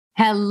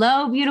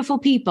Hello, beautiful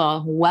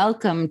people.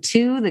 Welcome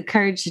to the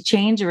Courage to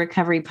Change a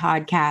Recovery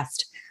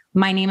podcast.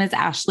 My name is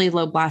Ashley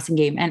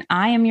Lowe-Blassingame, and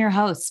I am your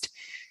host.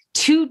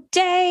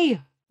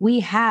 Today, we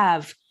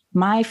have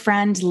my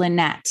friend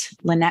Lynette.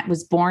 Lynette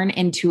was born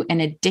into an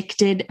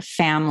addicted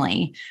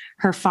family.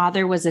 Her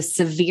father was a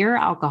severe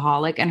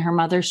alcoholic, and her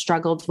mother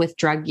struggled with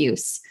drug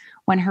use.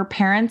 When her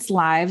parents'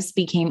 lives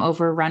became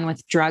overrun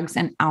with drugs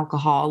and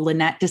alcohol,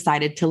 Lynette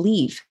decided to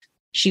leave.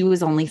 She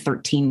was only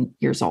 13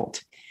 years old.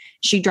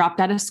 She dropped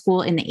out of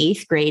school in the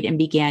 8th grade and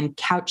began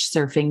couch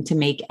surfing to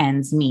make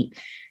ends meet.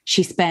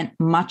 She spent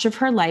much of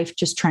her life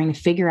just trying to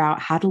figure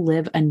out how to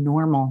live a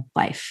normal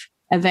life.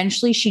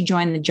 Eventually, she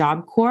joined the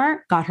Job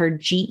Corps, got her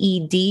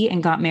GED,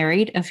 and got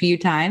married a few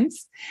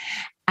times.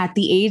 At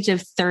the age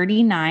of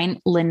 39,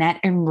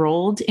 Lynette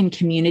enrolled in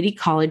community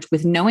college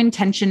with no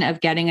intention of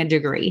getting a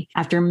degree.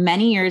 After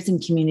many years in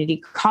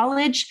community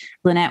college,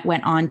 Lynette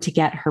went on to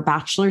get her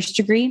bachelor's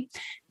degree.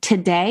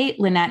 Today,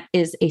 Lynette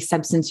is a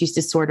substance use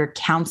disorder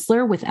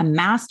counselor with a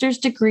master's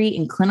degree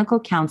in clinical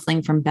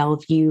counseling from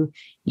Bellevue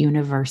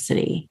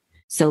University.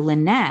 So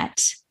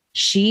Lynette,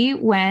 she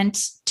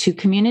went to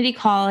community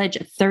college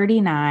at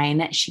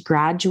 39. She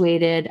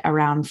graduated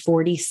around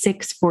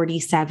 46,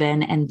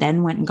 47, and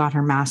then went and got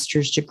her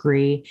master's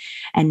degree,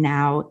 and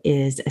now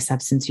is a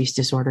substance use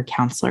disorder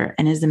counselor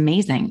and is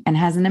amazing and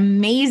has an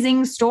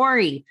amazing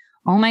story.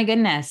 Oh my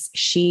goodness.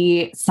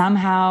 She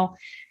somehow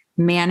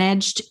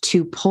managed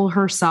to pull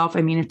herself.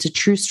 I mean, it's a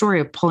true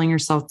story of pulling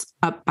yourself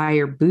up by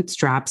your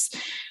bootstraps,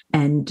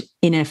 and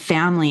in a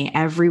family,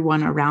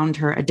 everyone around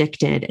her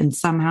addicted. And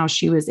somehow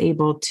she was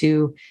able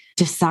to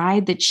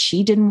decide that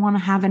she didn't want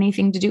to have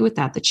anything to do with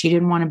that she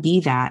didn't want to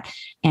be that.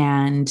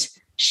 And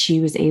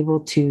she was able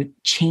to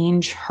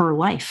change her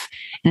life.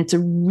 And it's a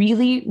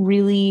really,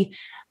 really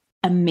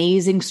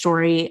amazing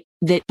story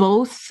that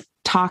both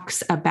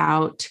talks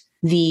about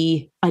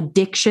the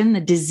addiction,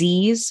 the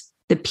disease,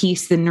 the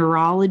piece, the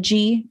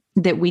neurology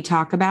that we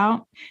talk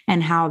about,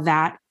 and how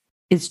that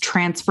is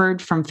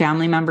transferred from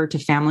family member to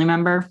family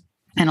member.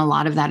 And a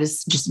lot of that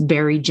is just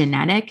very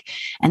genetic.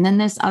 And then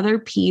this other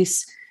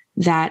piece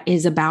that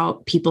is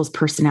about people's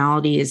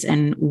personalities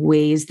and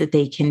ways that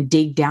they can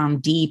dig down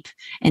deep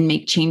and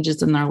make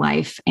changes in their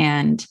life.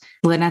 And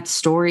Lynette's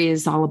story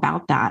is all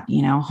about that,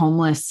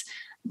 homeless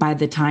by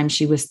the time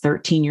she was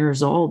 13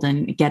 years old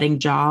and getting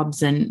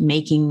jobs and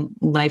making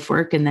life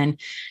work. And then,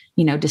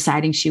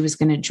 deciding she was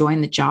going to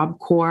join the Job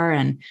Corps,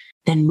 and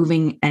then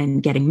moving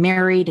and getting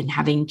married and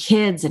having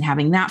kids and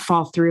having that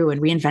fall through, and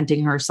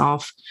reinventing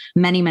herself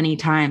many, many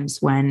times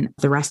when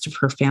the rest of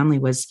her family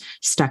was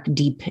stuck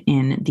deep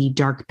in the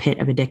dark pit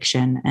of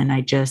addiction. And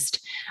I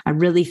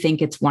really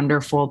think it's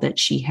wonderful that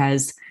she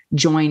has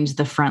joined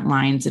the front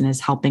lines and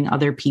is helping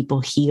other people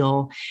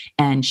heal.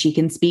 And she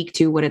can speak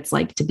to what it's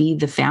like to be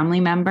the family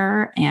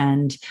member,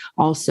 and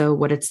also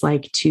what it's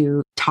like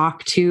to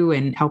talk to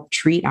and help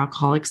treat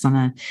alcoholics on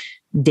a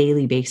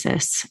daily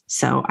basis.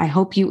 So I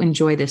hope you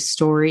enjoy this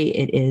story.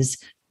 It is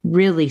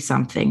really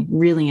something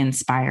really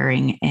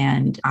inspiring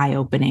and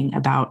eye-opening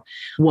about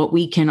what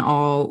we can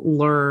all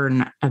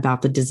learn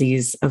about the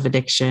disease of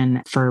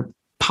addiction for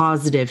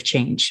positive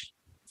change.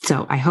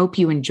 So I hope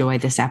you enjoy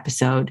this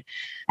episode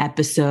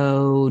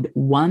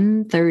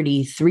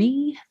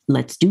 133.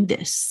 Let's do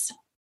this.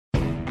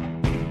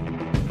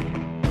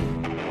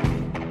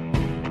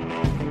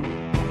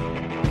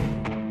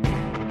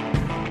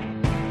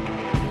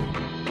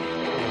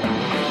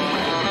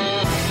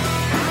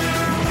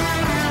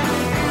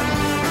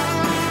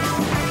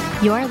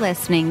 You're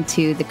listening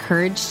to the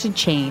Courage to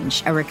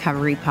Change a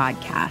Recovery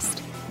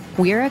podcast.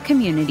 We're a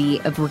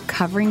community of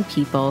recovering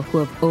people who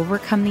have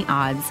overcome the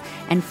odds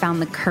and found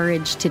the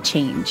courage to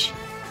change.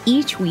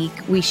 Each week,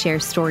 we share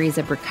stories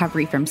of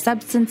recovery from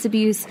substance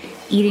abuse,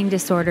 eating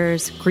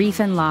disorders, grief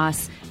and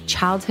loss,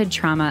 childhood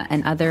trauma,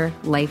 and other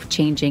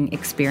life-changing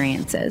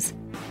experiences.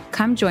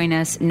 Come join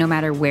us no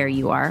matter where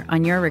you are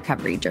on your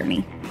recovery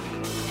journey.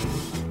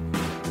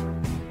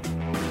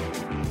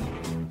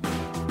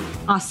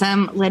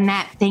 Awesome.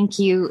 Lynette, thank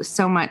you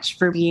so much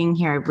for being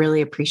here. I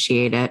really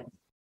appreciate it.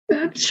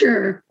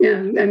 Sure.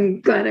 Yeah,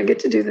 I'm glad I get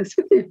to do this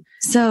with you.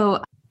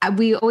 So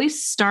we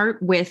always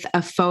start with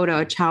a photo,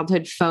 a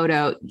childhood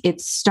photo.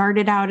 It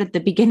started out at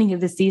the beginning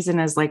of the season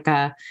as like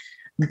a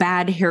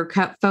bad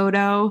haircut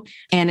photo,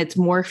 and it's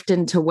morphed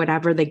into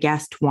whatever the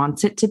guest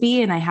wants it to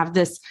be. And I have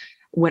this,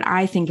 what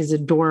I think is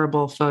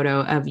adorable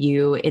photo of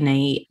you in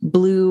a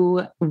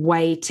blue,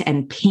 white,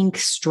 and pink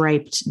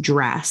striped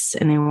dress.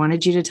 And I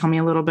wanted you to tell me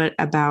a little bit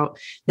about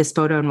this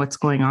photo and what's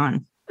going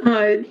on.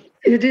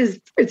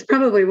 It's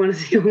probably one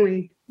of the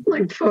only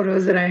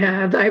photos that I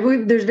have. I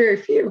believe there's very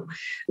few,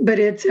 but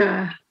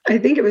I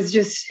think it was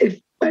just, if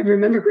I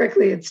remember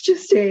correctly, it's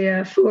just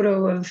a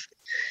photo of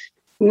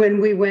when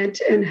we went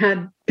and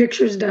had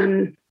pictures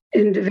done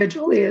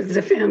individually as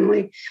a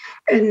family.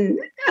 And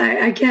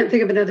I can't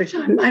think of another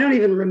time. I don't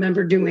even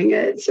remember doing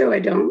it, so I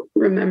don't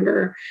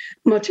remember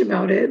much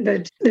about it,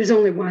 but there's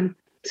only one.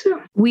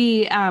 So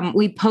we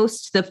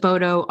post the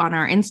photo on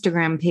our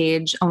Instagram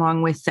page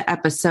along with the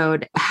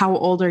episode. How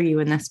old are you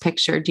in this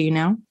picture? Do you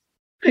know?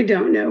 I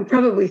don't know.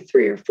 Probably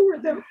 3 or 4,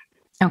 though.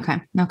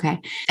 Okay.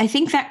 I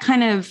think that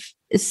kind of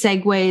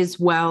segues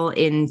well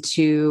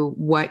into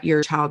what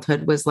your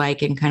childhood was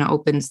like and kind of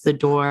opens the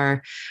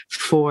door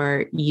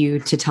for you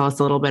to tell us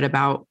a little bit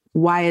about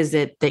why is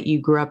it that you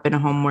grew up in a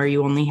home where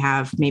you only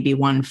have maybe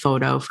one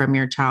photo from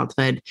your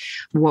childhood?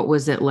 What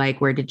was it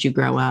like? Where did you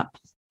grow up?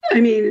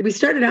 I mean, we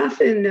started off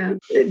in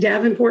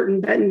Davenport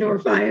and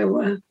Bettendorf,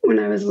 Iowa, when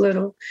I was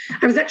little.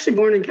 I was actually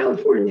born in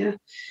California,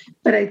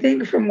 but I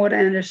think from what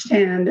I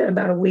understand,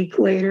 about a week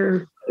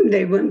later,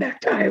 they went back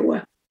to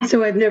Iowa.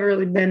 So I've never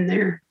really been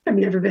there. I've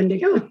never been to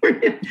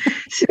California.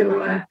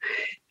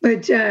 We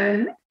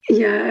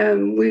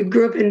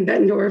grew up in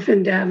Bettendorf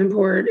and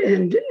Davenport,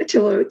 and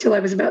till I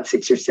was about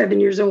 6 or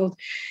 7 years old.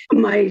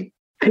 I'm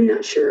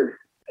not sure.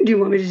 Do you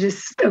want me to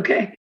just,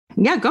 okay.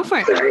 Yeah, go for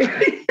it. Sorry.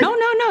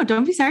 No,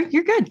 don't be sorry.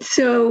 You're good.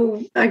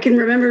 So I can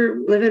remember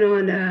living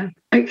on,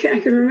 I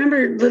can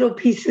remember little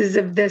pieces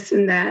of this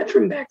and that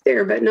from back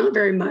there, but not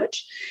very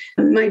much.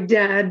 My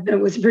dad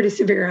was a pretty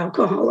severe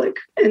alcoholic.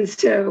 And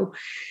so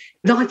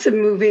lots of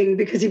moving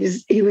because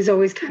he was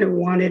always kind of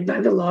wanted by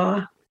the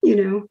law,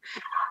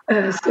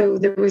 so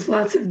there was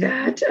lots of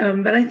that.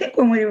 But I think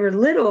when we were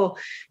little,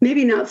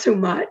 maybe not so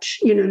much,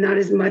 not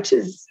as much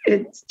as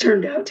it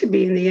turned out to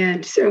be in the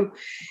end. So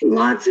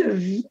lots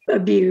of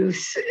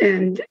abuse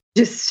and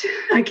just,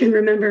 I can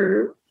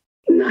remember,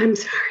 I'm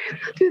sorry, I'm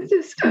not good at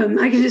this.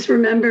 I can just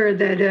remember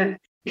that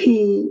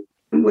he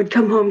would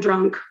come home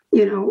drunk,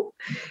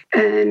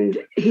 and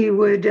he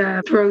would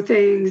throw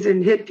things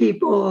and hit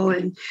people.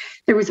 And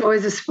there was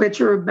always a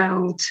switch or a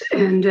belt.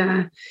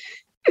 And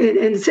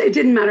it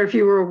didn't matter if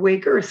you were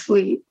awake or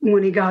asleep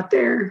when he got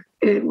there.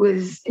 It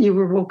was, you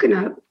were woken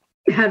up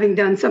having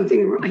done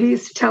something wrong. He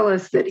used to tell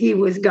us that he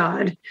was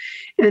God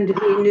and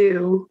he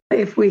knew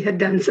if we had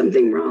done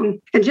something wrong.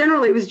 And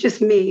generally it was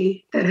just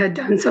me that had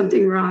done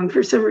something wrong.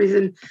 For some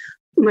reason,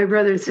 my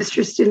brother and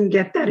sisters didn't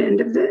get that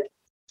end of it.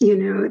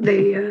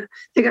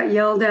 They got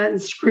yelled at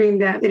and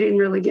screamed at. They didn't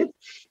really get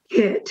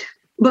hit.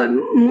 But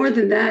more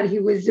than that, he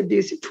was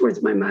abusive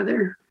towards my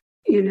mother,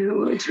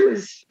 which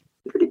was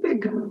pretty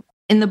big.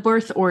 In the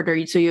birth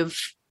order, so you have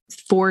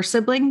 4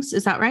 siblings,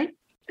 is that right?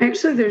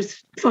 Actually,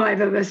 there's 5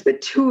 of us, but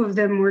 2 of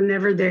them were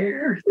never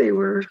there. They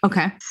were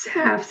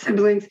half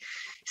siblings.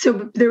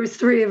 So there was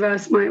 3 of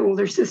us, my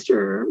older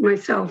sister,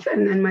 myself,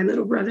 and then my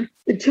little brother.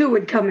 The 2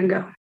 would come and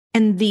go.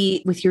 And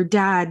with your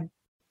dad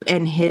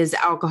and his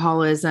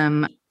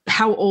alcoholism,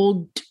 how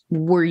old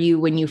were you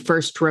when you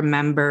first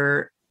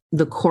remember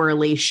the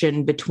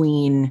correlation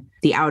between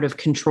the out of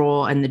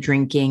control and the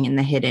drinking and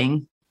the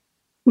hitting?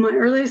 My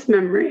earliest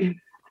memory,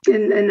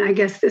 and I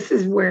guess this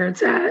is where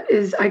it's at,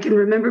 is I can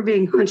remember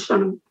being hunched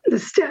on the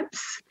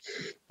steps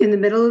in the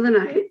middle of the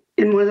night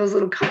in one of those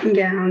little cotton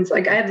gowns.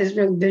 Like, I have this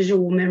real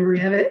visual memory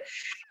of it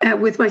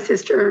with my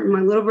sister.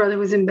 My little brother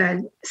was in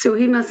bed. So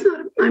I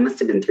must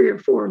have been 3 or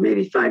 4,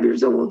 maybe 5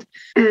 years old,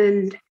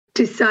 and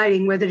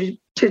deciding whether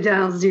to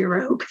dial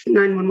 0, because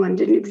 911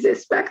 didn't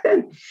exist back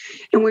then.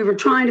 And we were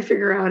trying to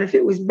figure out if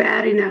it was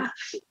bad enough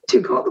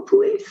to call the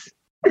police.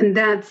 And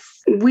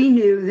we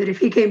knew that if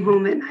he came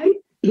home at night,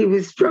 he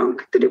was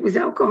drunk, that it was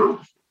alcohol.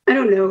 I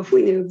don't know if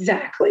we knew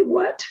exactly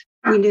what.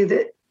 We knew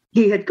that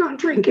he had gone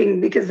drinking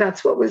because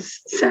that's what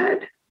was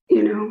said,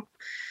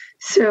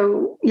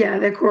 So, yeah,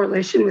 the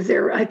correlation was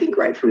there. I think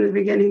right from the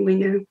beginning we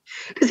knew,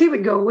 because he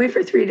would go away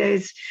for 3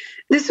 days.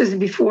 This was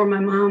before my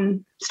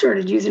mom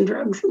started using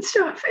drugs and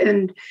stuff.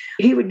 And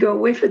he would go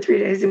away for 3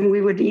 days and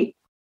we would eat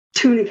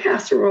tuna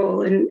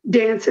casserole and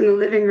dance in the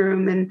living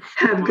room and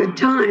have good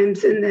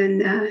times. And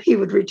then he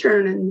would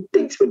return and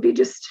things would be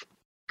just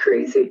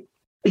crazy.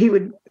 He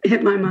would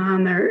hit my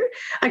mom, or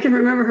I can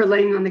remember her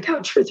laying on the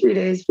couch for 3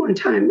 days one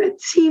time.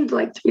 It seemed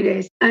like 3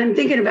 days. I'm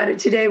thinking about it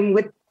today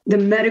with the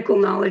medical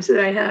knowledge that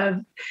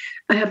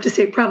I have to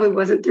say it probably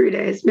wasn't 3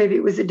 days. Maybe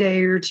it was a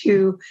day or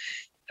 2.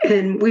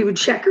 And we would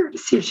check her to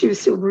see if she was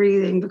still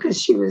breathing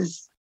because she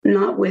was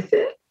not with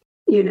it,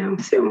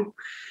 so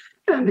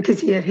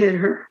because he had hit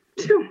her.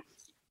 So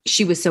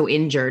she was so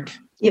injured.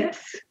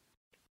 Yes.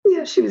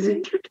 Yeah, she was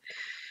injured.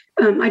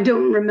 I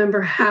don't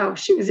remember how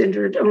she was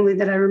injured, only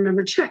that I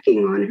remember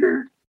checking on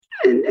her.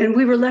 And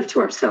we were left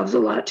to ourselves a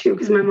lot too,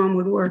 because my mom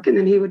would work and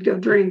then he would go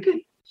drink.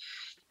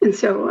 And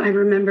so I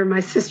remember my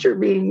sister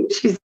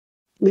she's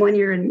 1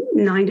 year and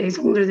 9 days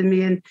older than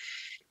me, and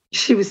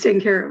she was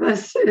taking care of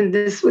us. And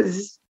this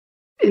was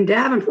in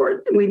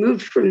Davenport. We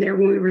moved from there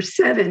when we were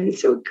 7.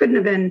 So it couldn't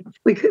have been,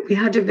 we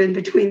had to have been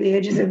between the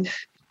ages of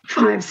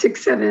 5,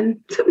 6,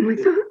 7, something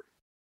like that.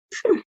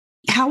 So.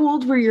 How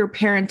old were your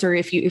parents, or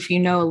if you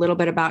know a little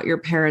bit about your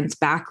parents'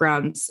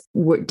 backgrounds,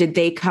 did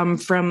they come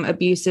from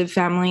abusive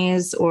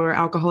families or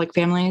alcoholic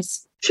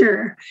families?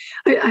 Sure.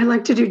 I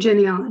like to do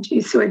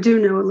genealogy, so I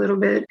do know a little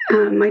bit.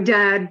 My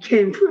dad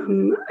came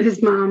from,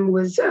 his mom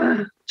was,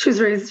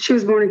 she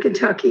was born in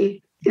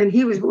Kentucky, and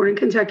he was born in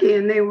Kentucky,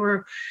 and they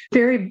were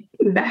very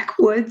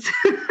backwoods,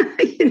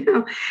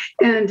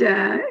 and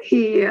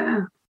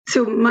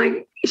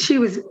she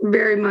was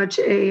very much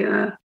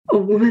a a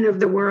woman of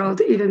the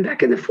world, even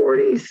back in the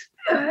 40s.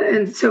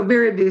 And so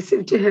very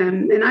abusive to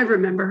him. And I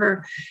remember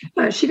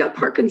her. She got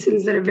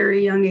Parkinson's at a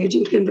very young age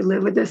and came to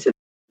live with us.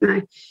 And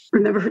I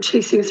remember her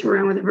chasing us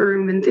around with a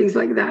broom and things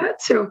like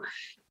that. So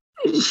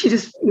she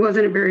just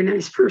wasn't a very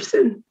nice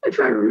person, if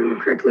I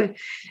remember correctly.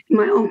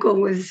 My uncle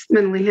was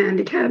mentally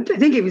handicapped. I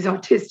think he was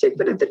autistic,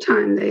 but at the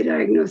time they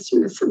diagnosed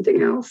him as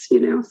something else,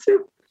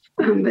 So,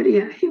 but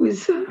yeah, he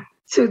was.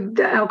 So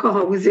the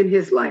alcohol was in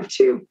his life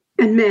too.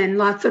 And men,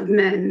 lots of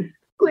men,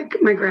 like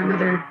my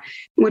grandmother,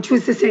 which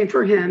was the same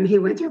for him. He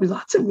went through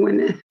lots of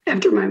women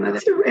after my mother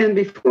and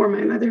before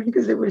my mother,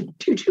 because there were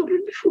 2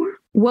 children before.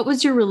 What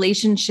was your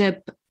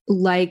relationship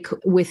like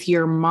with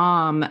your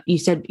mom? You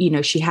said,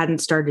 she hadn't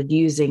started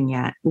using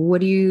yet.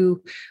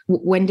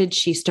 When did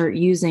she start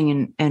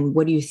using, and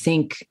what do you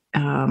think,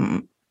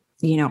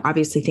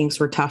 obviously things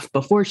were tough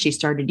before she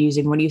started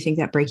using. What do you think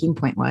that breaking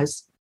point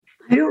was?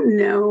 I don't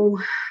know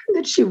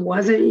that she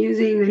wasn't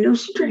using. I know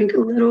she drank a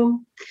little,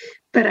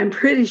 but I'm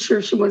pretty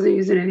sure she wasn't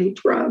using any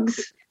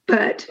drugs.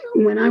 But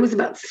when I was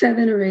about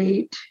 7 or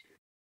 8,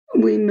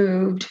 we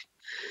moved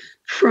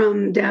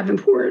from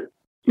Davenport,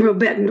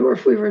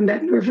 Bettendorf. We were in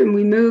Bettendorf, and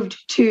we moved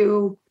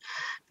to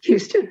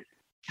Houston.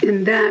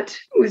 And that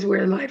was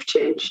where life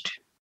changed.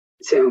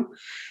 So,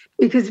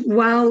 because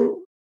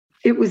while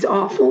it was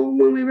awful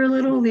when we were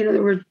little,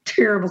 there were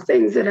terrible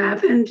things that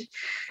happened,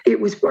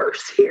 it was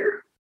worse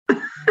here.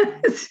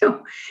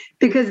 So,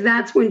 because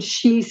that's when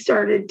she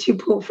started to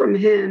pull from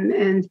him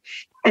and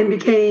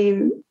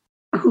became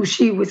who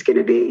she was going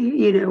to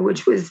be,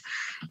 which was,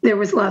 there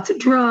was lots of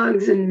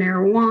drugs and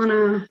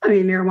marijuana. I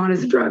mean, marijuana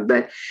is a drug,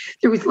 but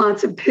there was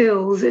lots of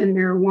pills and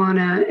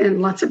marijuana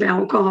and lots of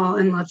alcohol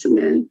and lots of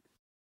men.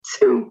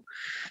 So,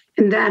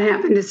 and that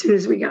happened as soon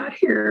as we got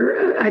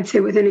here. I'd say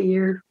within a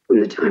year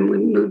from the time we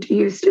moved to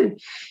Houston.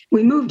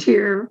 We moved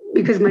here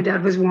because my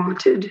dad was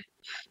wanted.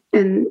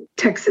 And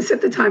Texas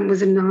at the time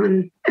was a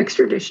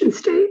non-extradition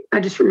state. I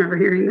just remember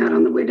hearing that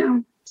on the way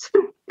down.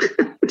 So,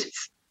 which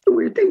is a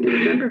weird thing to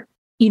remember.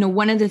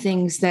 One of the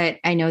things that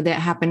I know that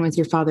happened with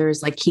your father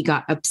is like he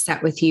got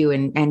upset with you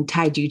and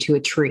tied you to a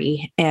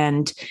tree.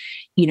 And,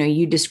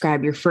 you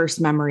describe your first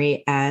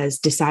memory as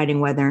deciding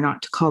whether or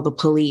not to call the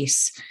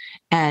police.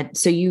 And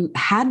so you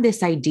had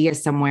this idea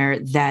somewhere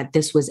that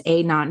this was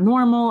A, not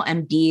normal,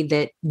 and B,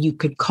 that you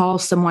could call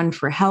someone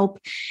for help,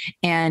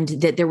 and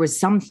that there was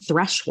some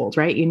threshold,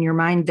 right? In your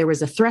mind, there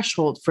was a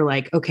threshold for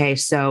like, okay,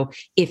 so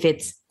if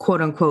it's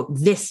quote unquote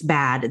this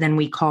bad, then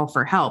we call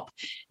for help.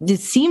 It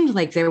seemed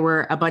like there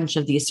were a bunch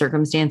of these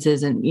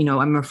circumstances. And,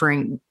 I'm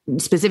referring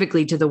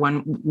specifically to the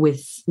one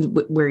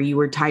where you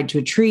were tied to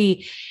a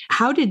tree.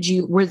 How did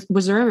you,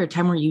 was there ever a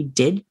time where you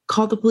did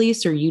call the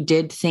police, or you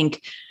did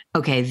think,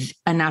 okay,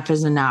 enough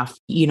is enough.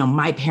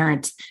 My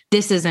parents,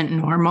 this isn't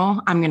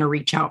normal. I'm going to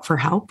reach out for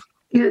help.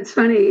 Yeah, it's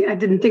funny. I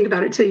didn't think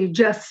about it till you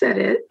just said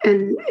it.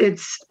 And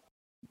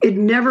it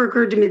never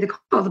occurred to me to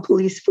call the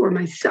police for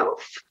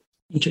myself.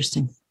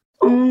 Interesting.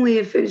 Only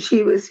if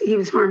he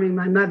was harming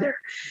my mother.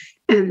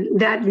 And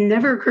that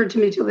never occurred to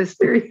me till this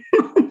very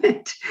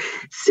moment.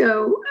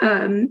 So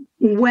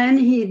when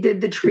he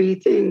did the tree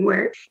thing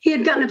where he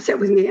had gotten upset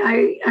with me,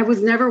 I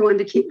was never one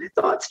to keep my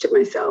thoughts to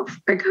myself.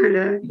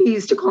 He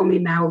used to call me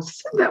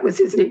Mouse. That was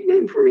his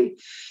nickname for me.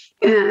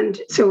 And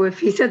so if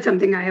he said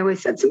something, I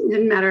always said something. It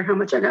didn't matter how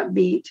much I got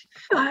beat.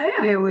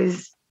 I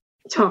always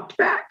talked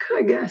back,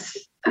 I guess,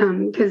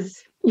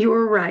 because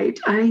you're right.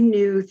 I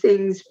knew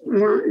things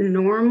weren't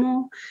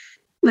normal.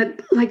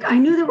 Like I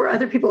knew there were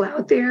other people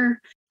out there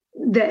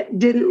that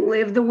didn't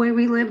live the way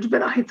we lived,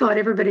 but I thought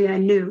everybody I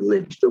knew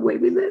lived the way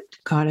we lived.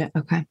 Got it.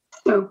 Okay.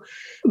 So,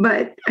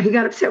 but he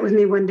got upset with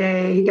me one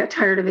day. He got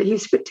tired of it. He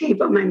put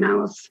tape on my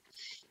mouth,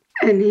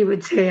 and he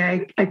would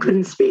say I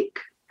couldn't speak,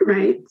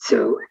 right?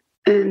 So,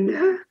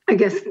 and I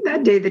guess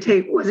that day the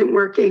tape wasn't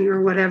working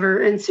or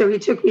whatever. And so he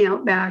took me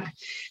out back,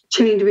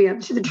 chained me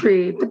up to the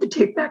tree, put the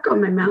tape back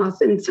on my mouth,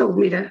 and told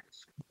me that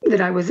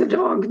I was a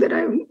dog, that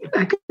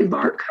I could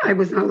bark. I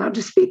was not allowed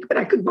to speak, but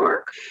I could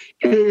bark.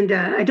 And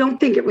I don't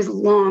think it was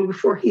long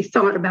before he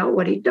thought about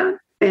what he'd done.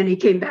 And he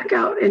came back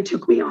out and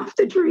took me off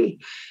the tree,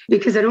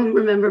 because I don't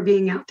remember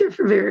being out there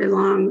for very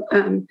long.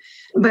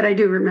 But I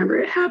do remember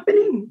it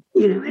happening,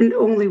 and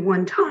only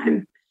one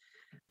time.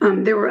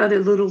 There were other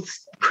little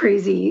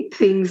crazy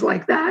things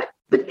like that.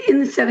 But in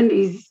the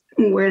 70s,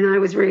 when I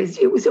was raised,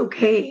 it was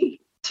okay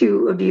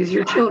to abuse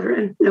your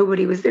children.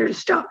 Nobody was there to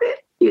stop it,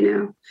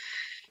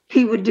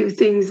 He would do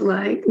things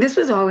like, this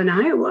was all in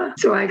Iowa,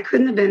 so I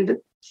couldn't have been but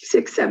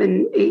 6,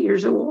 7, 8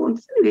 years old,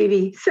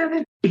 maybe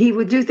 7. He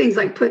would do things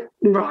like put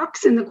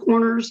rocks in the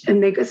corners and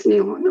make us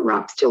kneel on the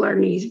rocks till our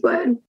knees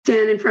bled.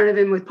 Stand in front of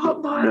him with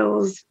pop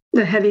bottles,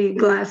 the heavy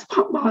glass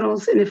pop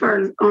bottles, and if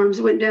our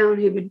arms went down,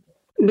 he would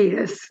beat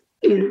us,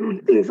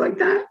 things like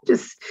that.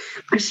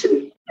 I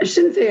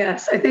shouldn't say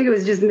us. I think it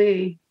was just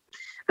me.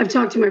 I've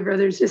talked to my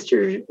brother and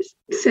sister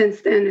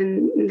since then,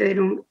 and they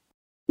don't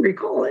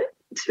recall it.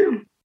 So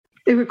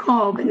they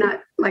recall, but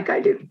not like I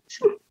do.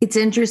 So. It's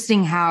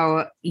interesting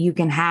how you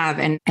can have,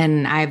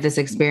 and I have this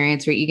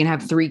experience where you can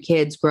have 3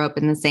 kids grow up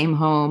in the same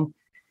home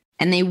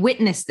and they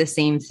witness the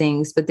same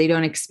things, but they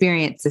don't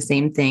experience the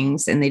same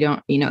things. And they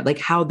don't, like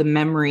how the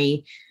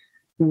memory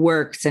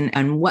works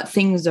and what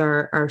things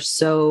are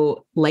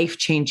so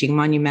life-changing,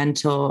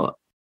 monumental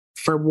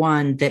for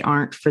one that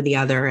aren't for the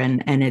other.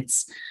 And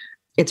it's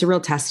a real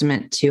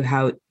testament to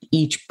how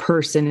each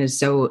person is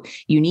so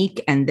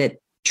unique, and that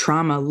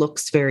trauma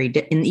looks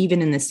and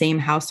even in the same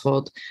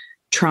household,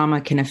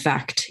 trauma can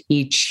affect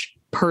each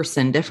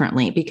person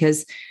differently,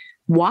 because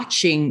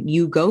watching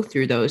you go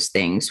through those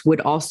things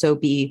would also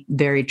be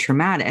very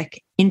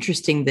traumatic.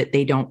 Interesting that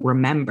they don't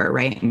remember,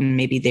 right?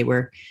 Maybe they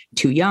were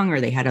too young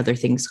or they had other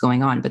things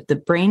going on, but the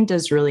brain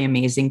does really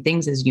amazing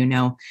things, as you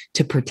know,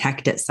 to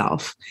protect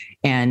itself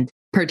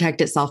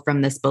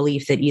from this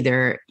belief that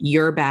either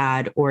you're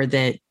bad or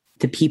that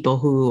the people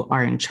who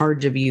are in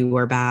charge of you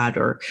are bad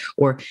or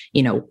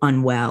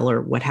unwell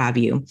or what have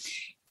you.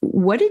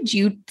 What did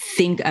you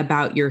think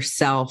about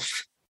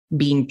yourself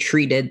being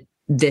treated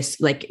this?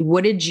 Like,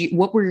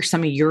 what were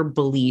some of your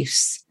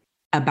beliefs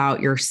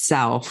about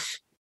yourself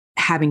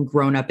having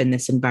grown up in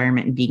this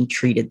environment and being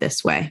treated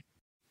this way?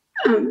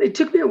 It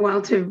took me a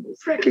while to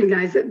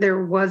recognize that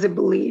there was a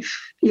belief,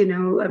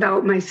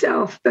 about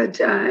myself.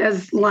 But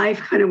as life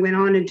kind of went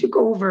on and took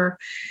over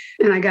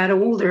and I got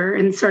older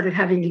and started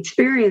having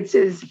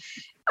experiences,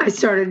 I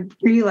started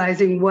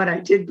realizing what I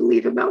did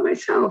believe about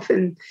myself.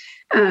 And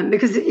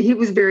because he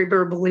was very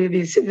verbally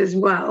abusive as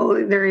well,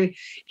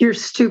 you're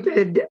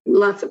stupid,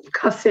 lots of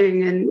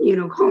cussing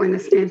and, calling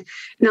us names,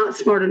 not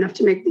smart enough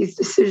to make these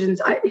decisions.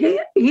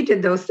 He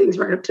did those things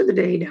right up to the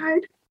day he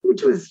died,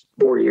 which was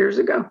 4 years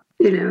ago,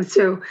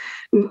 so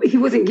he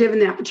wasn't given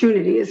the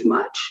opportunity as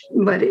much.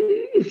 But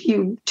if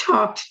you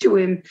talked to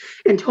him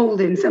and told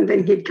him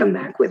something, he'd come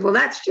back with, well,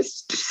 that's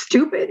just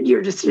stupid.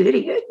 You're just an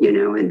idiot,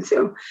 and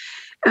so,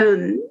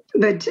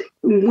 but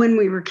when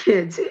we were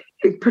kids,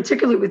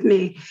 particularly with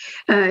me,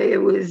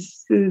 it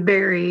was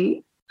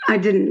I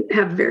didn't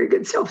have very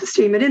good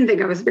self-esteem. I didn't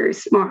think I was very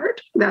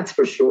smart. That's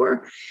for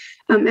sure.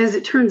 As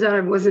it turns out,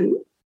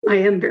 I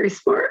am very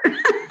smart.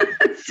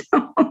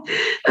 So,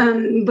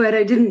 but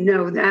I didn't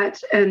know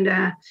that. And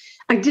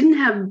I didn't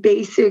have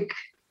basic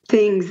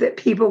things that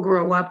people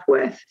grow up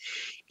with.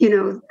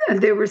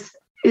 There were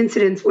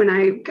incidents when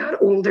I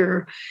got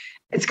older.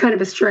 It's kind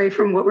of a stray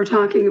from what we're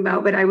talking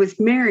about, but I was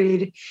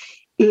married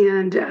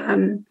and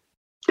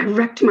I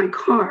wrecked my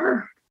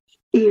car.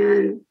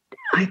 And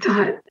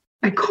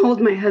I called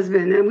my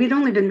husband, and we'd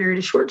only been married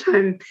a short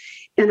time.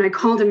 And I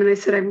called him and I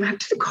said, I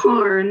wrecked the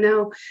car and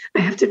now I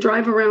have to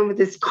drive around with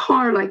this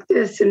car like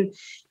this. And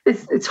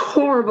it's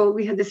horrible.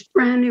 We had this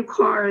brand new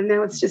car and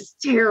now it's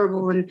just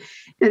terrible. And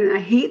I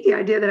hate the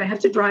idea that I have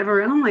to drive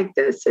around like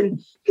this.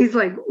 And he's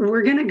like,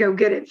 we're going to go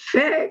get it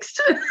fixed.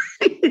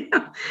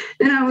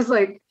 And I was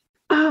like,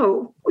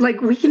 oh,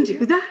 like we can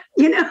do that,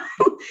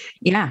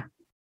 Yeah.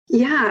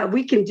 Yeah,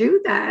 we can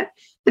do that.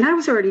 And I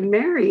was already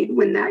married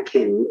when that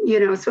came,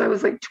 so I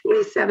was like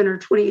 27 or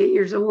 28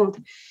 years old.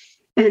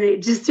 And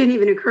it just didn't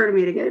even occur to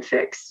me to get it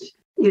fixed.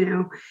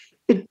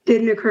 It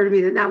didn't occur to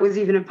me that was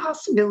even a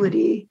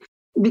possibility,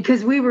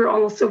 because we were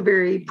also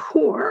very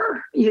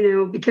poor,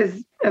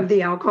 because of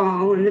the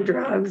alcohol and the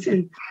drugs.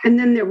 And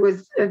then there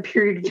was a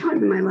period of time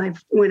in my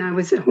life when I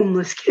was a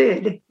homeless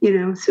kid,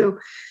 so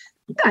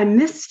I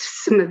missed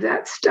some of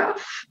that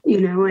stuff,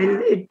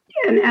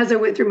 and as I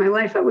went through my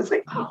life, I was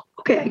like, oh,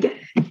 okay, I get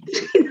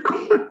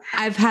it.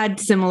 I've had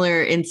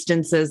similar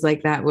instances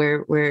like that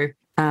where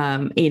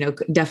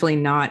definitely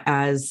not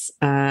as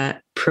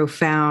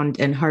profound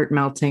and heart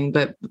melting,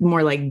 but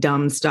more like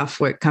dumb stuff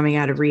where coming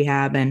out of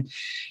rehab and,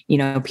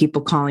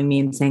 people calling me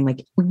and saying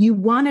like, you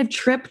want a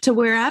trip to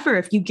wherever,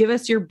 if you give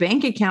us your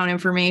bank account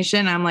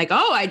information. I'm like,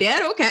 oh, I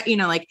did.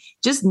 Okay.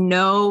 Just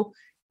know,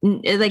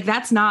 like,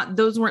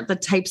 those weren't the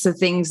types of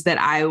things that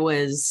I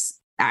was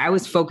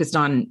focused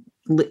on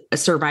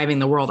surviving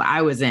the world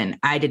I was in.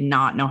 I did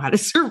not know how to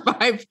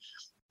survive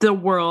the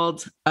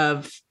world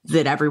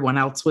that everyone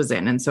else was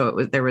in. And so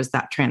there was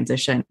that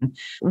transition.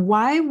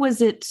 Why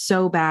was it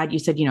so bad? You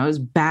said, it was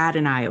bad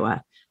in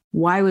Iowa.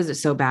 Why was it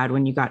so bad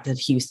when you got to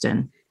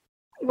Houston?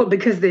 Well,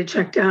 because they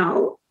checked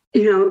out.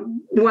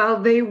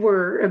 While they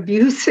were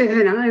abusive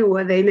in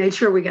Iowa, they made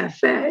sure we got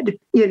fed,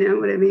 you know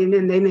what I mean?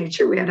 And they made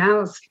sure we had a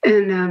house.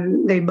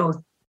 And they both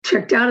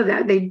checked out of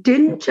that. They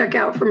didn't check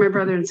out for my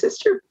brother and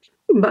sister,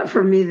 but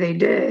for me, they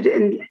did.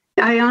 And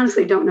I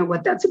honestly don't know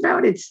what that's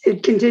about.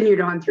 It continued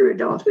on through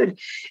adulthood.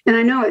 And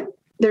I know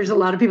there's a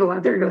lot of people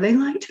out there who go, they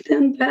liked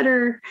them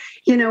better,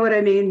 you know what I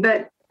mean?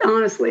 But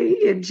honestly,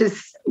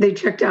 they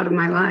checked out of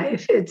my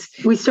life.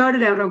 We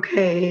started out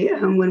okay.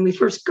 When we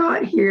first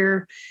got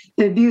here,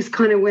 the abuse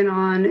kind of went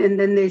on and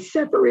then they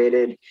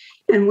separated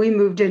and we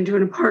moved into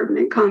an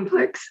apartment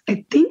complex.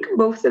 I think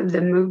both of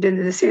them moved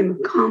into the same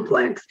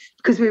complex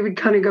because we would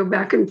kind of go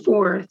back and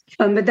forth.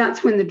 But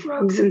that's when the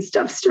drugs and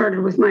stuff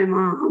started with my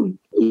mom.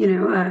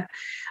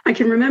 I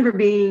can remember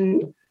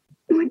being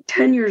like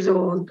 10 years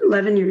old,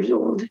 11 years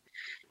old.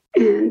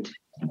 And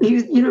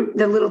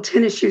the little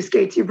tennis shoe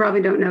skates. You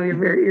probably don't know,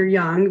 you're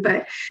young,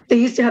 but they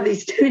used to have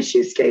these tennis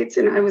shoe skates,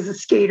 and I was a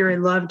skater. I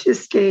loved to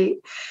skate,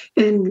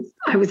 and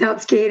I was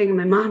out skating, and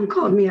my mom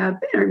called me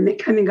up or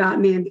came and got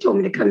me and told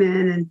me to come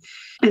in,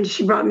 and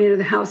she brought me into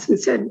the house and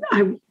said,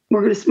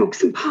 we're going to smoke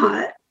some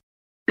pot.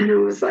 And I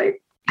was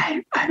like,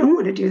 I don't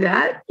want to do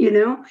that,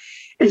 And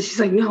she's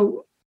like,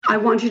 no, I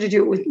want you to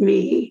do it with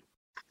me.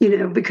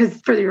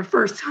 Because for your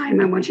first time,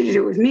 I want you to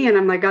do it with me. And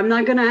I'm like, I'm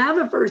not going to have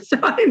a first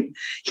time,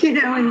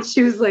 and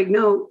she was like,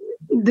 no,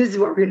 this is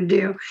what we're going to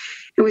do.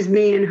 It was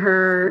me and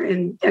her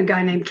and a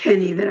guy named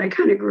Kenny that I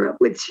kind of grew up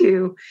with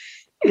too,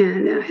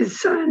 and his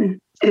son.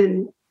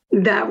 And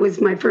that was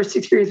my first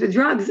experience with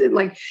drugs.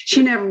 And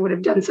she never would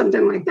have done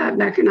something like that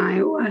back in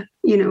Iowa.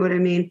 You know what I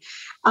mean?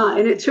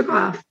 And it took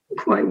off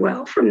quite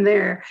well from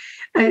there.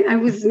 I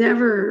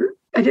never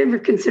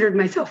considered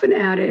myself an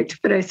addict,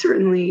 but I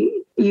certainly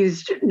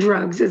used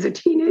drugs as a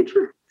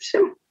teenager.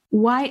 So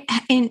why,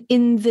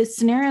 in the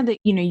scenario that,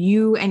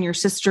 you and your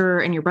sister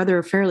and your brother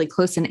are fairly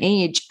close in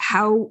age,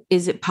 how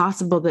is it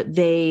possible that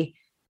they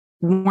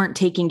weren't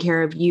taking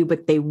care of you,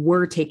 but they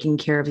were taking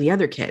care of the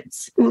other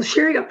kids? Well,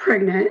 Sherry got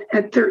pregnant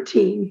at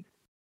 13.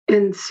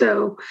 And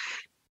so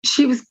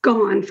she was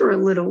gone for a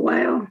little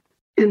while.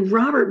 And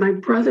Robert, my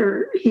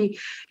brother,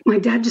 my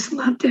dad just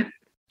loved him.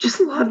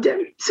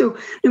 So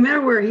no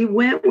matter where he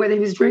went, whether he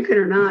was drinking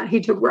or not,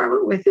 he took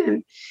Robert with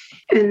him.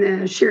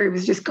 And Sherry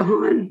was just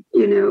gone,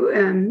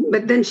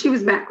 but then she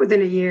was back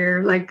within a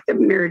year. The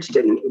marriage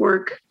didn't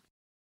work.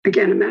 I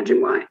can't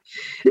imagine why.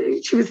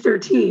 She was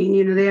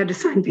 13, they had to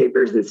sign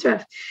papers and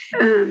stuff.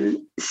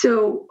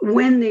 So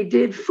when they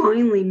did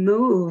finally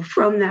move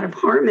from that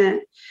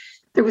apartment,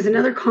 there was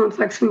another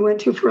complex we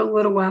went to for a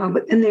little while,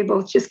 but then they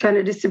both just kind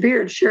of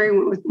disappeared. Sherry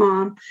went with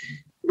mom,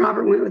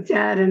 Robert went with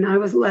dad, and I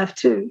was left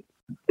to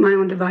my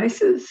own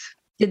devices.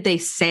 Did they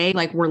say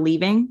we're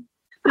leaving?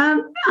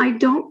 I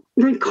don't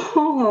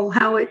recall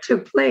how it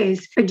took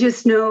place. I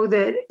just know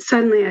that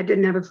suddenly I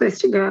didn't have a place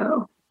to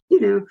go,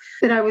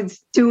 that I was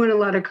doing a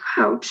lot of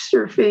couch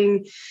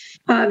surfing.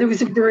 There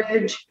was a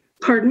bridge.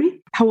 Pardon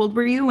me? How old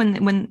were you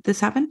when this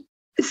happened?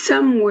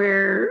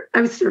 Somewhere,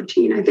 I was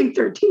 13, I think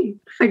 13.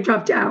 I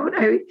dropped out.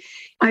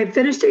 I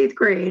finished 8th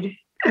grade.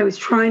 I was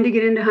trying to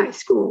get into high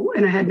school,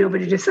 and I had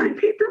nobody to sign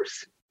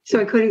papers. So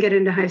I couldn't get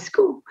into high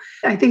school.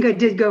 I think I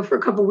did go for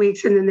a couple of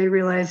weeks, and then they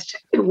realized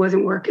it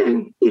wasn't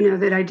working,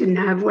 that I didn't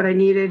have what I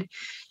needed,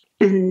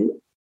 and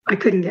I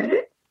couldn't get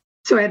it.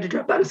 So I had to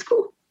drop out of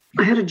school.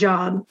 I had a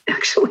job,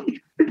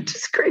 actually, which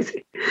is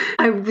crazy.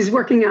 I was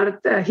working out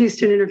at the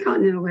Houston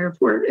Intercontinental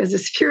Airport as a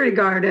security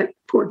guard at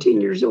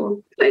 14 years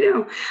old. I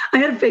know. I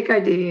had a fake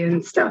ID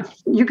and stuff.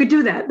 You could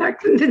do that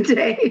back in the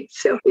day.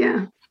 So,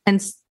 yeah.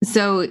 And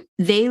so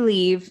they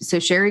leave. So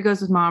Sherry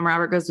goes with mom,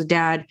 Robert goes with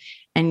dad,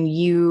 and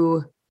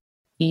you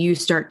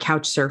start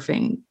couch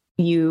surfing.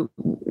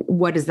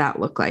 What does that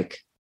look like?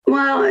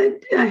 Well,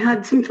 I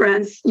had some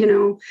friends,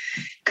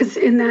 because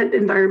in that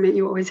environment,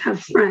 you always have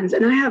friends.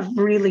 And I have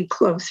really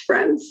close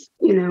friends.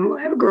 I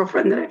have a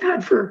girlfriend that I've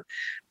had for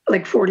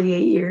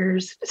 48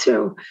 years.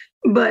 So,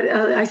 but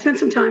I spent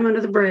some time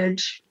under the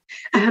bridge.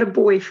 I had a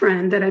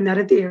boyfriend that I met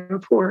at the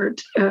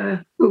airport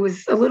who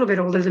was a little bit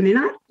older than me,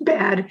 not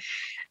bad.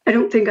 I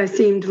don't think I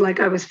seemed like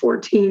I was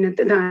 14 at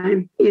the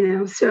time,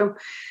 so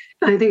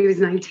I think he was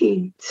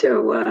 19.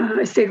 So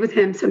I stayed with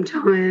him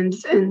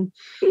sometimes, and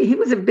he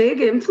was a big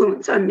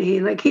influence on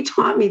me. He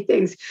taught me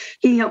things.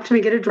 He helped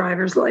me get a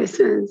driver's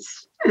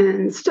license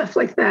and stuff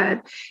like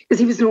that because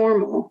he was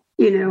normal,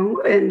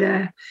 and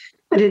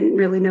I didn't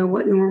really know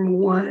what normal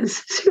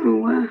was.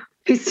 So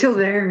he's still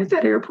there at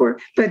that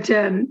airport, but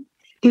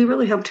he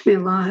really helped me a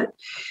lot.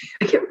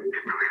 I can't remember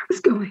where I was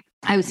going.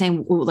 I was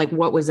saying,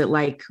 what was it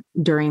like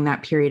during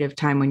that period of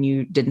time when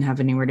you didn't have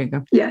anywhere to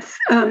go? Yes.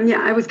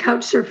 I was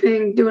couch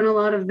surfing, doing a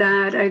lot of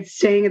that. I'd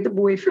staying at the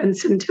boyfriend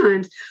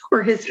sometimes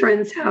or his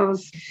friend's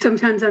house,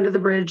 sometimes under the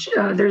bridge.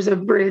 There's a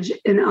bridge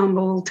in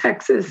Humble,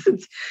 Texas.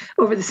 It's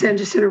over the San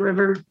Jacinto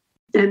River.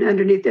 And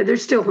underneath there,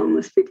 there's still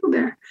homeless people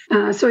there.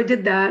 So I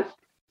did that.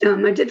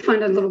 I did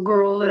find a little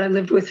girl that I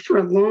lived with for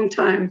a long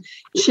time.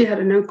 She had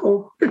an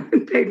uncle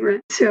who paid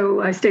rent. So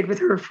I stayed with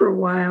her for a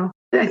while.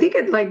 I think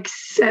at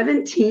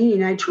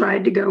 17, I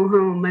tried to go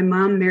home. My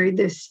mom married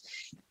this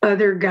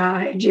other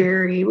guy,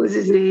 Jerry was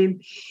his name.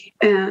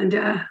 And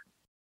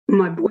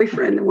my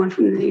boyfriend, the one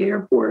from the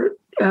airport,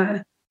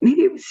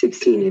 maybe it was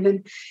 16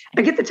 even.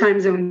 I get the time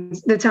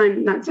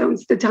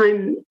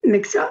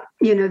mixed up,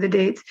 the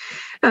dates.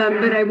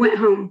 But I went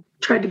home,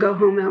 tried to go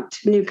home out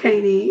to New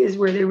Caney is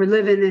where they were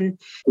living.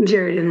 And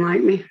Jerry didn't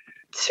like me.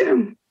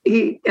 So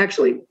he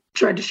actually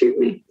tried to shoot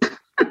me.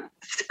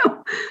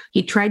 So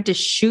he tried to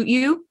shoot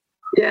you?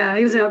 Yeah,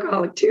 he was an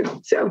alcoholic too.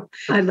 So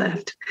I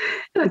left.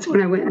 That's when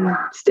I went and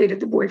stayed at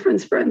the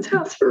boyfriend's friend's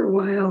house for a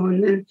while.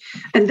 And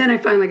then I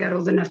finally got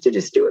old enough to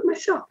just do it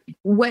myself.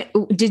 What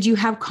did you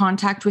have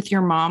contact with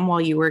your mom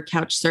while you were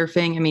couch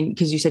surfing? I mean,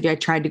 because you said I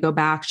tried to go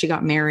back, she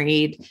got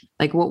married.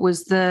 What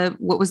was the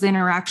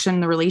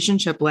interaction, the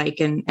relationship like,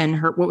 and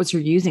her, what was her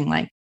using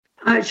like?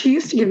 She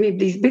used to give me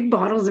these big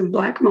bottles of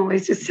Black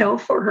Mollies to sell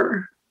for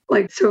her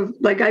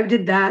Like I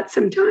did that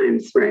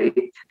sometimes,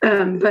 right?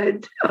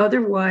 But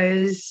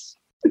otherwise,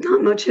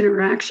 not much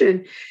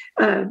interaction.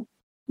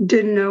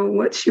 Didn't know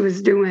what she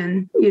was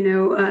doing.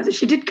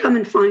 She did come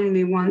and find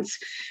me once.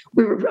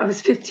 I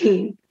was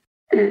 15,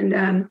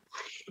 and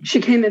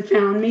she came and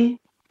found me,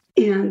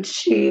 and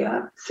she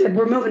said,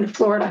 "We're moving to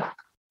Florida."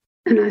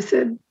 And I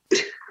said, "I'm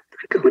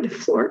not going to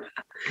Florida.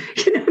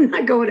 I'm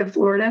not going to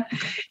Florida."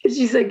 And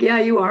she's like, "Yeah,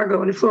 you are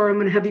going to Florida. I'm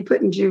going to have you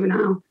put in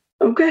juvenile."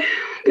 Okay,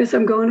 guess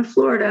I'm going to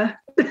Florida.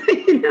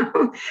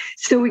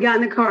 So we got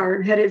in the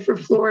car, headed for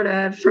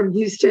Florida from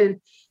Houston.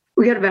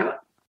 We got about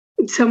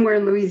somewhere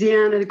in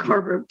Louisiana. The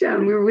car broke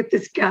down. We were with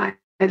this guy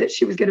that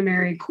she was going to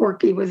marry.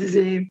 Corky was his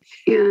name.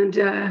 And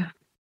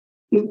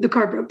the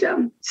car broke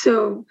down.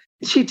 So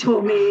she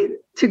told me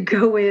to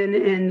go in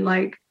and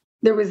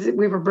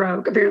we were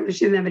broke. Apparently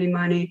she didn't have any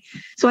money.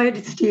 So I had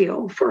to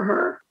steal for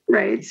her.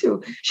 Right.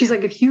 So she's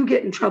like, if you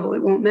get in trouble,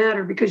 it won't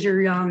matter because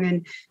you're young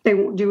and they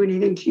won't do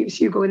anything to you.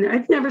 So you go in there.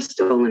 I've never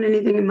stolen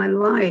anything in my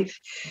life.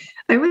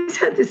 I always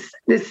had this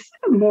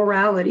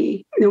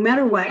morality, no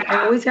matter what.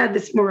 I always had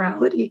this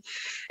morality.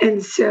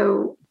 And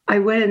so I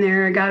went in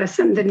there, I got us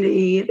something to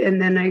eat, and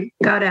then I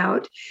got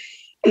out.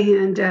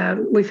 And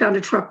we found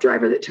a truck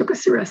driver that took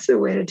us the rest of the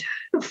way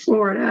to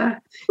Florida.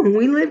 And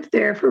we lived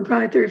there for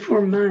probably 3 or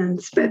 4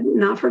 months, but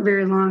not for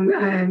very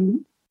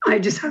long. I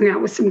just hung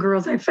out with some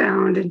girls I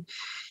found and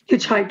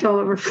hitchhiked all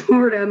over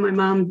Florida. My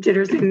mom did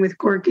her thing with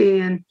Corky.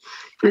 And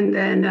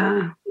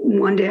then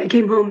one day I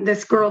came home.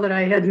 This girl that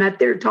I had met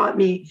there taught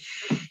me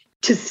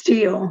to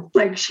steal.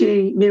 Like,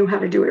 she knew how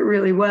to do it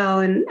really well.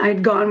 And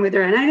I'd gone with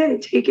her and I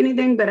didn't take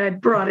anything, but I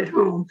brought it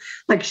home.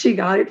 Like, she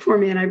got it for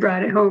me and I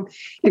brought it home.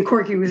 And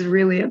Corky was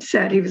really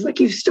upset. He was like,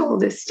 "You stole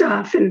this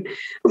stuff." And I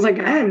was like,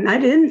 I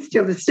didn't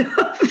steal the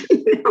stuff,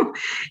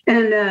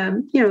 And,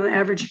 the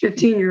average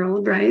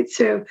 15-year-old, right?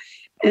 So,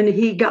 and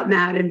he got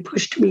mad and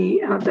pushed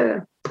me out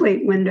the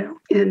plate window.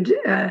 And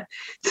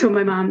so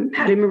my mom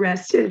had him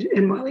arrested.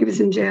 And while he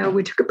was in jail,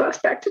 we took a bus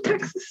back to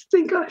Texas.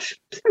 Thank gosh.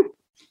 So,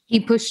 he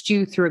pushed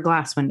you through a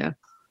glass window.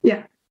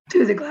 Yeah,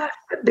 through the glass,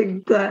 a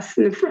big glass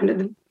in the front of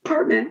the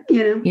apartment,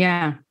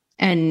 Yeah.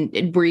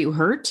 And were you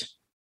hurt?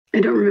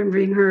 I don't remember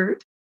being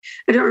hurt.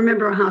 I don't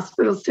remember a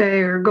hospital stay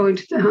or going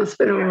to the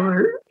hospital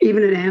or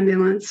even an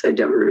ambulance. I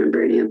don't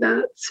remember any of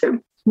that. So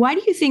why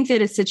do you think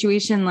that a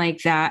situation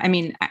like that, I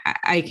mean,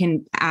 I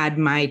can add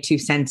my 2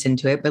 cents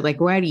into it, but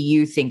why do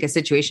you think a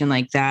situation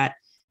like that,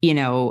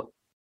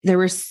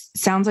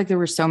 sounds like there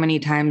were so many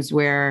times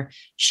where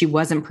she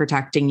wasn't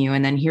protecting you.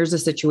 And then here's a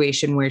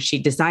situation where she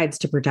decides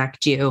to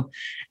protect you.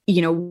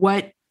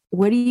 What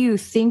do you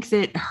think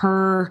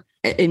that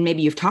and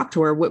maybe you've talked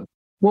to her, what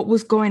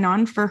was going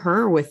on for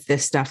her with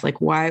this stuff?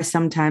 Why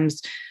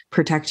sometimes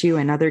protect you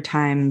and other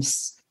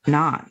times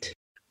not?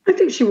 I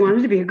think she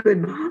wanted to be a good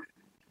mom.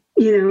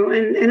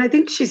 And I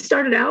think she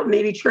started out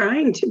maybe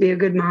trying to be a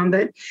good mom,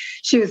 but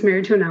she was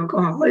married to an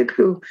alcoholic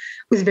who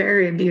was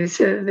very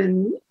abusive,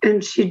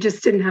 and she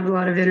just didn't have a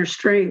lot of inner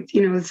strength,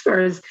 as far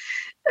as,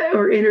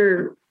 or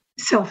inner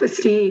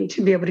self-esteem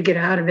to be able to get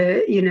out of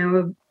it.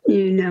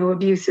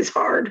 Abuse is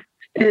hard,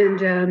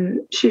 and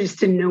she just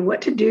didn't know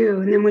what to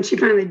do. And then when she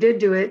finally did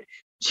do it,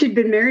 she'd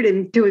been married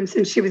and doing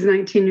since she was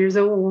 19 years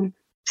old.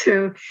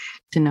 So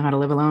didn't know how to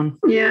live alone.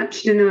 Yeah,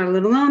 she didn't know how to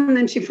live alone. And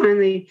then she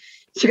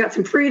got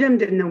some freedom,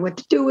 didn't know what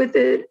to do with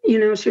it.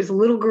 She was a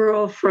little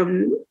girl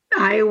from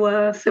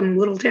Iowa, some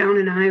little town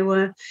in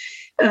Iowa.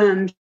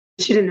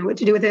 She didn't know what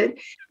to do with it.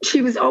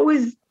 She was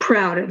always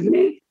proud of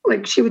me.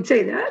 She would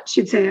say that.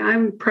 She'd say,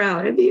 "I'm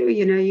proud of you.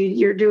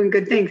 You're doing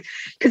good things."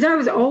 Because I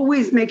was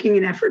always making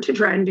an effort to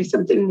try and do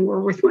something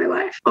more with my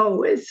life,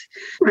 always,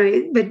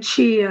 right? But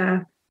she,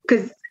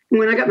 because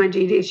when I got my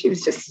GED, she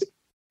was just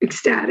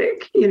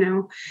ecstatic,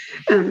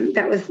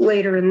 that was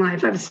later in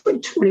life. I was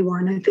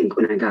 21, I think,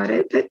 when I got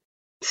it, but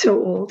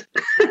so old.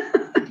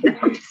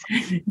 But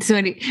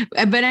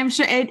I'm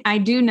sure I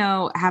do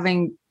know,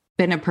 having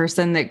been a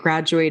person that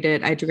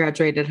I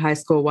graduated high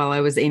school while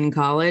I was in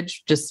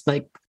college, just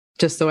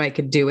so I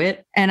could do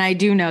it. And I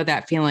do know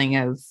that feeling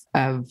of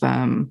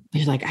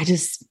you're like,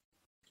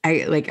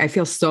 I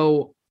feel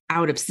so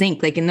out of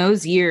sync. In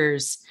those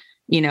years,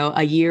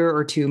 a year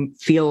or 2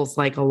 feels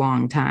like a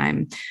long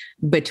time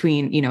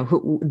between,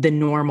 the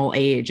normal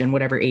age and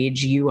whatever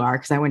age you are.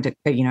 Cause I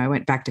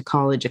went back to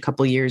college a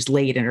couple years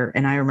later,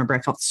 and I remember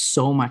I felt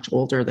so much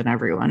older than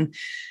everyone.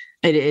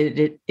 At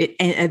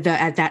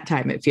that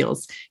time,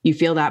 you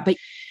feel that, but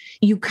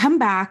you come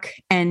back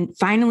and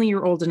finally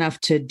you're old enough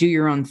to do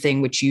your own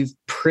thing, which you've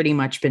pretty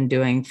much been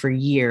doing for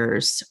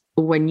years.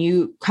 When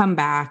you come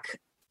back,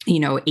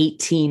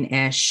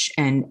 18-ish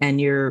and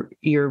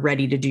you're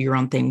ready to do your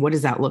own thing, what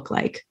does that look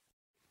like?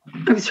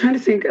 I was trying to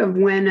think of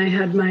when I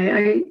had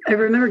I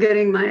remember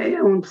getting my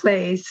own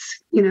place.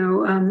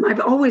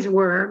 I've always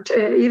worked,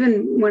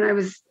 even when I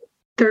was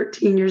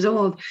 13 years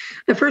old.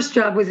 The first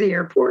job was the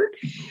airport.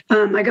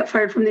 I got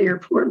fired from the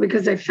airport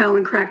because I fell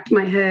and cracked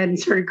my head and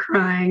started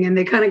crying. And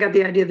they kind of got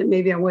the idea that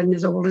maybe I wasn't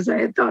as old as I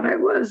had thought I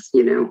was,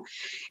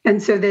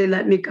 And so they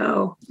let me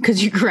go.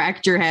 Because you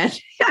cracked your head.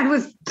 I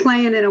was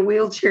playing in a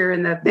wheelchair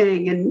in the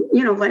thing and,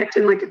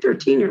 acting like a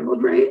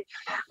 13-year-old, right?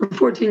 Or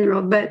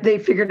 14-year-old. But they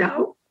figured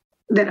out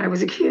that I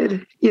was a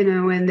kid,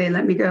 and they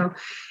let me go.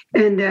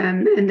 And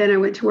then I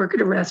went to work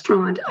at a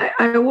restaurant.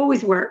 I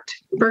always worked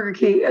Burger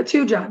King,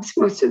 2 jobs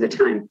most of the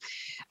time.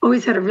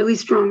 Always had a really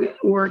strong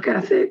work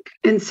ethic.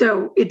 And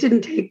so it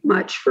didn't take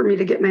much for me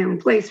to get my own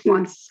place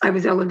once I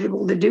was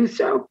eligible to do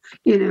so.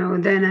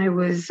 Then I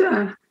was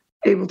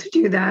able to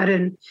do that.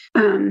 And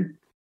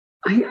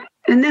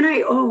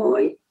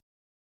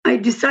I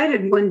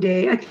decided one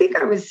day, I think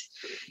I was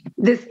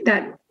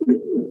that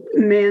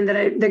man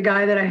the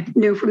guy that I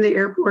knew from the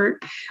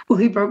airport. Well,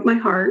 he broke my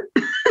heart.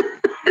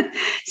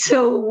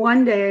 So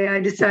one day I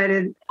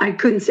decided I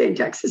couldn't stay in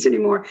Texas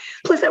anymore.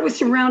 Plus I was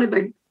surrounded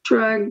by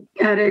drug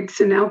addicts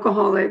and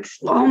alcoholics.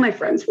 All my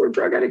friends were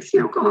drug addicts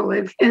and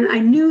alcoholics. And I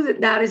knew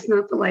that is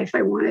not the life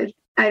I wanted.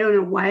 I don't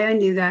know why I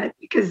knew that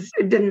because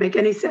it didn't make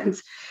any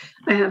sense.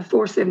 I have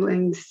 4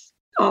 siblings.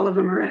 All of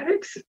them are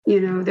addicts.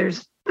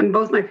 I'm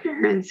both my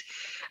parents.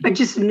 I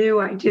just knew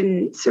I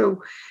didn't.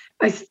 So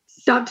I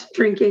stopped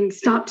drinking,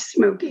 stopped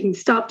smoking,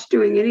 stopped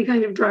doing any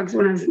kind of drugs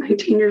when I was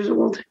 19 years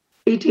old,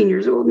 18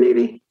 years old,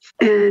 maybe.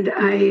 And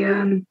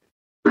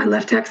I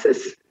left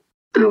Texas.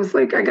 I was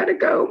like, I got to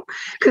go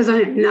because I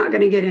am not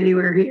going to get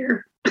anywhere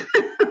here.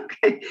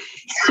 Okay.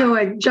 So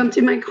I jumped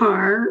in my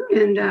car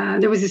and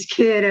there was this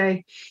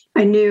kid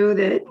I knew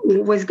that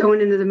was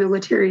going into the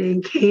military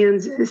in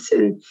Kansas.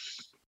 And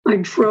I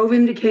drove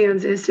him to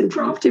Kansas and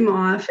dropped him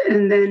off.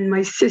 And then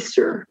my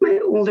sister, my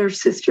older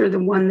sister, the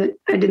one that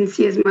I didn't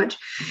see as much,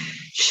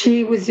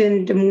 she was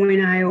in Des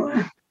Moines,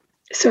 Iowa.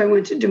 So I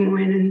went to Des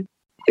Moines and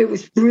it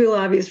was real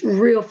obvious,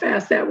 real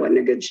fast. That wasn't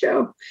a good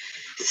show.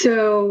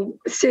 So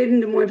I stayed in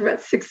Des Moines for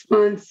about 6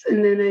 months.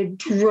 And then I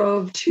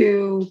drove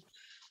to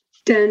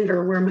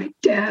Denver where my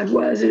dad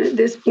was. And at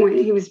this point,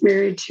 he was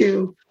married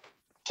to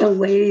a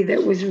lady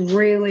that was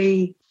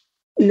really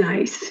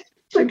nice.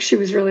 Like she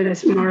was really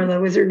nice. Marla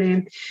was her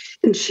name.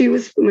 And she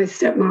was my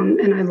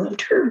stepmom and I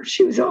loved her.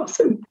 She was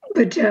awesome.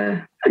 But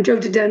I drove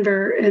to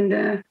Denver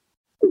and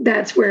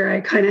that's where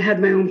I kind of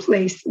had my own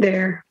place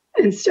there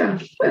and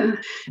stuff.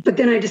 But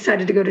then I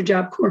decided to go to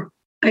Job Corps.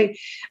 I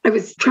had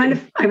this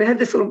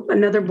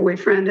another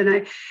boyfriend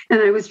and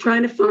I was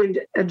trying to find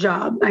a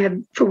job.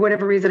 For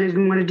whatever reason, I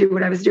didn't want to do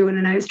what I was doing.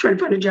 And I was trying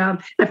to find a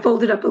job. I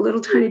folded up a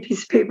little tiny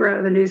piece of paper out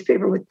of the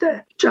newspaper with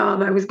the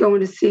job I was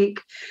going to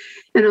seek.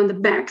 And on the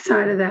back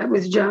side of that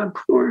was Job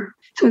Corps.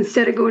 So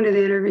instead of going to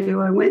the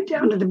interview, I went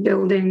down to the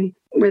building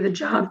where the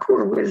Job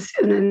Corps was.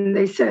 And then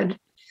they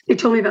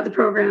told me about the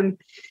program.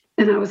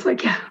 And I was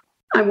like, yeah,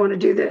 I want to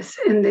do this.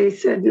 And they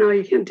said, no,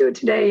 you can't do it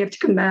today. You have to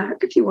come back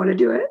if you want to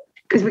do it.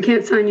 Because we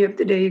can't sign you up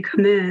the day you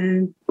come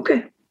in.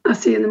 Okay, I'll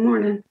see you in the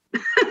morning.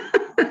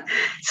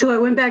 So I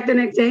went back the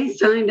next day,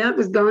 signed up,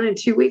 was gone in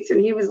 2 weeks.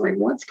 And he was like,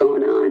 what's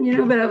going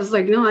on? But I was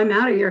like, no, I'm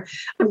out of here.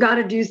 I've got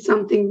to do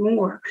something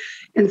more.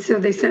 And so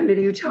they sent me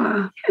to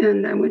Utah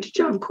and I went to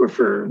Job Corps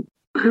for,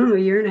 I don't know, a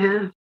year and a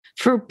half.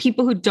 For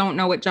people who don't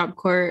know what Job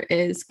Corps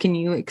is, can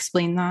you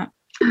explain that?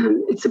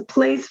 It's a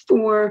place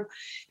for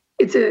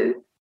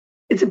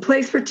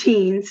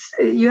teens.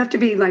 You have to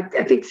be like,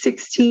 I think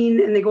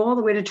 16 and they go all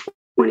the way to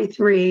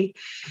 23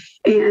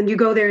 and you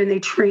go there and they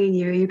train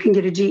you. You can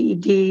get a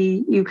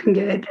GED. You can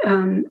get,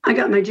 I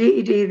got my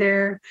GED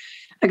there.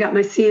 I got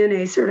my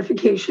CNA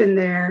certification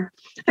there.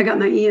 I got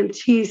my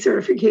EMT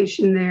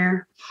certification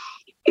there.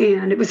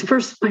 And it was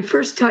my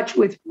first touch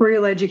with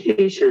real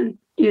education,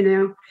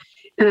 and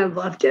I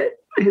loved it.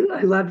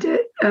 I loved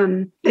it.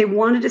 They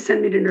wanted to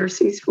send me to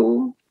nursing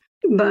school,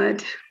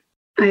 but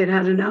I had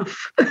had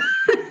enough.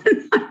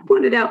 I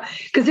wanted out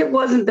because it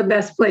wasn't the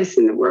best place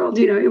in the world.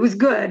 It was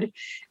good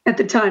at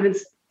the time.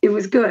 It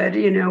was good,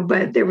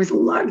 but there was a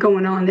lot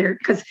going on there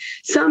because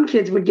some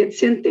kids would get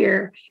sent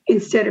there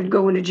instead of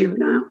going to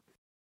juvenile,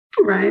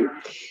 right?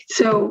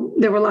 So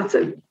there were lots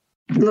of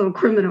little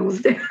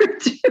criminals there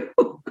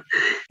too.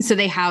 So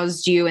they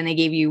housed you and they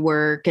gave you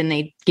work and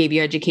they gave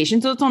you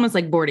education. So it's almost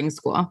like boarding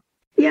school.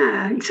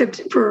 Yeah,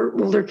 except for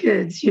older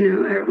kids,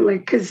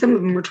 because some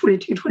of them were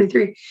 22,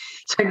 23.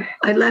 So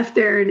I left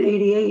there in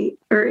 88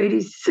 or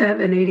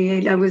 87,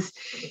 88.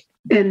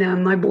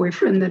 And my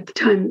boyfriend at the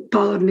time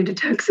followed me to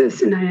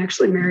Texas and I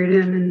actually married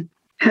him and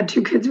had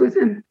 2 kids with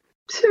him.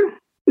 So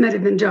met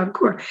him in Job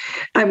Corps.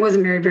 I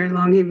wasn't married very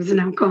long. He was an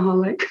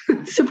alcoholic.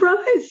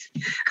 Surprise.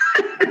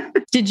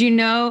 Did you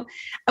know?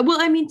 Well,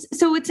 I mean,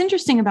 so what's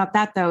interesting about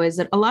that though, is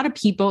that a lot of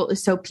people,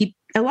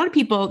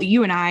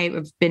 you and I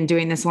have been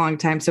doing this a long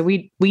time, so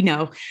we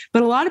know,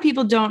 but a lot of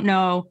people don't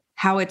know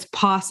how it's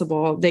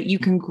possible that you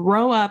can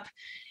grow up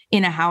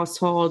in a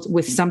household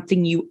with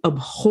something you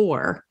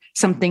abhor,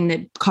 something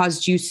that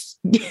caused you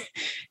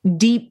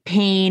deep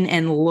pain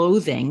and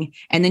loathing,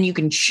 and then you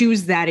can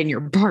choose that in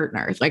your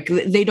partner. Like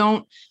they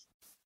don't,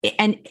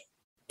 and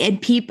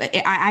and people,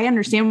 I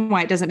understand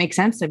why it doesn't make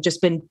sense. I've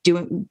just been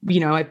doing,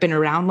 I've been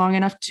around long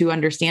enough to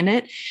understand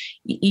it.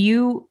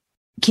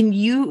 Can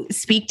you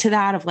speak to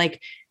that of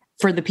like,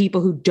 for the people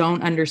who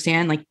don't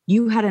understand, like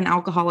you had an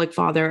alcoholic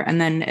father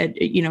and then,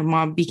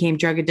 mom became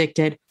drug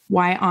addicted.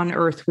 Why on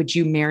earth would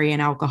you marry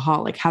an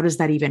alcoholic? How does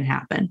that even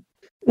happen?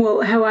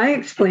 Well, how I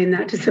explain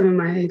that to some of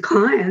my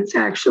clients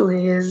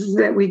actually is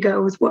that we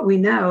go with what we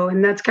know.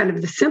 And that's kind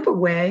of the simple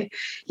way,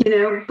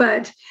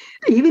 but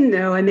even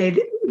though I made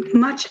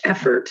much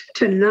effort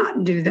to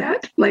not do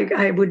that, like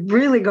I would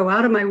really go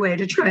out of my way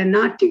to try and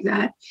not do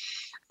that,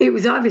 it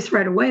was obvious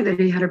right away that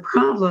he had a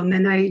problem,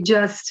 and I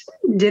just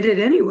did it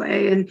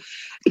anyway. And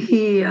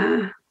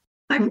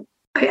I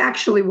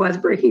actually was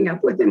breaking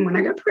up with him when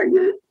I got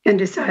pregnant and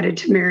decided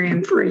to marry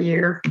him for a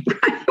year.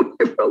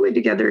 We were only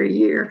together a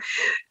year.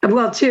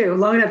 Well,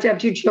 long enough to have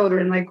 2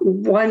 children. Like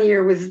 1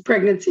 year was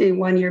pregnancy,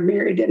 1 year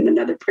married, and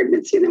another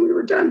pregnancy, and then we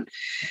were done.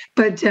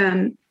 But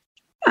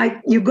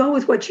you go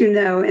with what you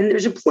know, and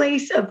there's a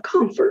place of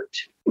comfort.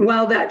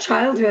 While that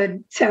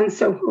childhood sounds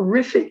so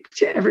horrific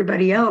to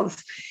everybody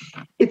else,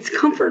 it's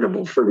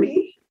comfortable for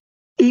me,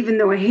 even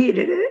though I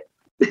hated it,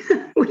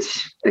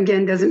 which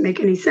again doesn't make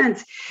any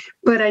sense.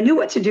 But I knew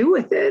what to do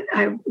with it.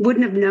 I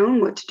wouldn't have known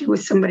what to do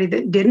with somebody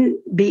that didn't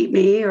beat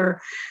me or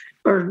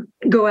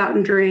go out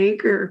and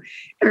drink or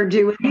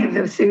do any of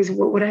those things.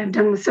 What would I have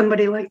done with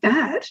somebody like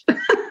that?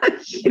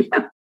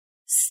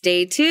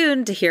 Stay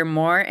tuned to hear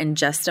more in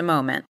just a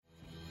moment.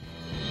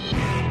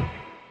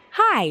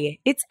 Hi,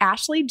 it's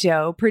Ashley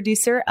Joe,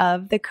 producer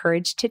of The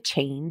Courage to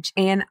Change,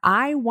 and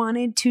I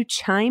wanted to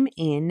chime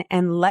in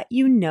and let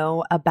you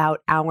know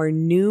about our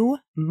new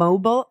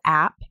mobile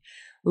app,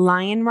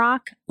 Lion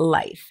Rock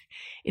Life.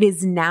 It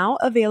is now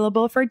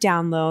available for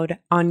download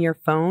on your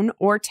phone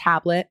or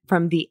tablet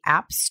from the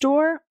App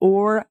Store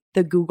or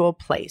the Google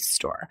Play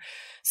Store.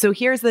 So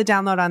here's the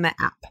download on the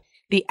app.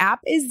 The app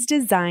is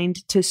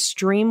designed to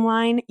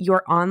streamline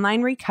your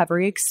online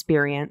recovery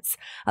experience,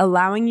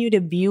 allowing you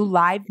to view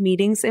live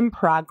meetings in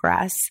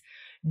progress,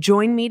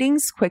 join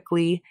meetings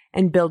quickly,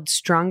 and build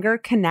stronger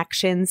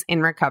connections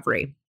in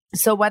recovery.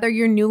 So whether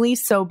you're newly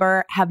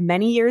sober, have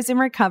many years in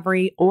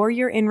recovery, or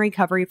you're in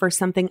recovery for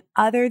something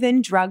other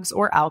than drugs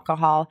or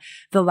alcohol,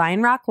 the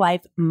Lion Rock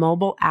Life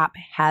mobile app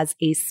has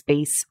a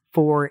space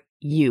for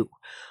you.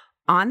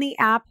 On the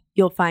app,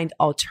 you'll find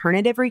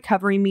alternative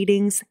recovery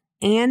meetings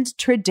and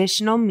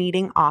traditional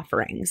meeting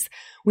offerings.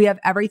 We have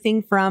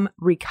everything from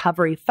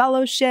recovery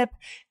fellowship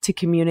to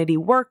community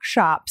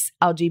workshops,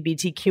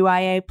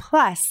 LGBTQIA+,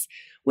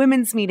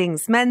 women's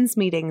meetings, men's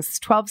meetings,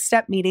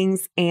 12-step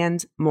meetings,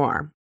 and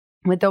more.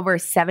 With over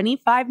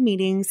 75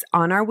 meetings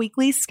on our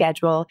weekly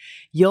schedule,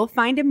 you'll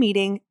find a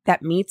meeting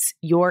that meets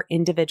your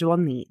individual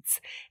needs.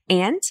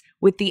 And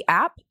with the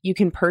app, you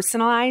can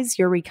personalize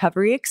your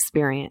recovery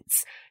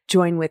experience,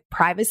 join with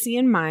privacy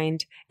in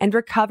mind, and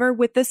recover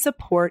with the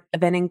support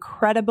of an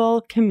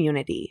incredible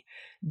community.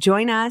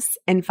 Join us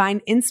and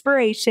find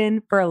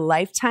inspiration for a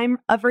lifetime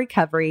of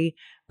recovery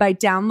by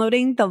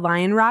downloading the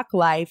Lion Rock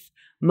Life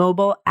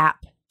mobile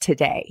app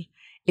today.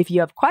 If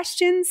you have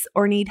questions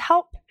or need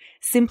help,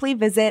 simply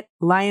visit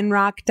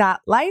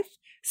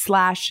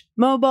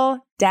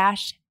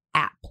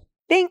lionrock.life/mobile-app.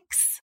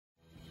 Thanks.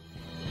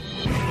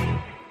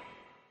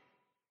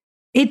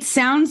 It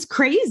sounds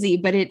crazy,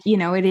 but it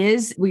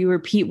is, we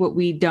repeat what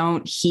we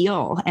don't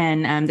heal.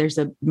 And there's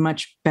a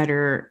much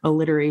better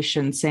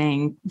alliteration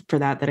saying for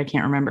that I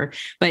can't remember,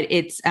 but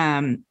it's,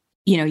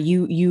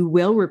 you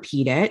will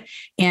repeat it,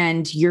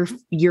 and your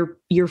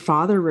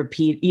father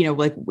repeat,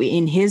 like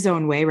in his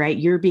own way, right?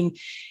 You're being,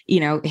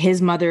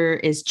 his mother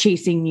is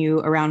chasing you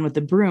around with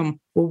a broom.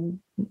 Well,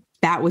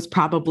 that was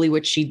probably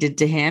what she did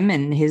to him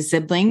and his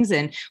siblings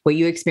and what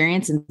you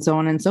experienced and so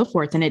on and so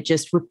forth. And it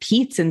just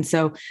repeats. And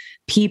so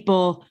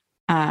people,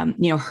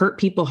 hurt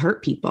people,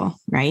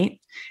 right?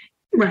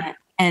 Right.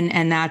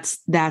 And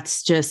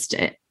that's just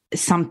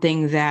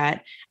something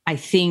that I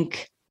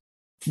think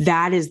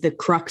that is the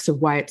crux of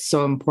why it's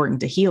so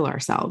important to heal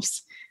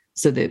ourselves,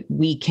 so that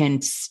we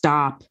can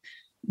stop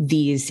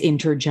these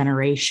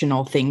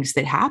intergenerational things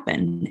that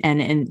happen.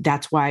 And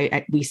that's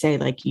why we say,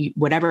 like,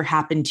 whatever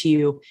happened to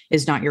you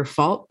is not your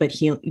fault, but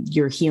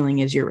your healing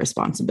is your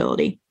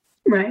responsibility.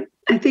 Right.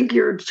 I think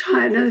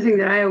another thing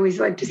that I always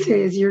like to say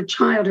is your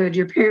childhood,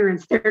 your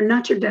parents, they're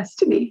not your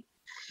destiny.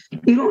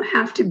 You don't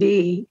have to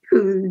be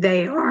who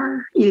they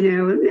are,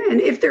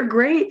 and if they're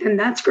great, then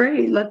that's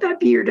great. Let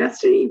that be your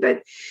destiny.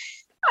 But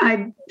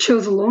I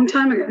chose a long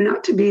time ago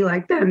not to be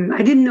like them.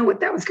 I didn't know what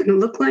that was going to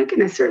look like,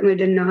 and I certainly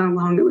didn't know how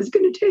long it was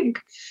going to take,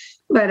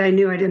 but I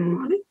knew I didn't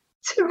want it.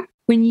 So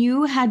when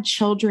you had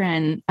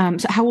children,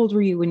 so how old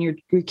were you when your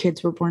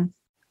kids were born?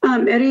 I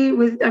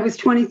was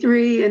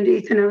 23, and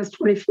Ethan, I was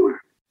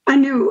 24. I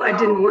knew I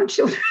didn't want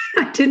children.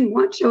 I didn't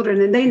want children,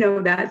 and they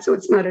know that. So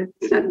it's not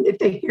if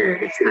they hear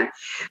it, it's not.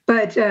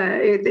 But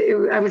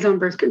I was on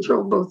birth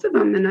control, both of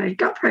them, and I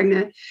got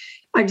pregnant.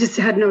 I just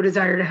had no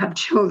desire to have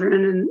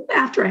children. And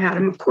after I had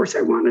them, of course,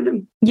 I wanted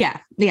them. Yeah.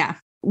 Yeah.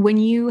 When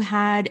you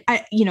had,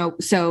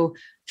 so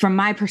from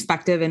my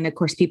perspective, and of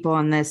course, people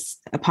on this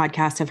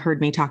podcast have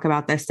heard me talk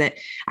about this, that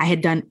I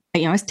had done,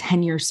 I was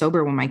 10 years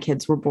sober when my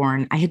kids were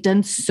born. I had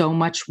done so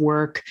much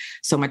work,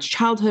 so much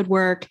childhood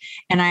work.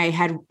 And I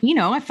had,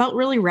 I felt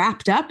really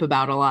wrapped up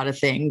about a lot of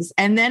things.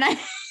 And then I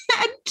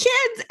had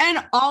kids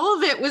and all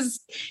of it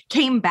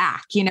came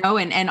back,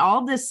 and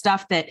all this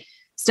stuff that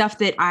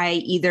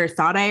I either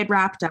thought I had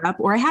wrapped up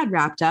or I had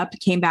wrapped up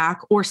came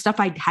back, or stuff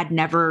I had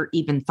never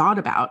even thought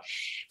about.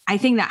 I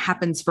think that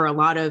happens for a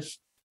lot of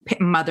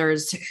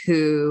mothers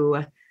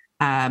who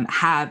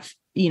have,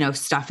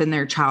 stuff in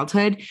their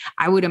childhood.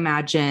 I would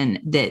imagine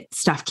that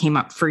stuff came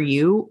up for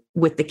you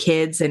with the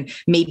kids, and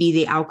maybe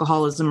the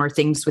alcoholism or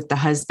things with the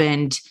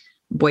husband,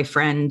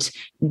 boyfriend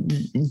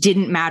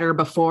didn't matter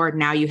before.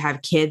 Now you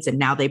have kids and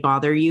now they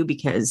bother you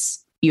because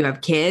you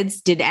have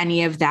kids. Did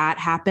any of that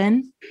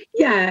happen?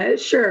 Yeah,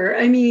 sure.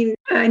 I mean,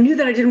 I knew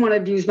that I didn't want to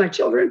abuse my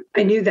children.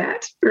 I knew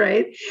that,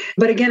 right?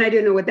 But again, I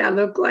didn't know what that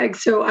looked like.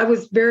 So I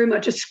was very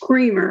much a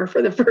screamer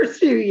for the first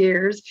few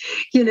years,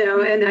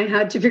 and I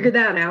had to figure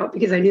that out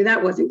because I knew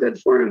that wasn't good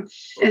for him.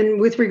 And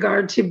with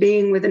regard to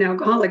being with an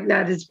alcoholic,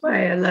 that is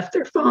why I left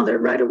their father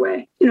right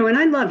away. And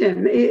I loved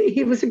him.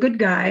 He was a good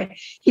guy.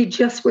 He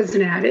just was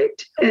an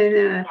addict.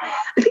 And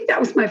I think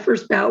that was my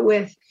first bout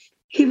with,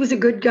 he was a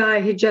good guy.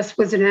 He just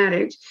was an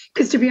addict.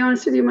 Because to be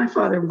honest with you, my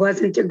father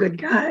wasn't a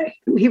good guy.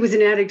 He was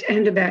an addict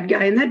and a bad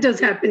guy. And that does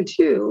happen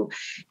too,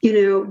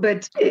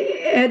 but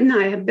Ed and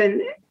I have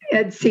been,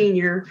 Ed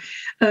Sr.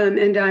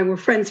 And I were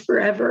friends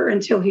forever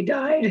until he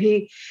died.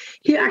 He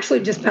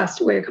actually just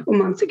passed away a couple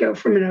months ago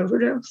from an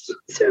overdose.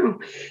 So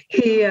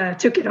he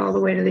took it all the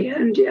way to the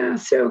end. Yeah.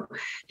 So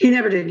he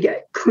never did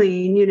get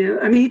clean,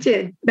 I mean, he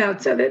did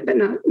bouts of it, but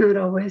not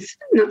always,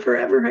 not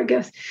forever, I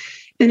guess.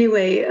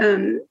 Anyway,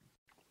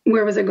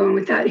 where was I going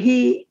with that?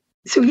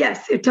 So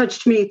yes, it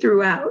touched me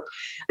throughout.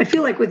 I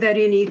feel like with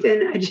Eddie and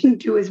Ethan, I didn't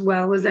do as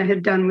well as I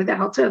had done with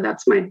Alta.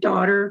 That's my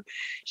daughter.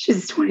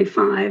 She's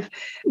 25,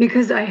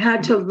 because I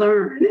had to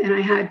learn and I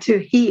had to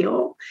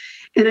heal.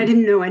 And I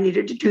didn't know I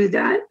needed to do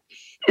that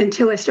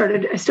until I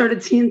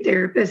started seeing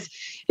therapists.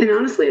 And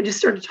honestly, I just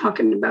started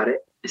talking about it.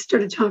 I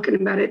started talking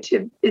about it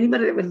to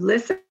anybody that would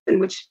listen,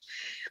 which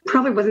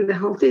probably wasn't the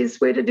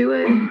healthiest way to do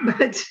it,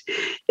 but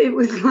it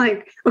was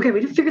like, okay, we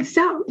need to figure this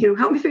out,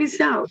 help me figure this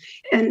out.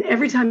 And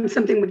every time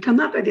something would come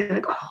up, I'd be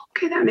like, oh,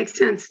 okay, that makes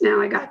sense. Now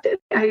I got this.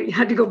 I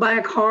had to go buy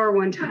a car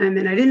one time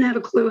and I didn't have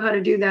a clue how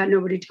to do that.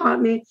 Nobody taught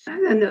me.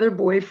 Another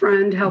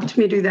boyfriend helped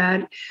me do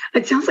that.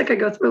 It sounds like I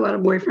go through a lot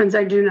of boyfriends.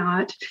 I do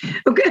not.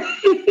 Okay.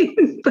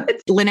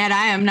 But Lynette,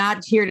 I am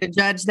not here to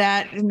judge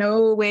that.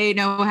 No way,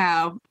 no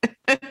how.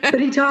 But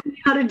he taught me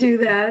how to do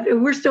that.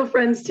 And we're still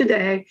friends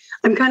today.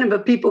 I'm kind of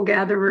a people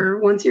gatherer.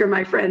 Once you're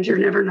my friend, you're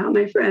never not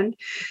my friend.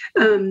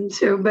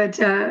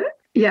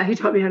 Yeah, he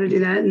taught me how to do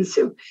that. And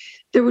so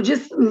there were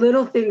just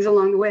little things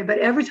along the way. But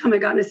every time I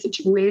got in a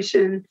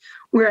situation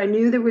where I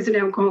knew there was an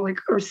alcoholic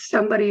or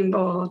somebody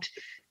involved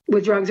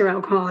with drugs or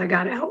alcohol, I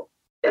got out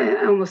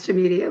almost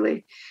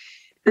immediately.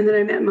 And then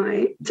I met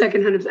my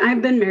second husband.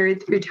 I've been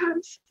married 3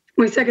 times.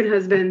 My second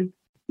husband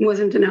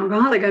wasn't an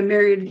alcoholic.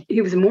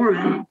 He was a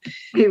Mormon.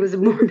 He was a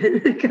Mormon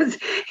because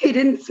he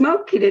didn't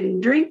smoke, he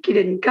didn't drink, he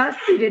didn't cuss,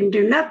 he didn't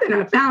do nothing.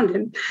 I found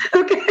him.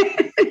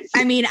 Okay.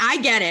 I mean, I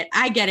get it.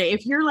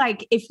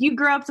 If you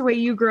grow up the way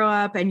you grow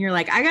up and you're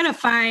like, I got to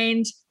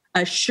find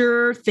a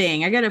sure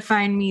thing. I got to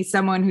find me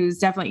someone who's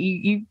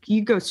definitely,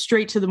 you go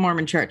straight to the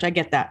Mormon church. I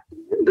get that.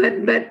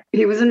 But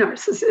he was a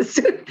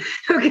narcissist.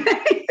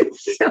 Okay.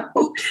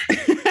 So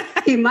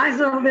he might as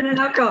well have been an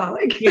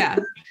alcoholic. Yeah.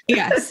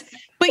 Yes.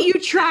 But you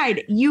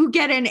tried. You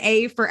get an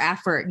A for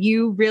effort.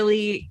 You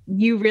really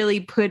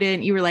put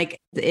in, you were like,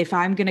 if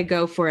I'm going to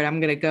go for it, I'm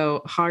going to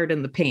go hard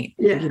in the paint.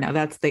 Yeah.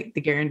 That's the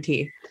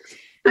guarantee.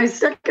 I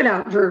stuck it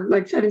out for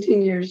like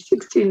 17 years,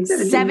 16,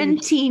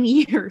 17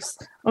 years.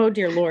 Oh,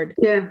 dear Lord.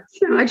 Yeah.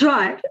 So I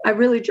tried. I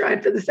really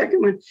tried for the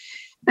second one.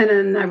 And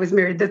then I was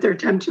married the third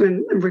time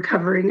to a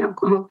recovering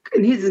alcoholic.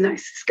 And he's the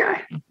nicest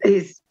guy.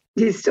 He's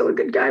still a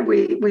good guy.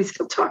 We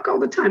still talk all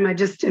the time. I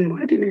just didn't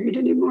want to be married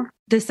anymore.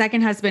 The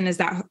second husband, is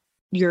that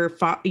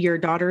your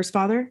daughter's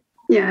father?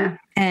 Yeah.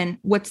 And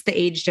what's the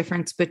age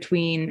difference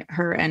between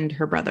her and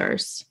her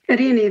brothers?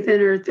 Eddie and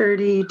Ethan are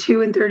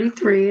 32 and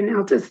 33, and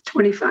Alta's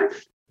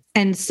 25.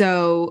 And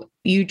so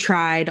you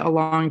tried a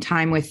long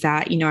time with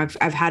that.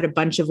 I've had a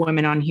bunch of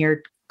women on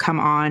here come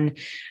on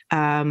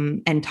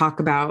and talk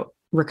about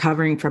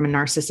recovering from a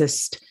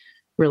narcissist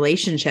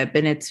relationship.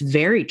 And it's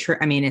very true.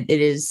 I mean, it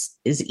is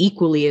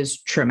equally as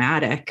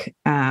traumatic.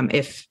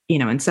 If,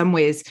 in some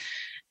ways,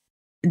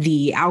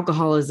 the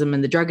alcoholism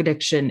and the drug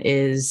addiction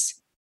is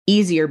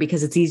easier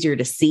because it's easier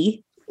to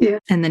see. Yeah.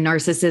 And the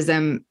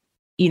narcissism,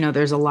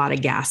 there's a lot of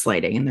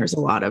gaslighting and there's a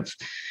lot of,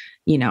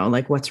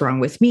 like what's wrong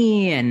with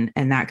me and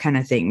that kind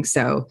of thing.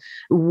 So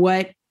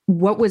what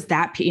was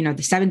that,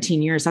 the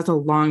 17 years, that's a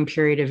long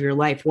period of your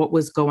life. What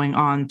was going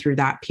on through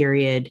that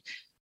period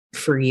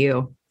for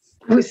you?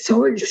 I was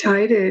so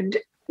excited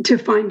to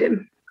find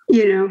him.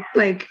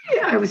 like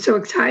I was so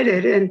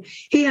excited. And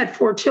he had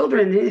 4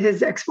 children.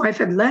 His ex-wife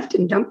had left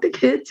and dumped the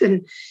kids,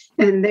 and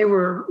they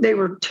were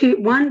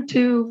 1,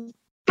 2,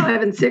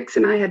 5, and 6,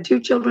 and I had 2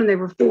 children. They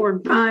were 4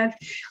 and 5.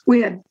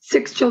 We had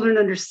 6 children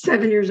under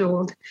 7 years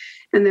old,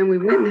 and then we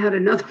went and had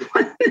another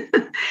one.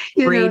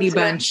 Brady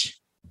Bunch.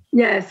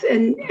 Yes.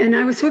 And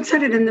I was so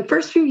excited. And the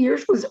first few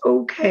years was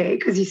okay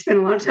because he spent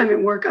a lot of time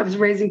at work. I was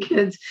raising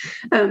kids.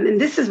 And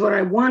this is what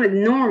I wanted,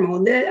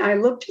 normal. I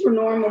looked for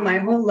normal my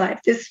whole life.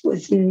 This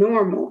was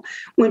normal.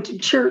 Went to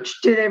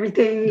church, did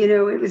everything,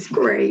 it was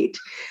great.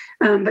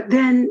 But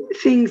then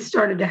things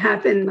started to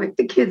happen, like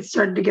the kids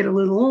started to get a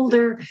little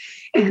older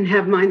and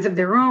have minds of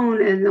their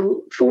own. And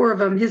the 4 of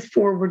them, his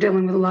 4, were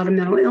dealing with a lot of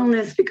mental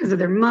illness because of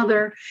their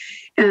mother.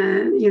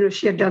 And,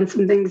 she had done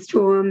some things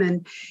to them.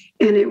 And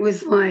it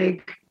was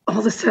like, all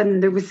of a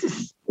sudden there was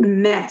this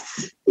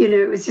mess,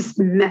 it was just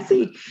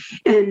messy.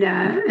 And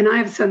I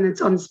have a son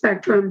that's on the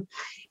spectrum.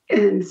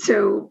 And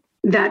so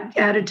that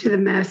added to the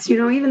mess,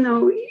 even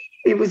though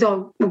it was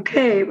all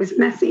okay, it was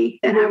messy.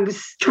 And I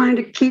was trying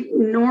to keep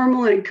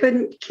normal and I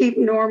couldn't keep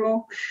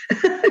normal,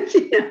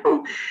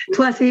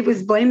 Plus he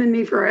was blaming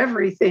me for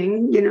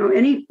everything,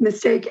 any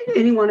mistake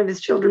any one of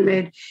his children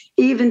made,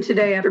 even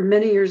today, after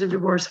many years of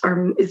divorce,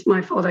 it's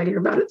my fault. I hear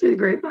about it through the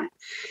grapevine.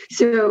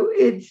 So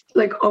it's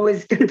like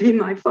always going to be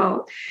my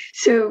fault.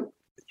 So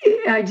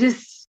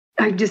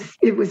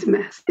it was a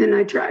mess. And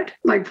I tried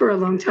like for a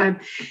long time,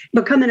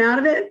 but coming out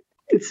of it,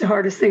 it's the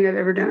hardest thing I've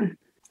ever done.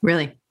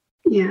 Really?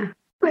 Yeah.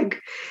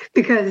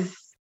 Because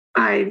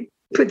I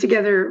put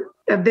together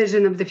a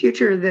vision of the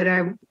future that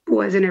I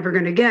wasn't ever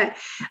going to get.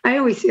 I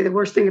always say the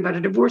worst thing about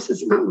a divorce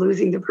is not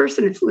losing the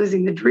person, it's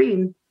losing the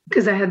dream.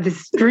 Because I had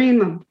this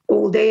dream of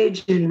old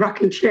age and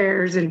rocking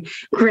chairs and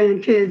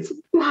grandkids,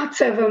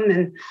 lots of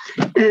them.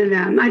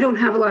 And I don't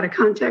have a lot of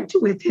contact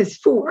with his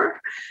 4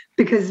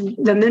 because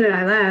the minute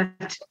I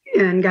left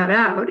and got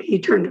out, he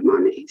turned them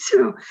on me.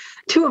 So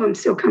 2 of them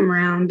still come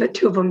around, but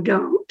 2 of them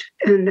don't.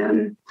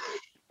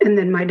 And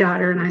then my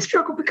daughter and I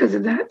struggle because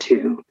of that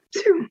too.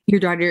 So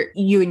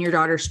you and your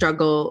daughter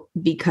struggle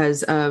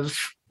because of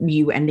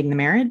you ending the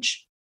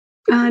marriage?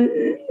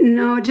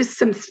 No,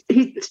 just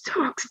he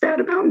talks bad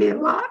about me a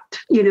lot,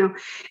 and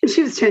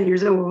she was 10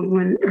 years old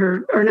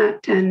or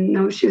not 10.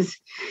 No, she was,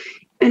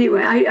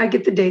 anyway, I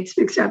get the dates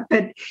mixed up,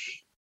 but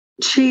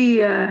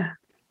she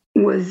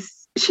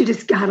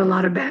just got a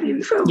lot of bad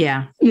info.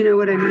 Yeah. You know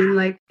what I mean?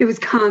 Like it was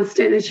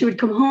constant, and she would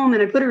come home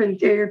and I put her in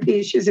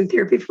therapy. She was in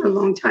therapy for a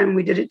long time.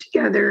 We did it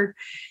together,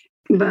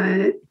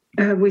 but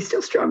we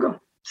still struggle.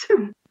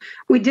 So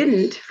we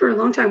didn't for a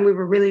long time. We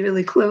were really,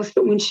 really close,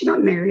 but when she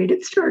got married,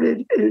 it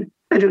started, and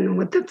I don't know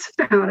what that's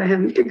about. I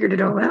haven't figured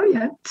it all out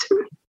yet.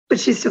 So, but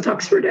she still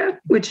talks to her dad,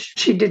 which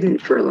she didn't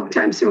for a long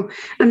time. So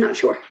I'm not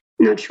sure.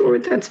 Not sure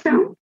what that's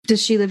about.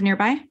 Does she live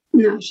nearby?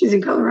 No, she's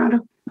in Colorado.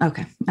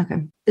 Okay.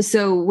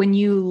 So when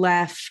you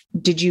left,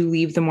 did you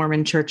leave the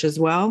Mormon church as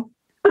well?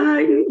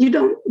 You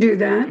don't do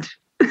that.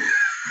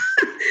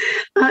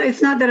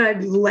 It's not that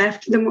I've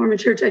left the Mormon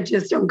church. I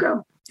just don't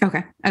go.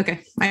 Okay.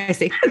 I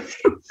see.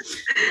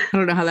 I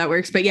don't know how that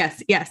works, but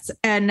yes.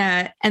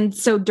 And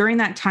so during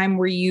that time,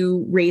 were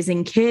you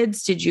raising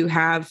kids? Did you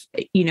have,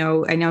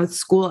 I know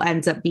school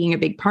ends up being a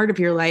big part of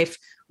your life.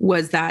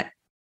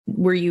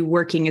 Were you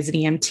working as an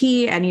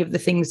EMT? Any of the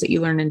things that you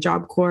learned in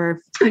Job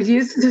Corps? I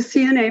used the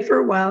CNA for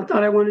a while,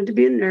 thought I wanted to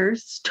be a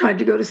nurse, tried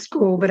to go to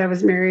school, but I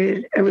was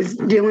married. I was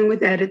dealing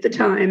with Ed at the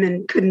time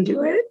and couldn't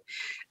do it.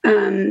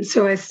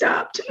 So I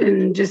stopped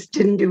and just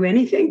didn't do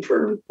anything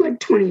for like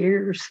 20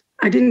 years.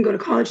 I didn't go to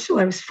college till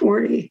I was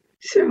 40.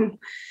 So,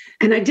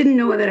 and I didn't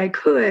know that I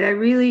could. I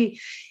really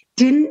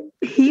didn't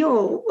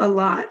heal a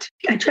lot.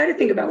 I try to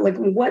think about like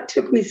what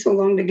took me so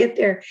long to get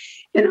there.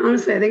 And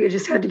honestly, I think I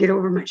just had to get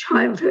over my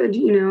childhood.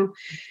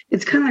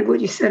 It's kind of like what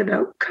you said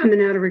about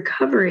coming out of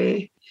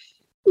recovery,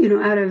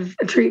 out of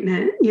a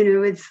treatment.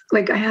 It's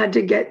like I had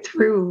to get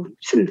through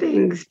some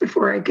things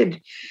before I could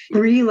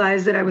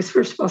realize that I was,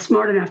 first of all,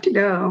 smart enough to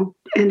go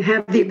and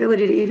have the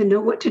ability to even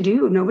know what to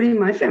do. Nobody in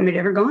my family had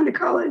ever gone to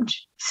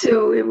college.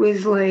 So it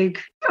was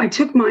like, I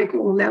took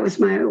Michael, that was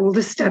my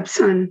oldest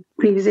stepson,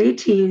 when he was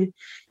 18.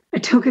 I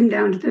took him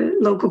down to the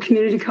local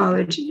community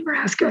college in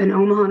Nebraska, in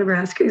Omaha,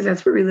 Nebraska, because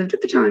that's where we lived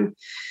at the time.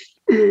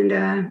 And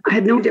I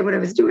had no idea what I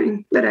was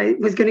doing, but I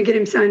was going to get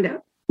him signed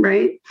up,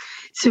 right?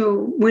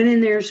 So went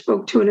in there,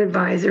 spoke to an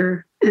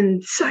advisor,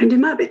 and signed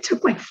him up. It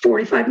took like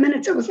 45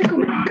 minutes. I was like, oh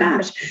my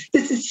gosh,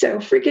 this is so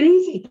freaking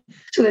easy.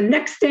 So the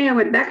next day I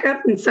went back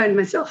up and signed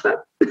myself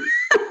up.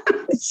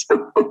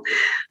 So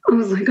I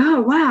was like,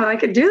 oh, wow, I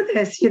could do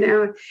this,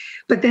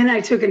 But then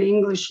I took an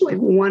English like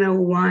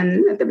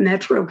 101 at the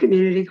Metro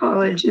Community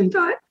College and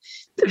thought,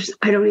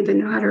 I don't even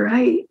know how to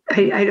write.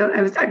 I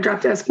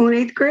dropped out of school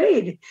in 8th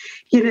grade,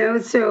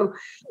 So,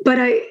 but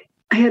I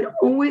had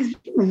always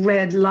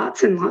read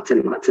lots and lots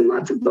and lots and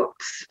lots of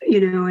books,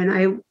 and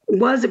I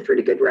was a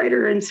pretty good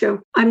writer. And so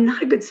I'm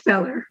not a good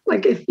speller.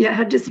 Like if you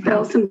had to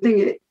spell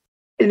something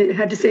and it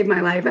had to save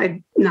my life,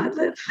 I'd not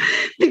live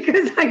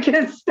because I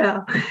can't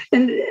spell.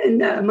 And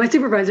my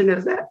supervisor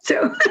knows that.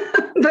 So,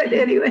 but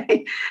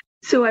anyway,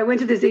 So I went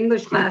to this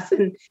English class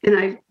and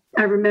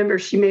I remember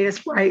she made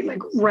us write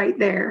like right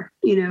there,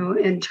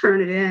 and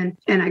turn it in,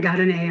 and I got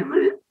an A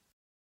on it.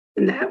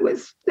 And that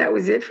was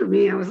it for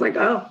me. I was like,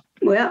 oh,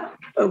 well,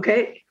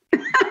 okay,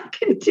 I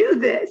can do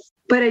this.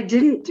 But I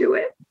didn't do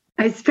it.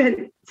 I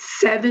spent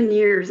 7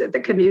 years at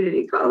the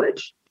community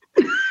college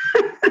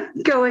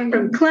going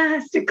from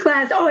class to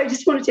class. Oh, I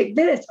just want to take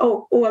this.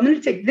 Oh, I'm going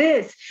to take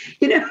this,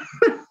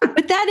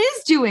 But that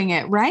is doing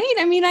it, right?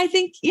 I mean, I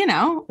think,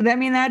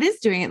 that is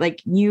doing it.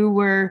 Like you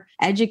were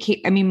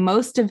educated. I mean,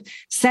 most of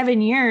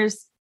 7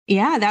 years.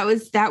 Yeah,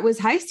 that was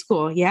high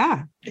school.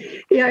 Yeah.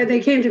 Yeah.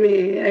 They came to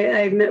me.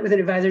 I met with an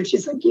advisor and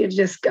she's like, you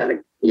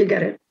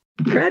gotta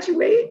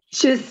graduate.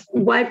 She just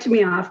wiped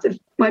me up.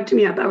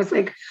 I was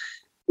like,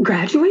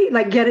 graduate?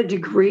 Like get a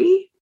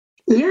degree?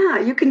 Yeah,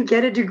 you can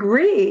get a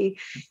degree.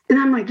 And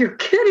I'm like, you're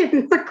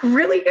kidding. Like,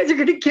 really? You guys are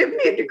going to give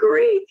me a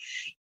degree?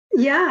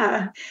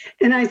 Yeah.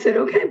 And I said,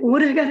 okay, what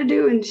do I got to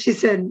do? And she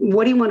said,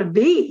 what do you want to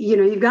be?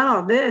 You've got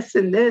all this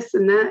and this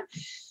and that.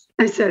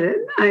 I said,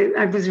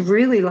 I was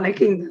really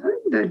liking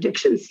the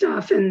addiction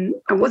stuff. And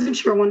I wasn't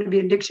sure I wanted to be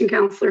an addiction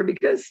counselor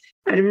because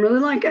I didn't really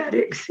like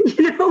addicts,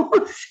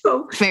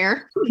 So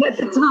fair at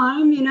the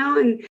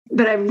time,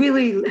 but I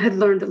really had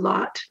learned a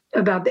lot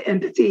about the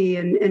empathy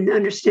and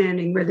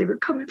understanding where they were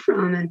coming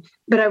from.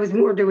 But I was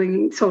more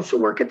doing social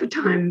work at the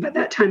time. By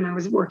that time, I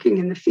was working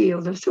in the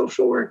field of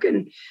social work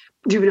and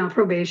juvenile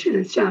probation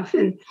and stuff.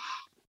 And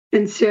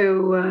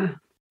so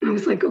I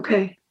was like,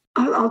 okay,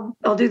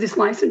 I'll do this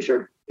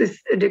licensure.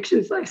 This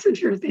addictions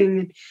licensure thing.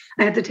 And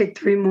I had to take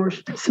 3 more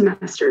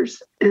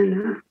semesters.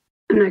 And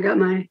I got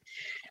my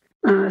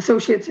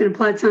associates in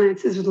applied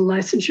sciences with a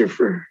licensure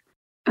for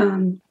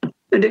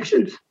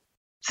addictions.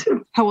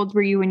 So how old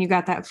were you when you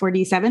got that?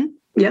 47?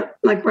 Yep,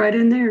 like right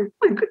in there.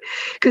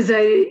 Because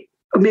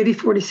maybe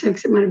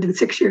 46, it might have been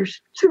 6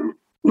 years. So,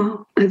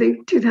 well, I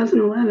think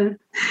 2011.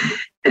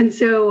 And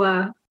so,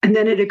 and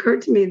then it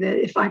occurred to me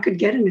that if I could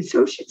get an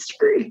associate's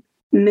degree,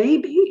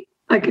 maybe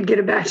I could get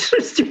a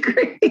bachelor's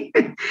degree.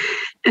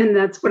 And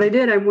that's what I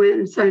did. I went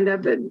and signed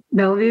up at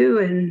Bellevue,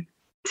 and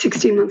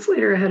 16 months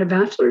later, I had a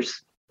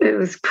bachelor's. It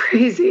was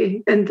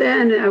crazy. And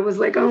then I was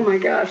like, oh my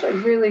gosh, I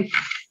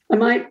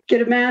might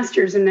get a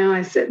master's. And now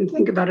I sit and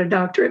think about a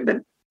doctorate, but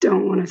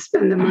don't want to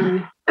spend the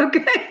money.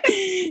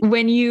 Okay.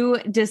 When you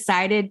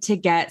decided to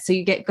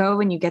go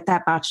and you get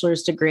that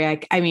bachelor's degree,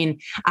 I mean,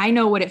 I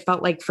know what it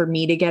felt like for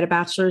me to get a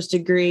bachelor's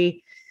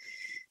degree,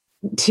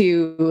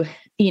 to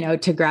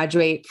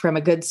graduate from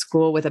a good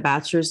school with a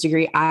bachelor's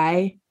degree.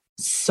 I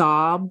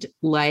sobbed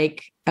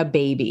like a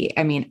baby.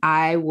 I mean,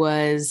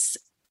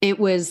 it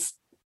was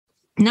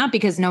not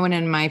because no one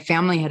in my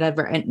family had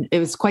ever, and it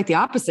was quite the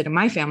opposite in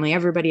my family.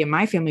 Everybody in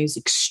my family was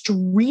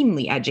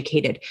extremely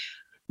educated,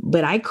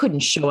 but I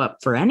couldn't show up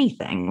for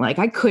anything. Like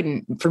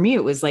for me,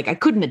 it was like, I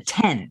couldn't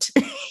attend,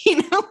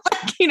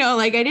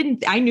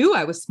 I knew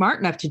I was smart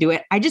enough to do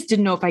it. I just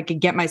didn't know if I could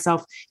get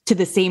myself to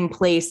the same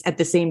place at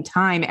the same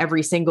time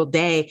every single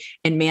day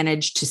and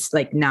manage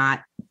to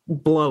not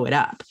blow it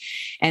up.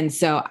 And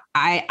so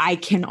I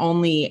can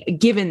only,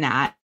 given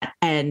that,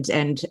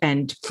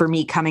 and for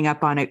me coming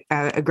up on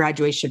a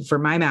graduation for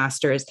my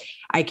master's,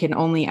 I can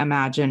only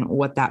imagine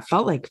what that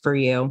felt like for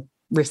you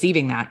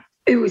receiving that.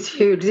 It was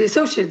huge. The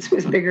associates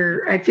was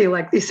bigger. I feel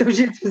like the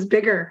associates was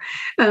bigger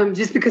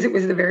just because it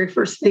was the very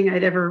first thing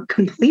I'd ever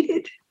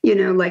completed,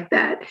 like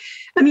that.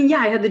 I mean, yeah,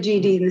 I had the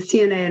GED and the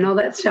CNA and all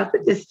that stuff,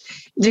 but this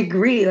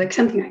degree, like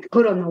something I could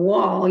put on the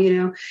wall,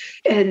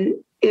 and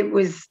it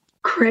was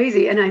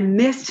crazy. And I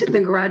missed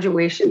the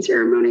graduation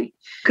ceremony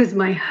because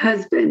my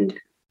husband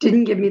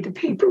didn't give me the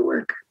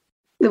paperwork,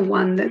 the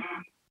one that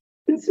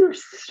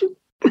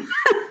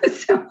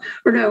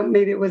or no,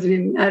 maybe it wasn't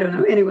him. I don't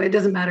know. Anyway, it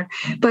doesn't matter.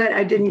 But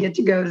I didn't get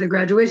to go to the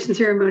graduation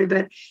ceremony,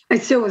 but I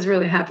still was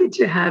really happy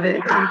to have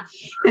it.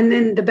 And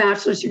then the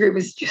bachelor's degree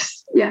was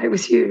just, it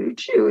was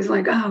huge. It was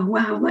like, oh,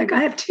 wow. Like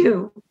I have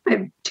two.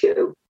 Yeah.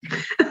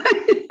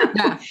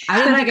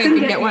 I didn't think I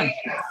could get one.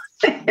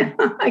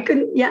 I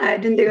couldn't. Yeah. I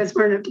didn't think I was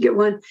smart enough to get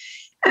one.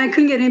 I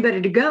couldn't get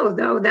anybody to go,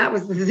 though. That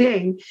was the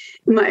thing.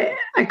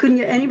 I couldn't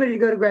get anybody to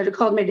go to graduate.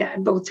 Called my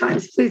dad both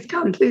times. Please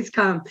come. Please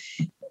come.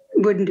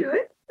 Wouldn't do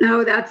it.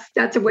 No,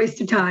 that's a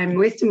waste of time,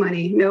 waste of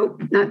money.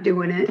 Nope, not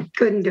doing it.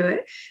 Couldn't do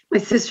it. My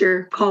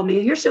sister called me.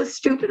 You're so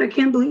stupid. I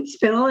can't believe you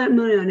spent all that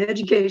money on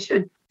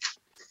education.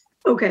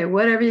 Okay,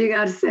 whatever you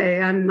got to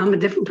say. I'm a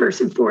different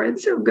person for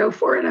it, so go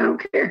for it. I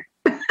don't care.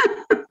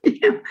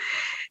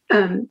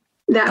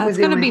 That's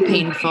going to be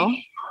painful.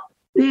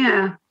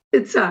 Yeah,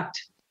 it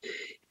sucked.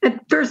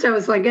 At first, I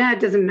was like, it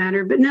doesn't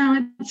matter. But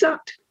no, it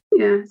sucked.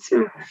 Yeah,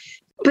 so...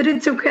 But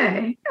it's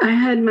okay. I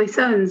had my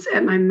sons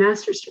at my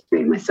master's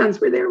degree. My sons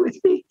were there with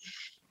me.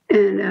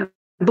 And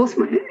both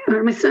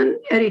my son,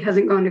 Eddie,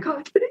 hasn't gone to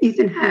college, but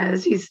Ethan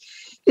has. He's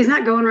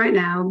not going right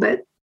now,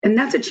 and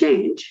that's a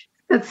change.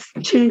 That's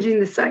changing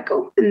the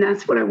cycle. And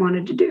that's what I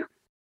wanted to do.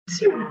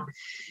 So,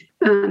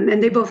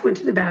 and they both went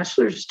to the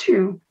bachelor's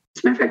too.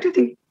 As a matter of fact, I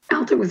think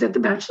Alta was at the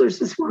bachelor's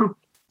as well.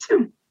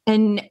 So,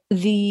 and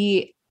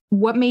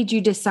what made you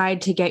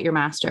decide to get your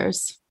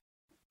master's?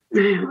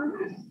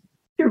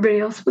 everybody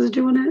else was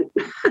doing it.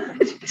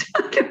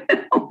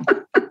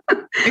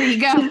 There you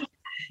go.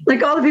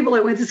 Like all the people I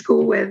went to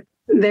school with,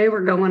 they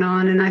were going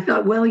on. And I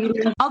thought, well,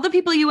 all the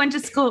people you went to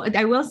school,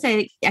 I will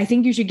say, I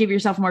think you should give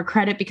yourself more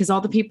credit because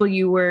all the people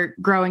you were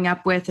growing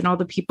up with and all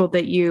the people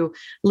that you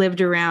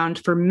lived around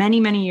for many,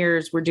 many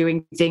years were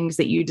doing things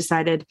that you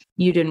decided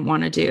you didn't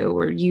want to do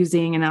or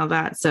using and all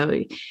that.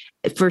 So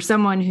for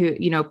someone who,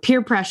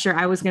 peer pressure,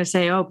 I was going to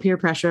say, oh, peer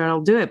pressure,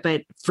 I'll do it.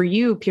 But for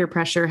you, peer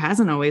pressure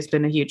hasn't always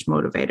been a huge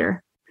motivator.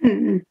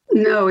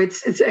 No,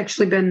 it's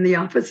actually been the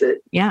opposite.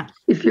 Yeah.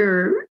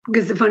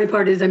 Because the funny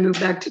part is I moved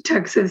back to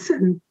Texas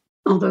and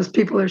all those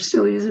people are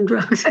still using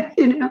drugs, I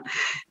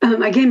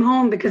came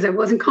home because I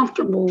wasn't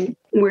comfortable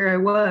where I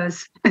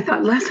was. I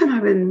thought last time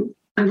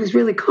I was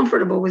really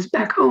comfortable was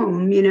back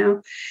home,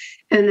 and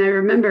I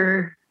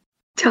remember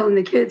telling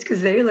the kids,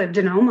 because they lived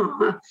in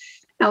Omaha,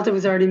 Alta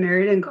was already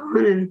married and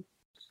gone, and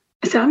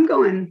I said, I'm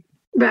going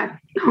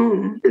back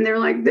home. And they were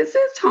like, this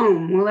is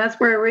home. Well, that's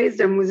where I raised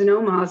them, was in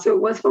Omaha. So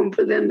it was home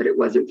for them, but it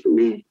wasn't for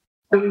me.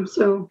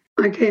 So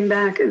I came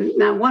back, and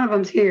now one of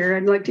them's here.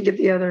 I'd like to get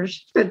the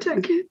others, but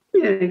I can't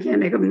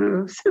make them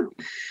move. So,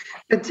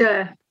 but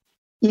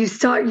you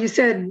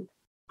said,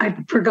 I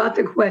forgot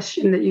the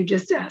question that you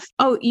just asked.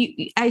 Oh,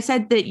 I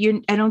said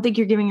that I don't think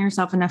you're giving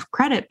yourself enough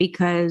credit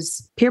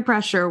because peer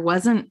pressure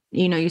wasn't,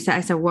 I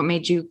said, what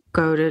made you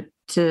go to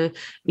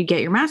you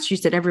get your master's? You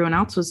said everyone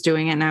else was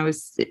doing it. And I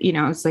was,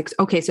 it's like,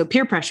 okay, so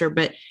peer pressure,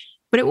 but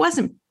it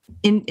wasn't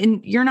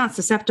you're not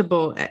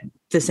susceptible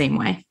the same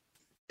way.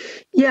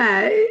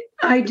 Yeah.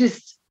 I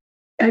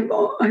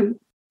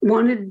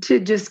wanted to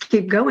just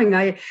keep going.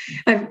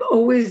 I've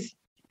always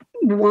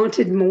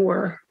wanted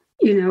more,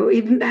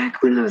 even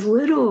back when I was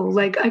little.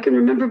 Like I can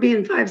remember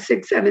being 5,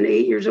 6, 7,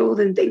 8 years old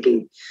and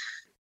thinking,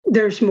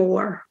 there's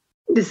more.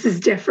 This is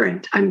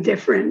different. I'm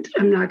different.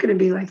 I'm not going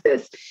to be like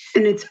this.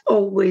 And it's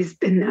always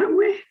been that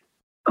way.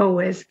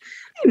 Always.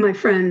 My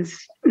friends,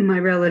 my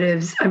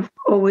relatives, I've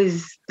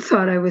always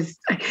thought I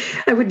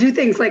would do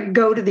things like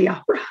go to the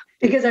opera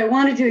because I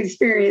wanted to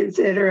experience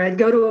it, or I'd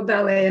go to a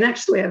ballet. And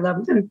actually I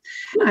love them.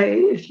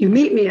 If you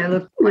meet me, I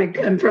look like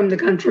I'm from the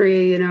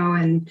country,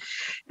 and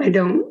I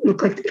don't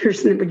look like the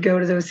person that would go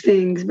to those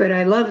things, but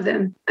I love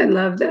them. I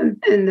love them.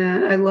 And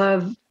I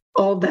love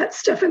all that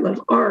stuff. I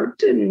love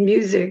art and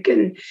music,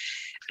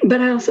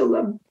 but I also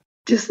love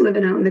just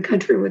living out in the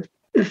country with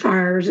the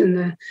fires and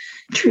the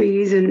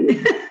trees and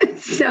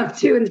stuff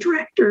too, and the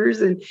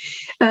tractors. And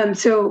I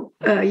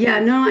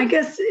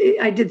guess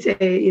I did say,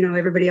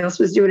 everybody else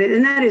was doing it.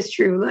 And that is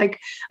true. Like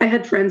I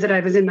had friends that I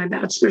was in my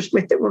bachelor's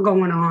with that were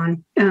going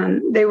on.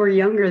 They were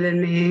younger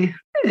than me.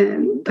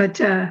 But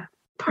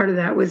part of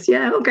that was,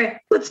 okay,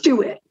 let's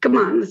do it. Come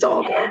on, let's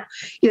all go,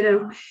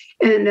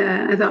 And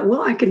I thought,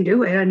 well, I can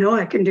do it. I know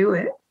I can do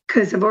it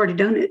because I've already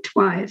done it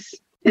twice.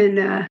 And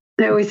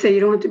I always say you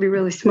don't have to be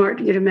really smart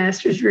to get a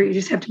master's degree. You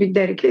just have to be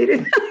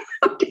dedicated.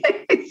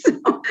 Okay.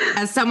 So.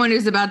 As someone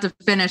who's about to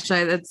finish,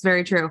 that's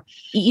very true.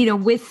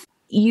 With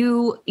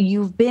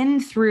you've been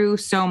through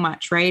so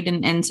much, right?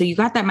 And so you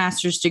got that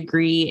master's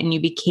degree and you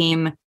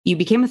became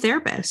a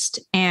therapist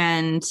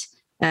and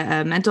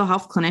a mental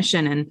health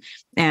clinician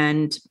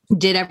and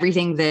did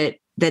everything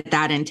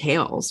that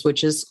entails,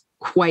 which is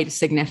quite a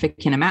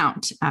significant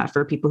amount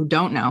for people who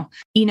don't know.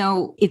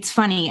 It's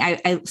funny.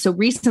 So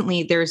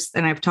recently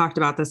and I've talked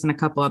about this in a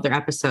couple other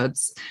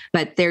episodes,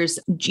 but do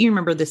you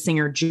remember the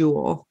singer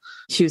Jewel?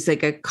 She was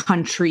like a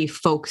country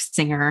folk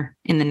singer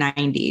in the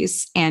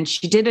 90s. And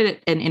she did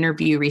an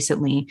interview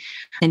recently,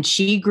 and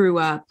she grew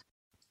up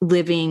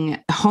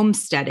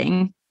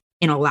homesteading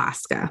in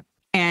Alaska,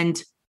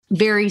 and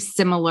very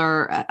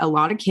similar, a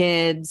lot of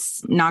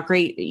kids, not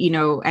great,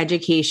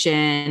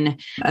 education,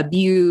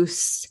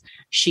 abuse.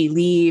 She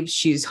leaves,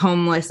 she's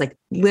homeless, like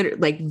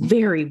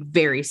very,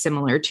 very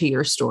similar to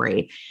your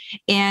story.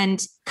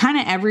 And kind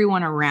of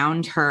everyone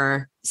around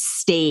her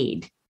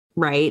stayed,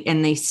 right?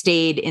 And they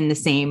stayed in the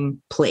same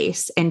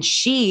place. And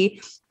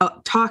she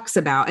talks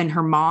about, and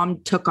her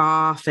mom took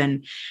off,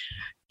 and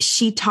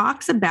she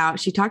talked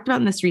about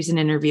in this recent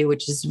interview,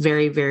 which is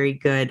very, very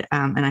good.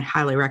 And I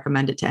highly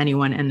recommend it to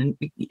anyone. And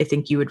I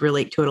think you would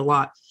relate to it a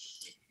lot.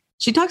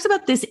 She talks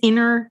about this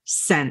inner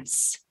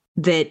sense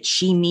that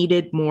she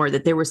needed more,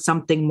 that there was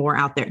something more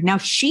out there. Now,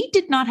 she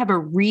did not have a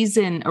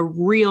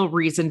real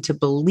reason to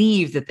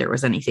believe that there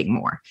was anything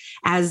more,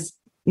 as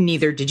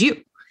neither did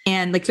you.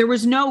 And there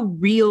was no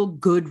real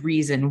good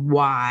reason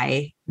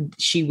why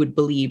she would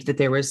believe that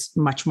there was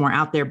much more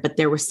out there, but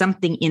there was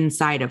something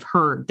inside of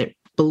her that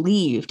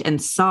believed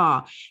and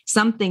saw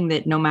something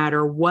that no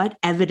matter what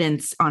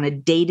evidence on a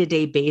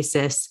day-to-day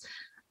basis,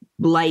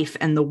 life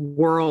and the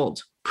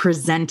world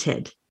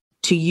presented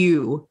to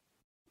you,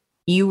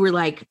 you were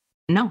like,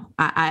 no,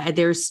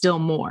 there's still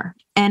more.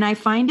 And I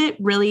find it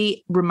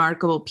really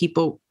remarkable.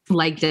 People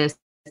like this,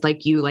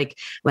 like you, like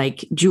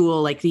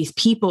Jewel, like these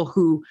people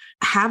who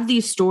have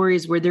these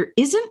stories where there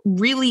isn't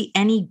really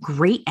any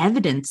great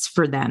evidence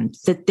for them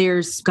that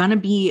there's going to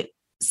be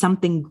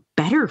something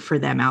better for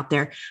them out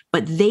there,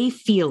 but they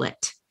feel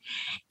it.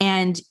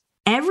 And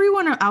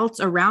Everyone else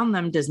around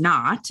them does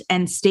not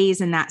and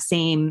stays in that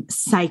same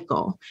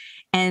cycle.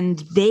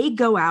 And they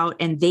go out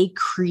and they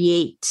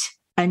create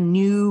a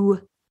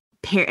new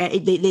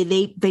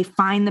they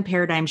find the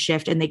paradigm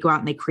shift and they go out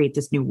and they create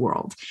this new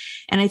world.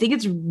 And I think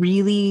it's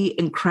really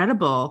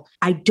incredible.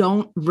 I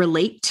don't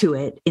relate to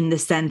it in the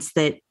sense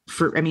that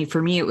for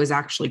me, it was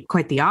actually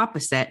quite the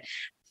opposite.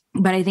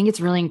 But I think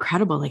it's really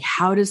incredible. Like,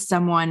 how does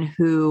someone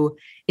who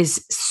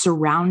is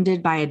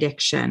surrounded by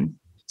addiction,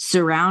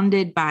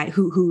 surrounded by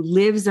who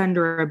lives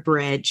under a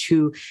bridge,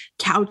 who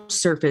couch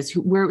surfers,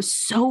 where it was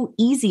so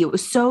easy,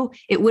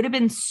 it would have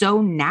been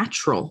so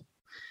natural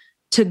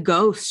to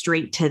go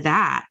straight to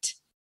that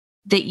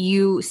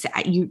you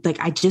like,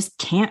 I just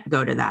can't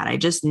go to that. I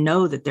just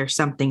know that there's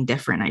something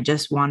different. I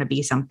just want to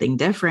be something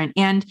different.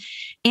 And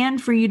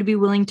for you to be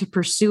willing to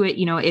pursue it,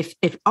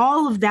 if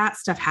all of that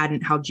stuff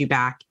hadn't held you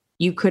back,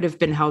 you could have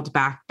been held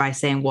back by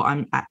saying,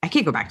 well, I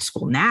can't go back to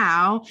school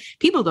now.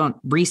 People don't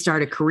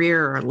restart a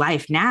career or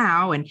life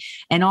now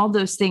and all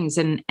those things.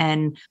 And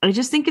I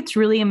just think it's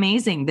really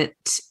amazing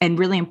and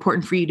really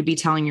important for you to be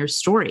telling your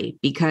story,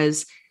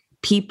 because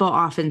people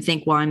often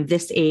think, well, I'm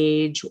this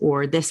age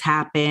or this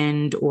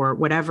happened or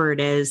whatever it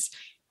is,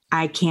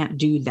 I can't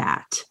do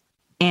that.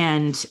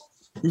 And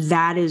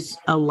that is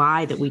a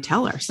lie that we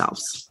tell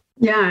ourselves.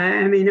 Yeah.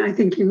 I mean, I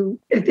think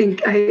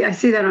I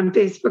see that on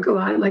Facebook a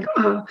lot. Like,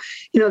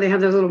 they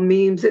have those little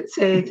memes that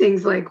say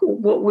things like,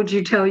 what would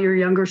you tell your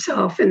younger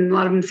self? And a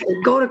lot of them say,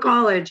 go to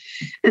college.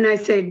 And I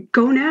say,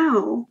 go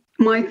now.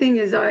 My thing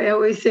is, I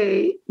always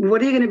say,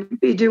 what are you going to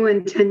be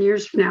doing 10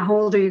 years from now? How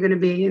old are you going to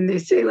be? And they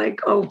say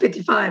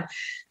 55.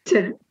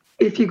 To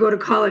if you go to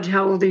college,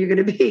 how old are you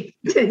going to be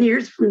 10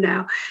 years from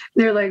now? And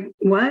they're like,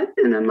 what?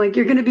 And I'm like,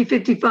 you're going to be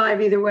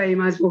 55 either way. You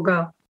might as well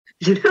go.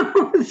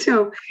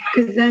 So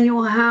because then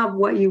you'll have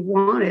what you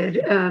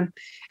wanted.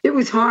 It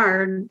was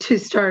hard to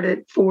start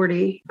at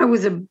 40. I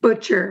was a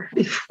butcher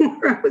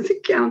before I was a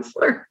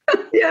counselor.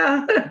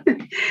 Yeah.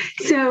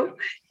 So,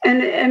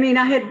 and I mean,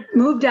 I had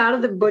moved out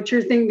of the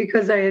butcher thing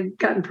because I had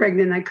gotten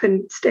pregnant. I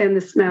couldn't stand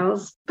the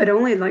smells, but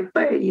only like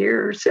by a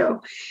year or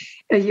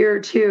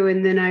two.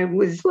 And then I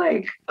was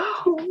like,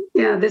 oh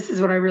yeah, this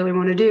is what I really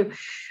want to do.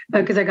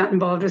 Because I got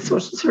involved with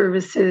social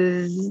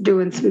services,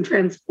 doing some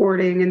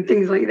transporting and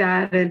things like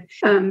that.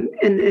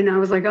 And I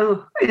was like,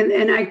 oh,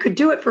 and I could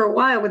do it for a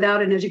while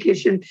without an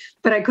education,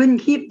 but I couldn't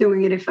keep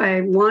doing it. If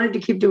I wanted to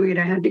keep doing it,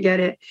 I had to get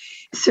it.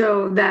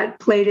 So that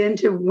played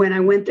into when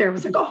I went there. I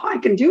was like, oh, I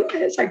can do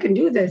this. I can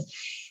do this.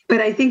 But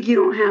I think you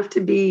don't have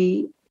to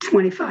be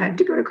 25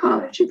 to go to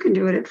college. You can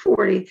do it at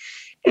 40,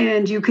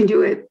 and you can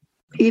do it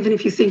even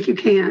if you think you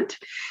can't,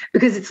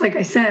 because it's like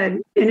I said,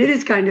 and it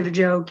is kind of a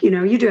joke,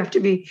 you do have to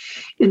be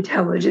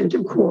intelligent,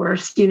 of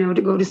course, to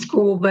go to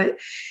school, but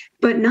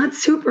not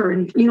super.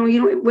 And,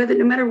 whether,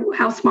 no matter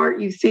how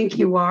smart you think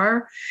you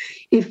are,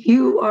 if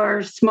you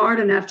are smart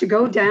enough to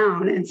go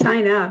down and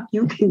sign up,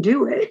 you can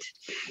do it.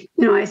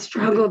 I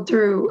struggled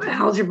through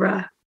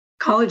algebra.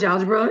 College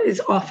algebra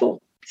is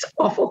awful. It's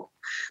awful.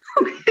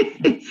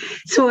 Okay.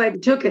 So I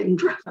took it and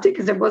dropped it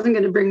because I wasn't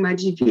going to bring my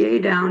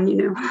GPA down,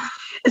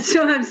 And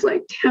so I was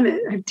like, damn it,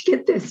 I have to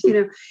get this,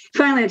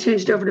 Finally, I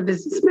changed over to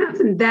business math,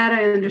 and that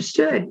I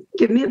understood.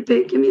 Give me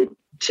a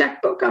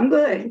checkbook. I'm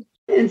good.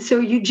 And so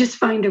you just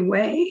find a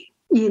way,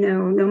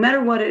 no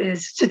matter what it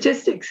is.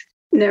 Statistics,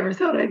 never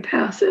thought I'd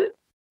pass it.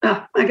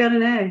 I got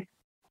an A.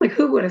 Like,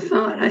 who would have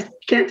thought? I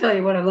can't tell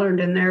you what I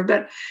learned in there,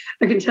 but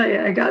I can tell you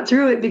I got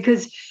through it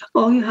because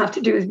all you have to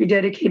do is be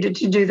dedicated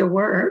to do the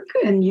work,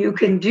 and you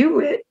can do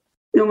it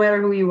no matter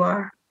who you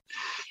are.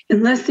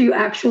 Unless you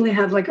actually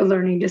have like a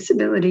learning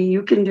disability,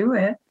 you can do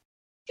it.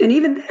 And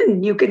even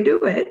then you can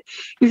do it.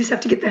 You just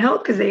have to get the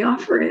help because they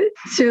offer it.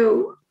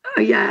 So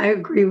yeah, I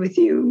agree with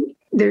you.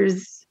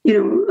 There's,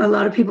 a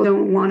lot of people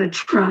don't want to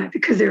try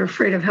because they're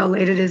afraid of how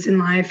late it is in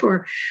life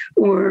or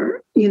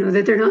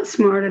that they're not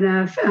smart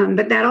enough.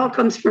 But that all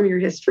comes from your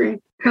history.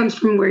 It comes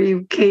from where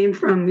you came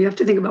from. You have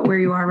to think about where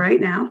you are right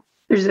now.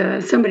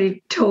 There's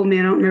somebody told me,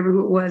 I don't remember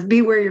who it was,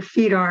 be where your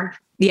feet are.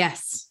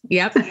 Yes.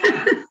 Yep.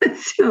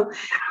 So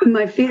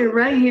my feet are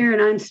right here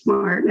and I'm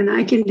smart and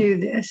I can do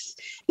this.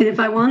 And if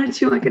I wanted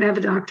to, I could have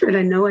a doctorate.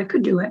 I know I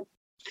could do it.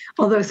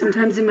 Although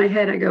sometimes in my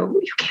head, I go,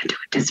 you can't do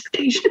a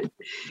dissertation.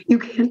 You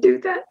can't do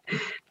that.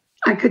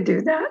 I could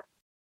do that.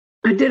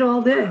 I did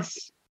all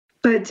this,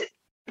 but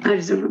I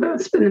just don't know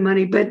about spending the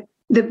money. But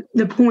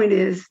the point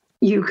is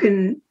you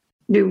can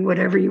do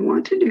whatever you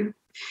want to do.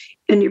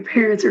 And your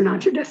parents are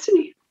not your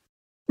destiny.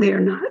 They are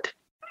not.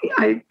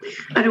 I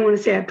don't want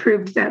to say I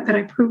proved that, but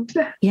I proved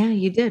that. Yeah,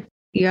 you did.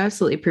 You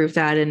absolutely proved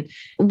that. And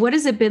what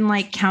has it been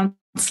like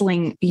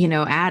counseling,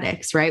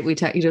 addicts, right? We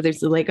talk,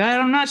 there's like,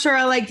 I'm not sure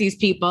I like these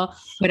people,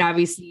 but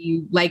obviously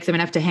you like them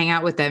enough to hang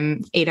out with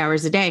them 8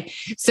 hours a day.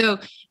 So,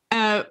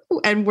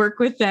 and work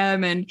with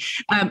them. And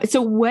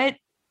so what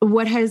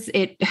has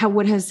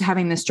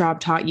having this job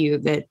taught you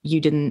that you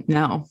didn't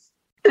know?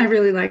 I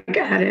really like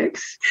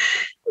addicts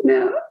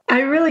No,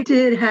 I really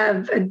did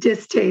have a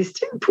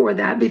distaste for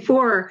that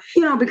before,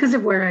 because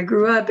of where I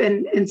grew up.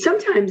 And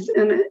sometimes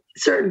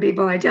certain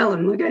people, I tell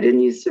them, look, I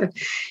didn't used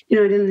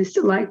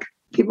to like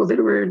people that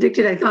were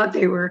addicted. I thought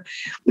they were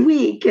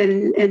weak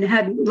and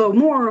had low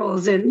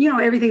morals and,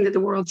 everything that the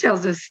world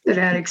tells us that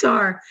addicts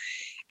are.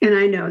 And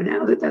I know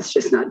now that that's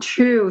just not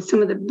true.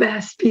 Some of the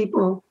best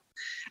people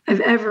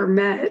I've ever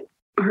met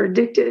are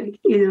addicted.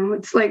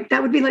 It's like,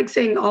 that would be like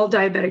saying all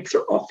diabetics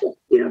are awful.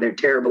 They're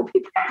terrible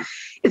people.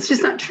 It's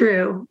just not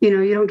true.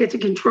 You don't get to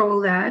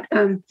control that.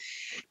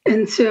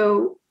 And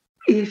so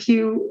if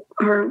you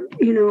are,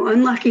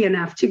 unlucky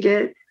enough to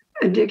get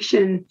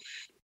addiction,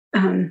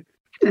 and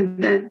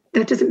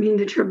that doesn't mean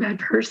that you're a bad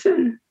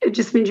person. It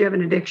just means you have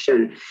an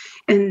addiction.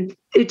 And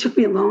it took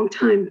me a long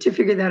time to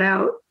figure that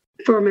out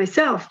for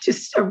myself,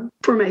 just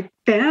for my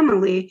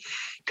family,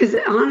 because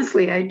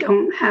honestly, I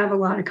don't have a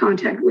lot of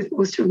contact with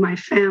most of my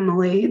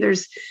family.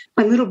 There's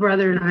my little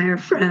brother and I are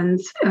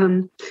friends,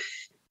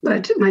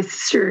 but my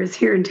sister is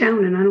here in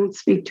town and I don't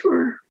speak to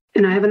her.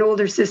 And I have an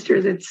older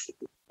sister that's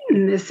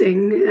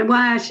missing.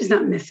 Well, she's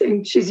not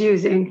missing. She's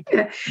using.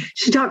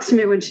 She talks to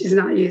me when she's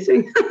not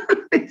using.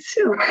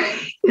 So,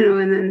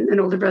 and then an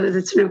older brother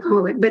that's an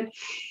alcoholic.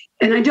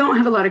 And I don't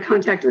have a lot of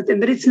contact with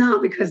them, but it's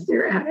not because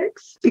they're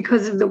addicts,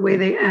 because of the way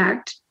they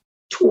act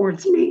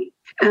towards me.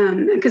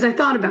 Because I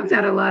thought about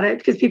that a lot,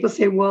 because people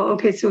say, well,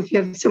 okay, so if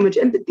you have so much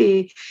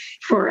empathy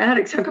for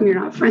addicts, how come you're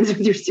not friends with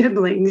your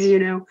siblings,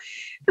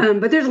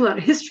 But there's a lot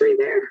of history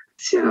there.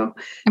 So,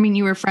 I mean,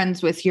 you were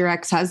friends with your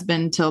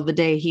ex-husband till the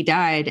day he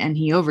died and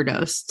he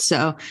overdosed.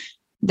 So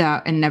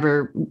that, and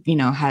never,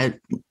 had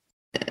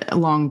a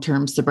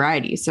long-term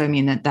sobriety. So, I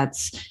mean,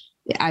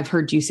 I've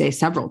heard you say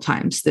several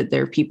times that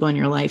there are people in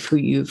your life who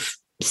you've,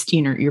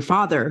 your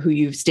father who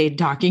you've stayed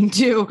talking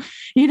to,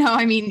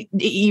 I mean,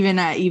 even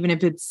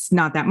if it's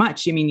not that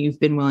much, I mean, you've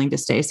been willing to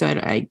stay. So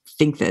I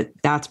think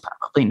that's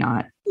probably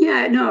not.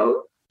 Yeah,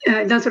 no,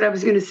 that's what I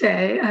was going to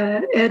say.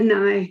 Ed and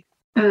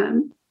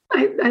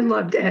I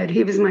loved Ed.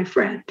 He was my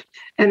friend.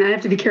 And I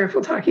have to be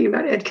careful talking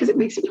about Ed because it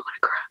makes me want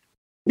to cry,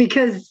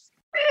 because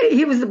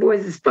he was the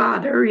boys'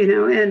 father,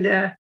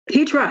 and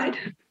he tried,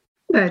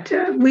 but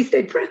we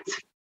stayed friends.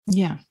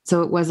 Yeah.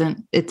 So it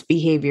wasn't its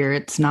behavior.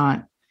 It's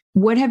not.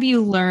 What have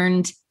you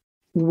learned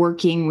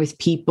working with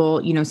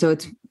people? So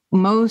it's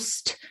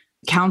most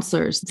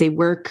counselors,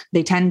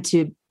 they tend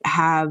to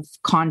have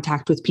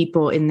contact with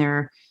people in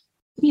their,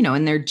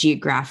 in their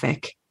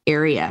geographic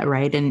area.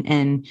 Right.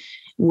 And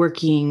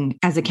working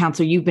as a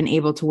counselor, you've been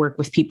able to work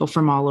with people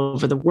from all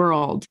over the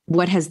world.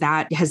 What has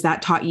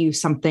that taught you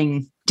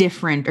something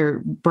different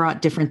or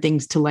brought different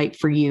things to light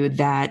for you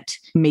that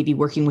maybe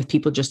working with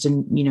people just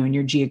in, in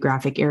your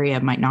geographic area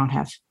might not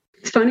have?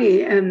 It's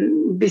funny.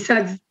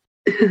 Besides,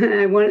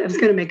 I was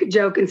going to make a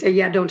joke and say,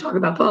 yeah, don't talk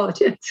about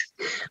politics.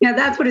 Yeah,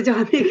 that's what it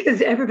taught me,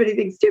 because everybody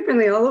thinks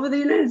differently all over the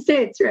United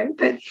States, right?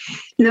 But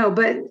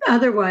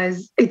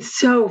otherwise, it's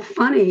so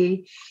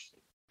funny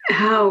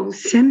how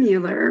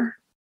similar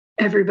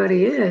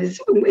everybody is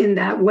in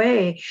that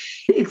way.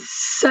 It's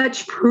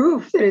such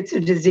proof that it's a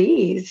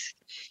disease,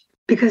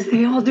 because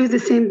they all do the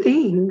same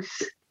things.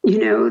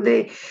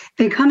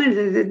 They come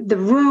into the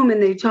room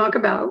and they talk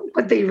about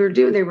what they were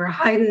doing. They were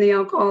hiding the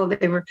alcohol.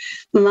 They were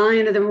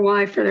lying to their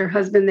wife or their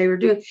husband. They were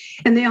doing,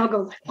 and they all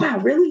go like, wow,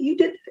 really? You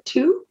did that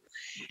too?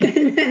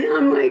 And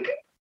I'm like,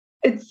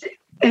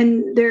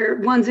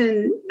 one's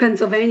in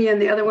Pennsylvania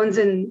and the other one's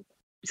in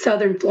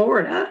Southern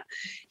Florida,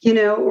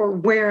 or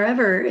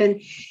wherever.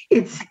 And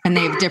they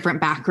have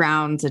different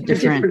backgrounds and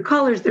different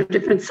colors, they're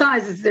different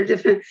sizes, they're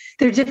different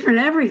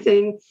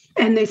everything.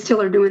 And they still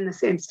are doing the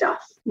same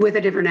stuff with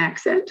a different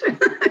accent,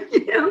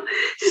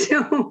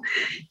 so,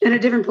 and a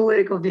different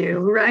political view.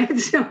 Right.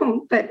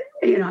 So, but,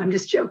 I'm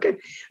just joking,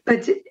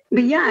 but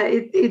yeah,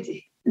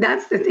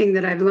 that's the thing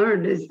that I've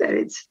learned, is that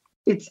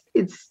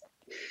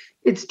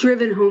it's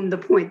driven home the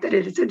point that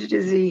it is a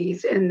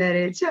disease, and that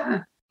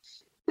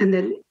and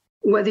that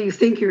whether you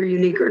think you're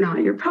unique or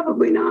not, you're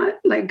probably not.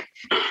 Like,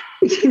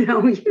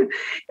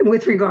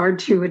 with regard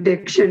to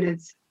addiction,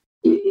 it's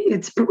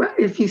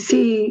if you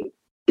see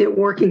it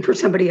working for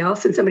somebody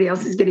else and somebody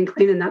else is getting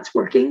clean and that's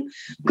working,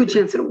 good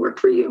chance it'll work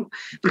for you,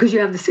 because you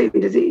have the same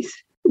disease,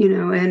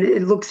 and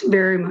it looks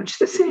very much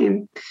the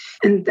same.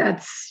 And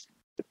that's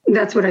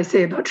what I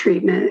say about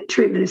treatment.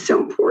 Treatment is so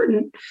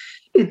important.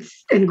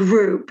 It's in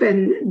group,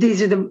 and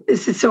this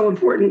is so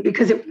important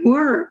because it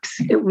works.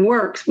 It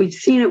works. We've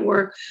seen it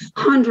work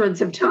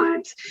hundreds of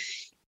times,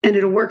 and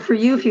it'll work for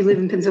you if you live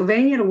in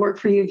Pennsylvania. It'll work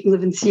for you if you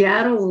live in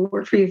Seattle. It'll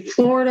work for you in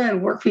Florida. It'll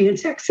work for you in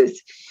Texas.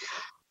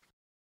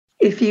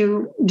 If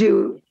you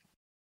do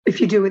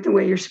it the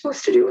way you're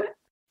supposed to do it.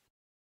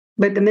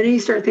 But the minute you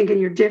start thinking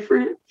you're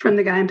different from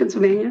the guy in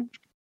Pennsylvania,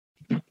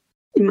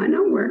 it might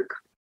not work.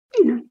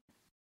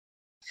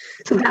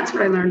 So that's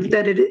what I learned,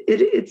 that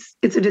it's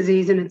a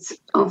disease and it's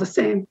all the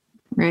same.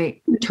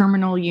 Right.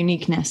 Terminal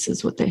uniqueness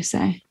is what they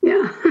say.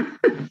 Yeah.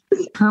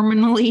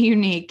 Terminally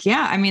unique.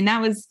 Yeah. I mean,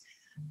 that was,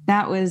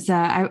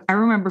 I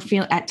remember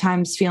at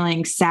times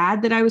feeling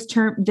sad that I was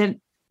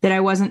that I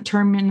wasn't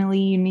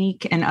terminally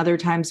unique, and other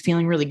times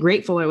feeling really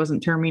grateful I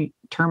wasn't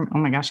oh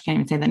my gosh, I can't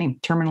even say that name,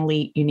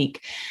 terminally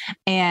unique.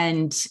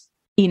 And,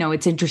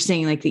 it's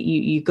interesting, like that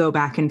you go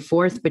back and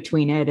forth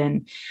between it.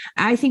 And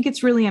I think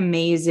it's really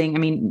amazing. I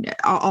mean,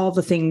 all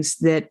the things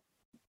that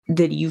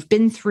you've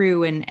been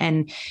through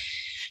and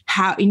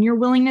how, in your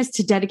willingness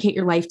to dedicate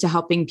your life to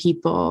helping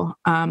people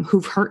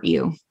who've hurt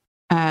you,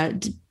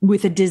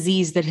 with a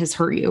disease that has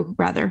hurt you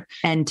rather,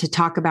 and to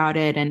talk about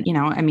it. And,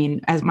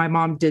 as my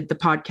mom did the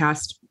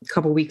podcast a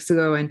couple of weeks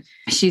ago, and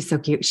she's so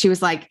cute. She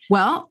was like,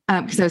 well,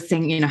 because I was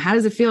saying, how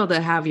does it feel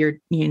to have your,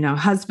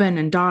 husband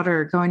and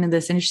daughter going to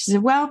this? And she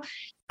said, well,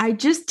 I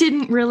just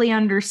didn't really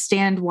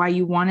understand why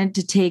you wanted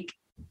to take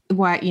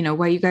why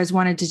you guys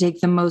wanted to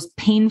take the most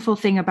painful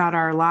thing about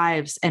our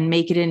lives and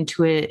make it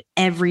into an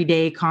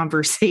everyday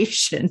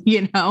conversation,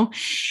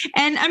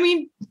 And I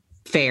mean,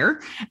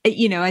 fair.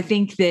 I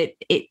think that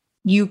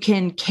you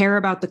can care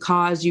about the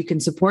cause, you can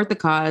support the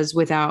cause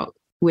without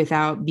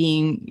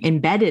being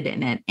embedded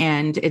in it.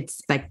 And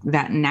it's like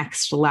that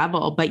next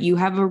level, but you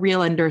have a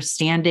real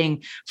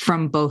understanding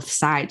from both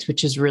sides,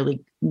 which is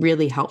really,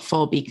 really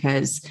helpful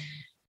because,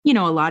 a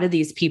lot of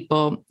these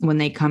people, when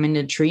they come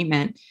into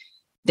treatment,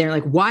 they're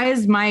like, why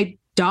is my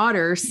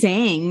daughter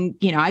saying,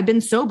 I've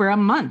been sober a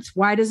month.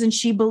 Why doesn't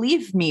she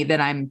believe me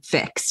that I'm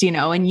fixed?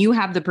 And you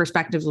have the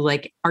perspective of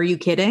like, are you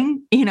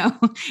kidding?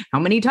 How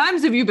many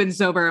times have you been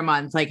sober a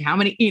month? Like how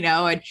many,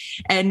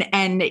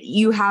 and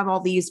you have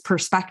all these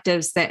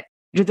perspectives that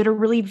are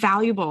really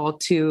valuable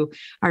to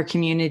our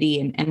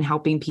community and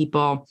helping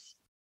people.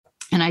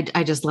 And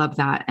I just love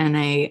that. And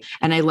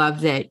I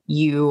love that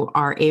you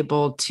are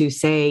able to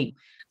say,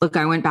 look,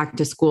 I went back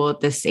to school at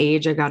this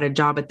age. I got a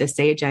job at this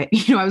age. I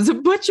was a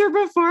butcher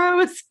before I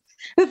was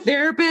a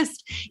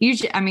therapist.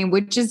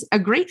 Which is a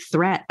great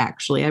threat,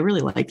 actually. I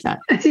really like that.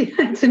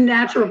 It's a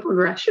natural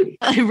progression.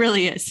 It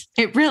really is.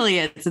 It really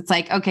is. It's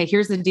like, okay,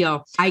 here's the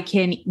deal.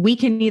 We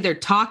can either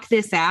talk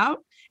this out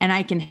and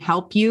I can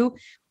help you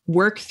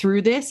work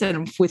through this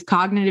and with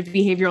cognitive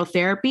behavioral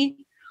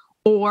therapy,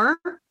 or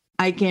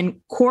I can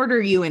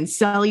quarter you and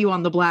sell you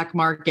on the black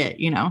market.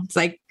 It's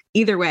like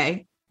either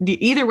way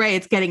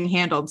it's getting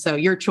handled. So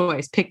your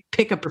choice,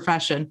 pick a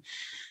profession.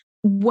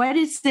 What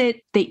is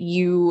it that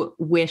you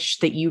wish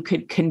that you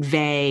could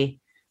convey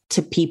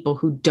to people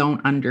who don't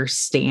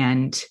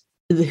understand,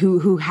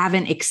 who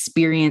haven't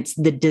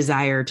experienced the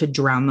desire to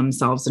drown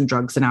themselves in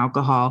drugs and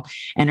alcohol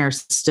and are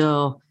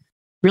still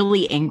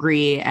really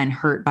angry and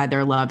hurt by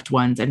their loved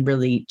ones and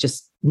really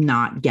just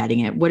not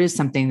getting it? What is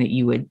something that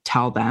you would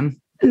tell them?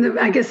 And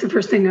I guess the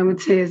first thing I would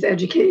say is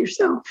educate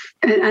yourself.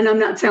 And I'm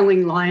not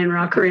selling Lion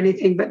Rock or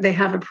anything, but they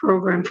have a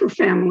program for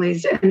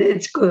families and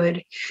it's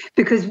good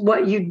because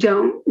what you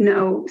don't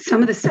know,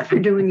 some of the stuff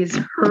you're doing is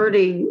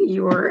hurting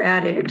your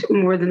addict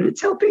more than it's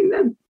helping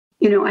them.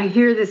 I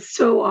hear this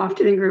so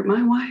often in group.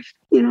 My wife,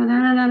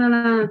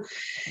 no.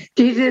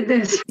 You did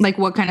this. Like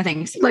what kind of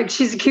things? Like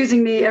she's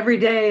accusing me every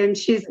day and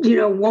she's,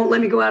 won't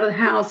let me go out of the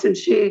house and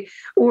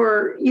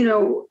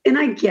and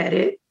I get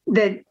it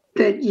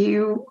that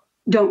you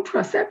don't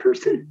trust that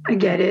person. I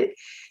get it.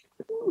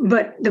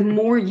 But the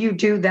more you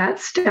do that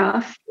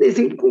stuff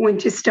isn't going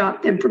to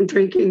stop them from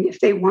drinking.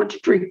 If they want to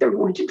drink, they're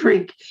going to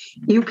drink.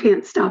 You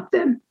can't stop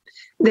them.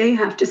 They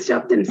have to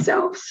stop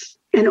themselves.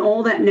 And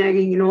all that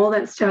nagging and all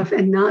that stuff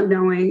and not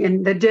knowing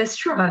and the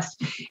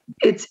distrust,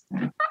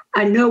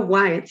 I know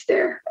why it's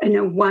there.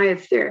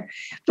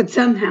 But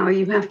somehow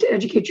you have to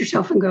educate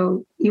yourself and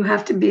go, you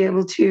have to be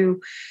able to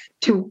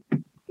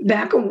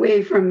back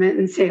away from it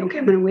and say, okay,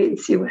 I'm going to wait and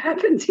see what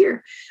happens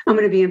here. I'm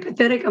going to be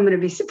empathetic. I'm going to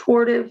be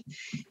supportive.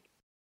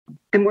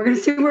 And we're going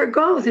to see where it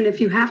goes. And if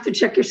you have to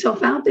check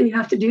yourself out, then you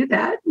have to do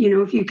that.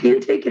 If you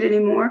can't take it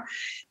anymore,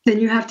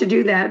 then you have to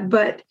do that.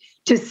 But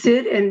to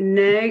sit and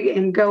nag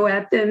and go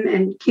at them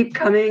and keep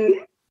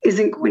coming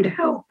isn't going to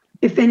help.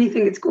 If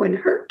anything, it's going to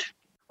hurt.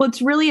 Well,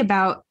 it's really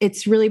about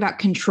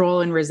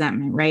control and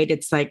resentment, right?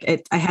 It's like,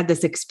 I had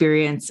this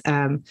experience,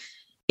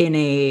 in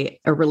a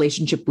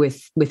relationship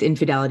with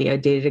infidelity. I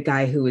dated a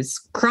guy who was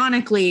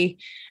chronically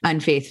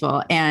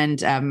unfaithful.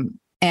 And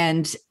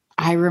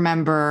I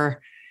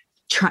remember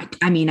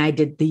I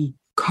did the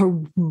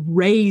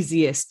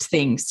craziest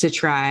things to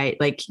try,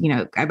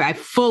 I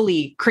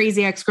fully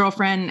crazy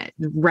ex-girlfriend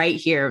right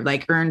here,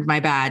 like earned my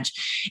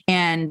badge.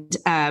 And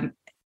I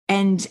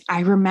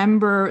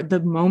remember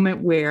the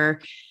moment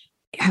where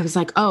I was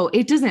like, oh,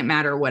 it doesn't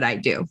matter what I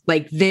do.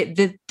 Like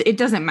it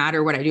doesn't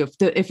matter what I do.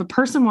 If a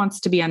person wants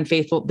to be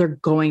unfaithful, they're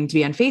going to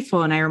be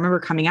unfaithful. And I remember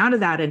coming out of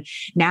that. And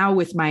now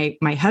with my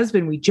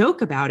husband, we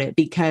joke about it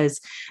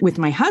because with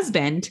my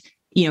husband,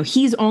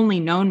 he's only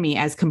known me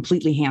as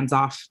completely hands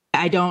off.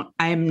 I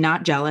am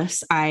not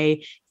jealous.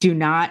 I don't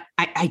know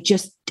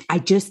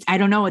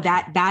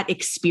that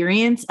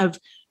experience of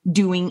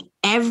doing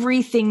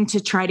everything to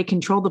try to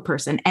control the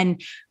person.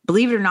 And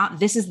believe it or not,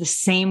 this is the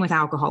same with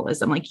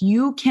alcoholism. Like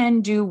you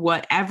can do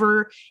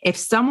whatever, if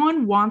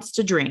someone wants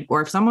to drink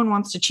or if someone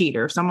wants to cheat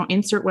or if someone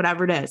insert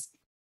whatever it is,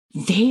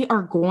 they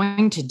are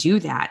going to do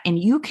that. And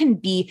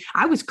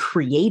I was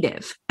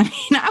creative. I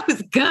mean, I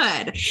was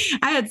good.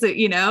 I had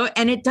to,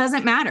 and it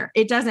doesn't matter.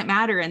 It doesn't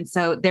matter. And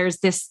so there's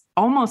this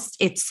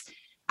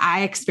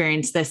I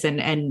experienced this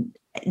and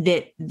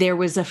that there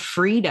was a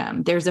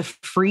freedom. There's a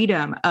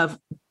freedom of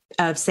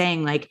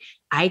saying like,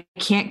 I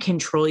can't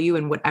control you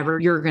in whatever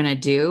you're going to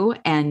do.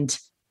 And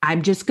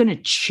I'm just going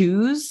to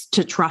choose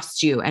to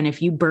trust you. And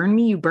if you burn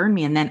me, you burn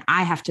me. And then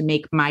I have to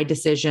make my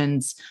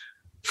decisions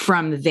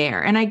from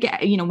there. And I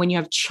get, when you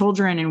have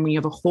children and when you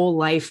have a whole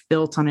life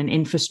built on an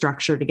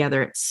infrastructure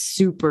together, it's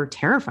super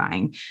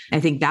terrifying. I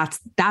think that's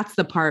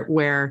the part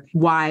where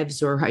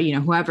wives or,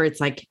 whoever,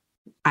 it's like,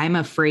 I'm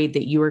afraid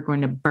that you are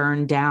going to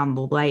burn down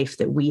the life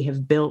that we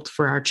have built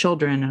for our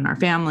children and our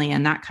family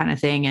and that kind of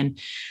thing.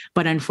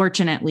 But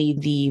unfortunately,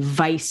 the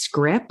vice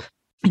grip,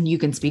 and you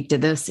can speak to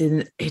this,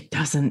 it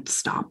doesn't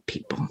stop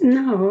people.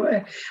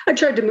 No, I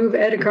tried to move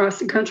Ed across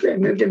the country. I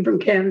moved him from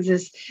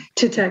Kansas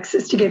to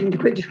Texas to get him to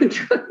quit doing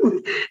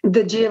drugs.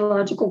 The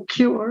geographical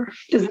cure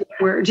doesn't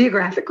work.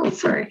 Geographical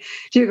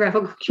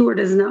cure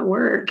does not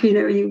work.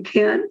 You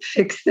can't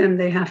fix them.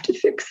 They have to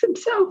fix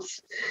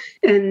themselves.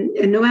 And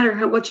no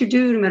matter what you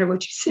do, no matter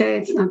what you say,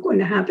 it's not going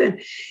to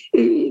happen.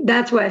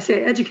 That's why I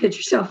say educate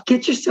yourself.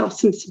 Get yourself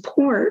some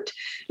support.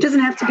 It doesn't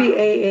have to be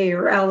AA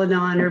or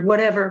Al-Anon or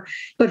whatever,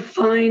 but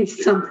find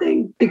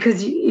something,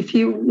 because if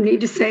you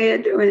need to say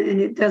it and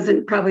it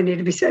doesn't probably need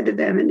to be said to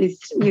them,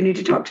 you need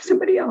to talk to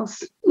somebody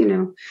else,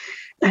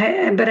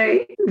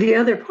 the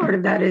other part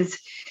of that is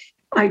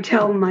I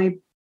tell my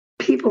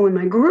people in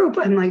my group,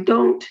 I'm like,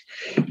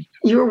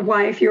 your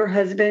wife, your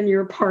husband,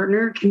 your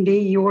partner can be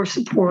your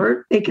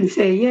support. They can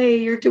say, yay,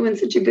 you're doing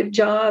such a good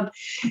job.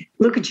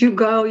 Look at you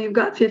go. You've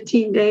got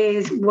 15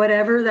 days,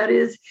 whatever that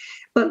is.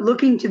 But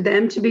looking to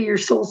them to be your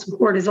sole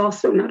support is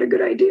also not a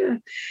good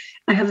idea.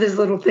 I have this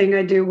little thing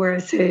I do where I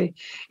say,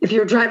 if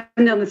you're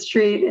driving down the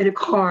street in a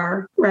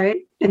car, right,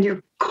 and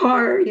your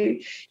car,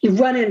 you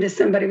run into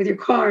somebody with your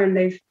car and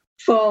they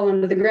fall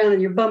onto the ground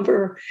and your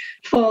bumper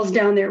falls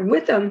down there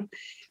with them,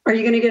 are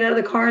you going to get out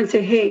of the car and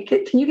say, hey,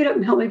 can you get up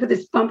and help me put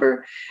this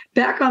bumper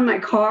back on my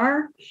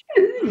car?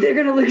 And they're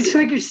going to look at you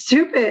like you're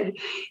stupid.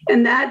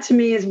 And that to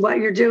me is what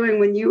you're doing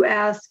when you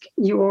ask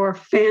your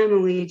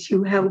family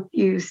to help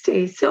you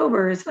stay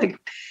sober. It's like,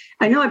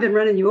 I know I've been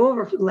running you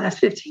over for the last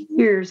 15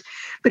 years,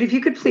 but if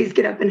you could please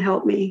get up and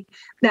help me,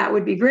 that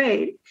would be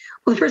great.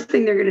 Well, the first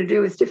thing they're going to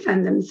do is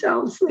defend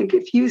themselves. Like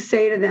if you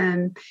say to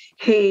them,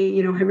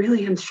 hey, I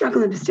really am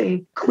struggling to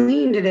stay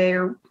clean today,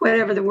 or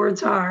whatever the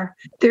words are,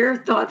 their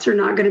thoughts are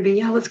not going to be,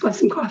 yeah, let's go have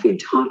some coffee and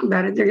talk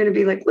about it. They're going to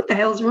be like, what the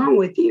hell's wrong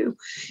with you?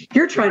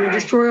 You're trying to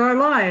destroy our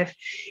life.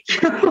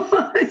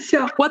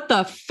 So what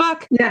the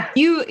fuck?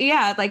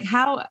 Yeah. Like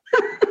how...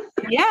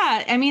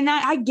 Yeah. I mean,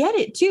 I get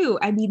it too.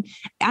 I mean,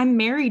 I'm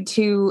married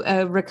to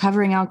a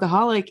recovering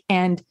alcoholic,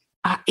 and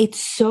it's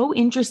so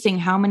interesting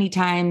how many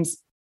times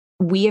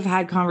we have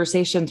had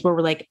conversations where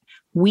we're like,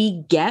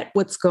 we get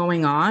what's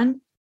going on,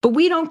 but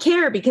we don't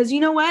care because you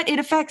know what? It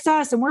affects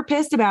us and we're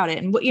pissed about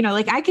it. And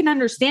like I can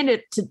understand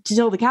it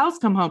till the cows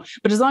come home,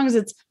 but as long as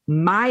it's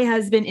my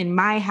husband in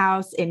my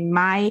house,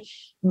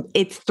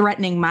 it's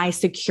threatening my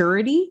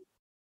security,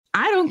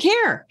 I don't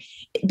care,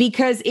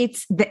 because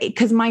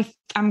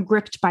I'm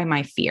gripped by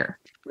my fear.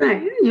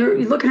 Right. You're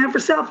looking out for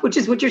self, which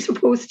is what you're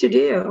supposed to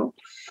do.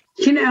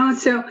 So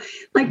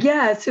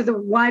so the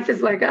wife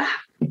is like,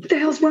 what the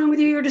hell's wrong with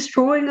you? You're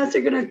destroying us.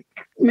 You're going to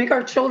make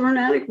our children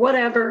addict,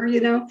 whatever,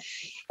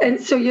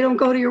 And so you don't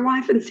go to your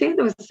wife and say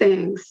those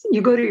things.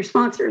 You go to your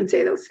sponsor and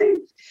say those things.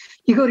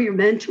 You go to your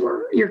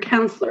mentor, your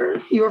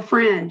counselor, your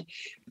friend.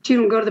 But you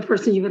don't go to the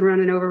person you've been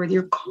running over with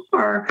your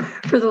car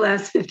for the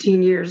last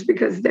 15 years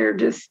because they're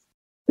just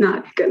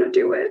not going to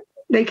do it.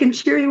 They can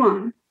cheer you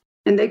on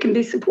and they can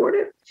be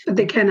supportive, but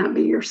they cannot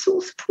be your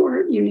sole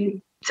support. You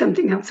need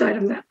something outside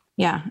of that.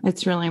 Yeah,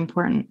 it's really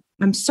important.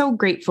 I'm so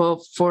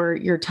grateful for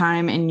your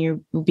time and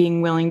you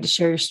being willing to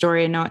share your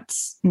story. I know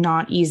it's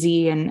not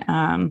easy. And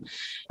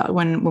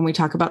when we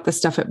talk about this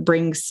stuff,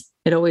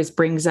 it always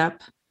brings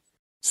up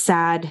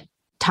sad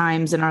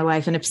times in our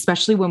life. And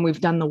especially when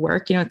we've done the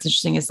work, it's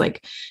interesting is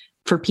like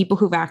for people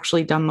who've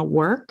actually done the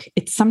work,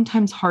 it's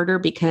sometimes harder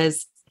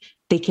because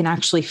they can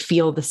actually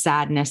feel the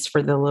sadness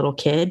for the little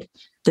kid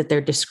that they're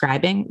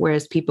describing.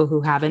 Whereas people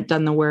who haven't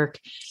done the work,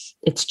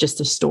 it's just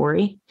a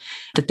story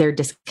that they're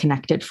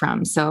disconnected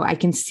from. So I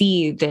can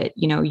see that,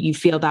 you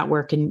feel that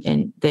work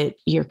and that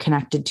you're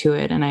connected to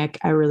it. And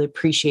I really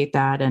appreciate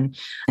that. And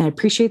I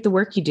appreciate the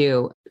work you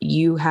do.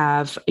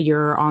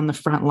 You're on the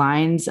front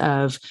lines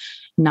of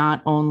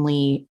not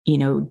only,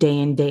 day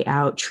in, day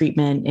out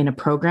treatment in a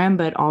program,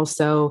 but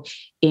also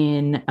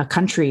in a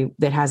country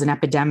that has an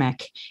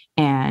epidemic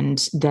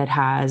and that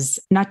has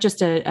not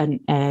just a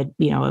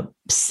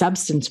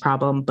substance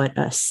problem, but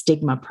a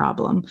stigma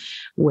problem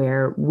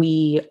where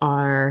we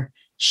are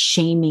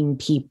shaming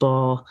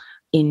people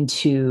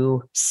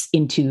into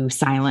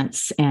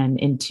silence and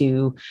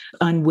into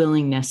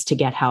unwillingness to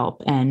get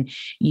help. And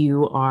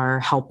you are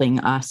helping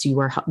us. You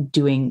are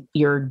doing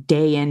your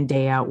day in,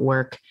 day out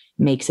work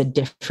makes a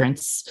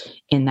difference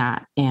in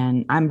that.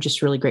 And I'm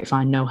just really grateful.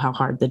 I know how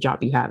hard the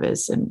job you have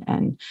is.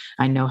 And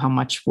I know how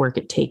much work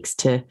it takes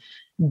to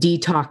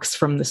detox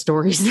from the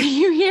stories that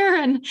you hear.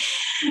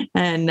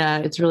 And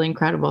it's really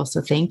incredible.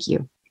 So thank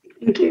you.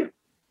 Thank you.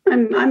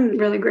 I'm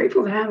really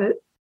grateful to have it,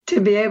 to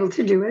be able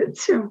to do it.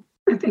 So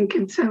I think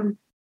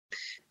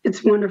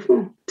it's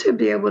wonderful to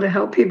be able to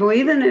help people,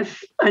 even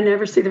if I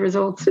never see the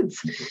results.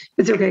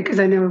 It's okay, because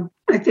I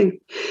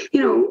think,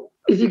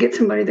 if you get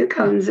somebody that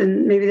comes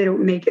and maybe they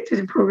don't make it through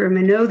the program,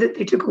 I know that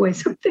they took away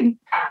something,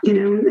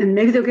 and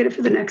maybe they'll get it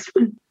for the next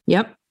one.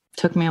 Yep.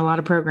 Took me a lot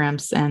of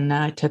programs and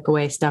I took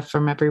away stuff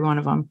from every one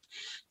of them.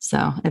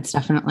 So that's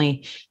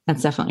definitely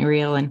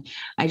real. And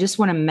I just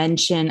want to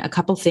mention a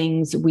couple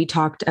things we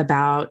talked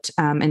about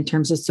in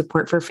terms of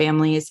support for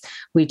families.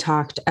 We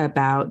talked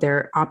about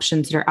their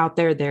options that are out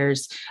there.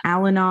 There's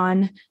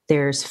Al-Anon,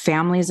 there's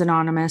Families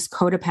Anonymous,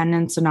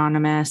 Codependence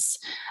Anonymous,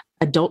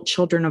 Adult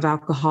Children of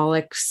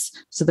Alcoholics.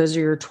 So those are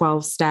your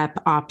 12-step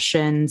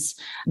options.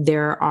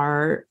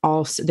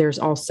 There's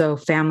also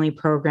family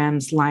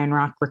programs. Lion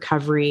Rock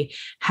Recovery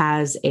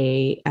has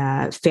a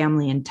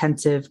family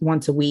intensive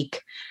once a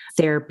week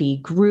therapy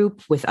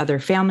group with other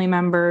family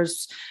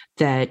members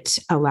that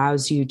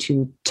allows you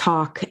to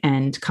talk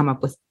and come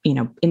up with,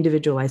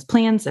 individualized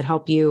plans that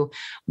help you.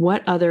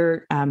 What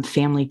other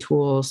family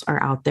tools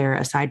are out there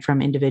aside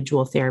from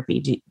individual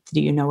therapy?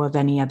 Do you know of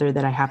any other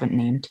that I haven't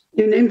named?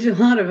 You named a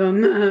lot of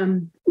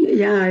them.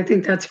 Yeah, I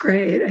think that's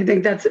great. I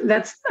think that's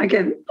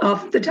again,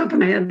 off the top of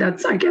my head,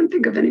 I can't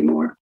think of any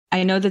more.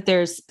 I know that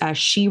there's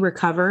She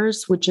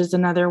Recovers, which is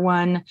another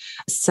one,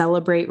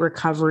 Celebrate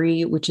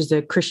Recovery, which is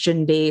a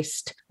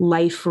Christian-based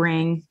Life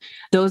Ring.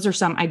 Those are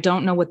some. I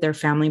don't know what their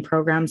family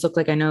programs look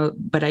like.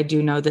 But I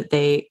do know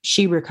that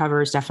She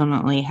Recovers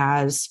definitely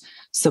has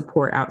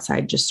support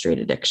outside just straight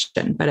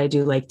addiction. But I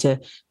do like to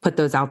put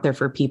those out there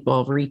for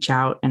people, reach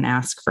out and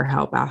ask for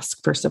help,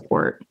 ask for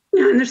support.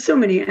 Yeah, and there's so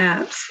many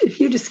apps. If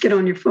you just get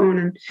on your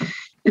phone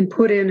and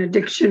put in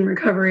addiction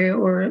recovery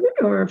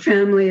or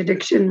family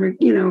addiction,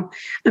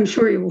 I'm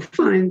sure you will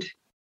find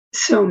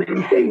so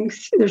many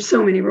things. There's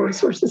so many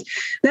resources.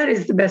 That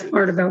is the best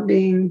part about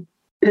being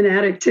an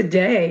addict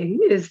today,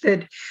 is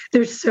that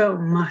there's so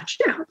much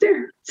out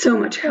there, so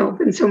much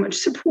help and so much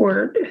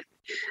support.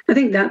 I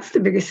think that's the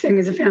biggest thing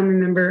as a family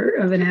member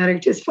of an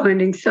addict, is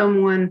finding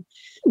someone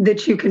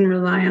that you can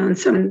rely on,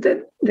 someone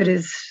that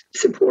is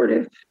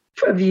supportive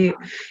of you,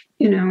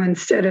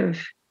 instead of,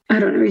 I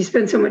don't know, you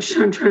spend so much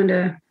time trying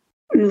to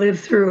live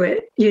through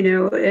it,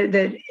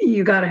 that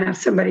you got to have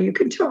somebody you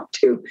can talk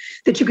to,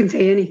 that you can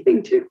say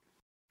anything to,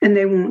 and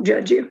they won't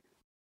judge you.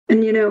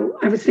 And,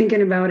 I was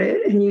thinking about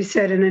it, and you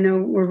said, and I know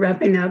we're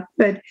wrapping up,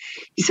 but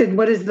you said,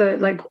 what is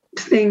the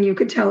thing you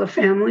could tell a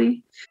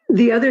family?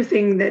 The other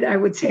thing that I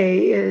would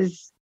say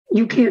is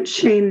you can't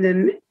shame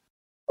them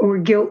or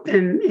guilt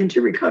them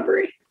into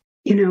recovery.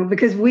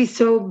 Because we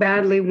so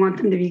badly want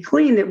them to be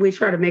clean that we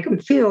try to make them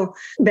feel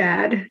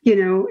bad,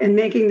 and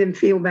making them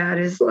feel bad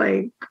is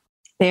like...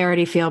 They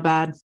already feel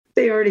bad.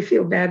 They already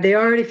feel bad. They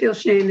already feel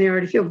shame. They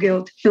already feel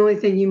guilt. The only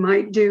thing you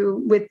might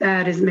do with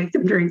that is make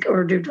them drink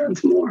or do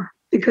drugs more,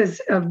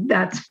 because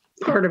that's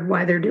part of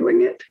why they're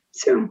doing it.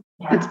 So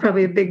that's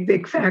probably a big,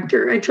 big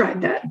factor. I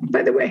tried that,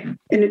 by the way,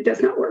 and it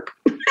does not work.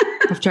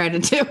 I've tried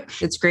it too.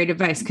 It's great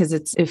advice, because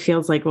it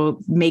feels like we'll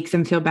make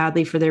them feel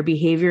badly for their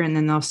behavior, and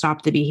then they'll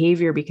stop the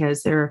behavior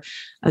because they're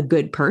a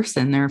good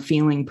person, they're a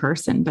feeling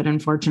person. But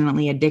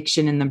unfortunately,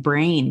 addiction in the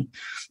brain,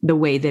 the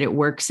way that it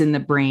works in the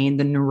brain,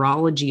 the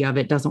neurology of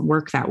it doesn't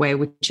work that way,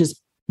 which is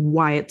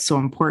why it's so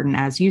important,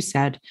 as you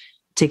said,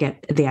 to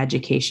get the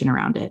education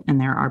around it.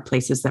 And there are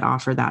places that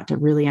offer that, to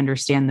really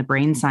understand the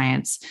brain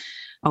science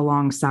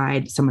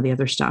alongside some of the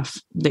other stuff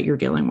that you're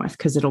dealing with,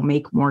 because it'll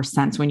make more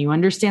sense. When you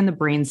understand the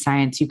brain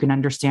science, you can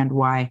understand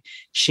why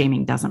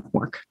shaming doesn't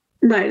work.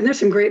 Right. And there's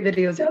some great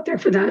videos out there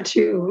for that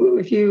too.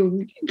 If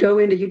you go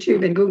into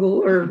YouTube and Google,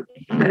 or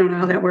I don't know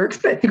how that works,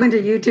 but you go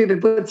into YouTube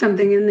and put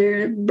something in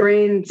there,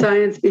 brain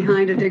science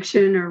behind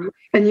addiction,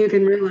 and you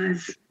can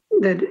realize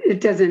that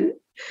it doesn't.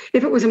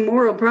 If it was a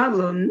moral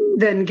problem,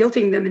 then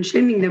guilting them and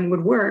shaming them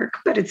would work,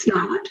 but it's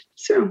not.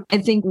 So I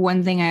think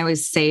one thing I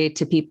always say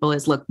to people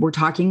is, look, we're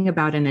talking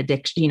about an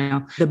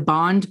addiction. The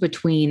bond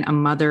between a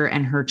mother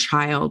and her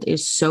child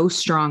is so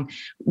strong.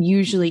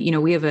 Usually,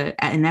 we have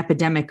an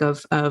epidemic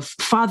of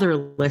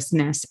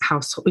fatherlessness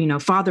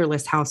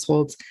fatherless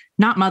households,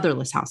 not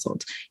motherless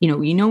households.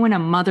 When a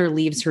mother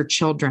leaves her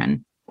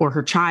children or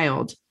her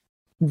child,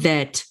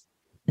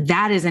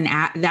 that is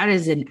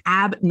an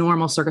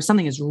abnormal circumstance.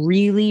 Something is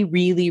really,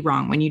 really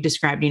wrong. When you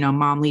described,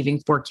 mom leaving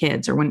 4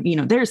 kids, or when,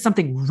 there's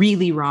something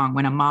really wrong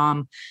when a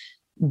mom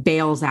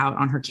bails out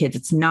on her kids.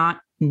 It's not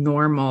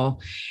normal.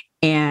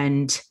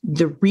 And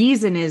the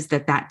reason is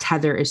that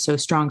tether is so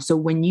strong. So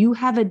when you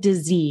have a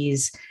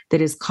disease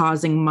that is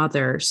causing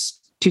mothers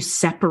to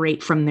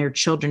separate from their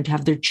children, to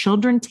have their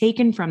children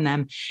taken from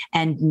them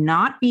and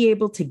not be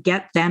able to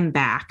get them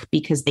back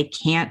because they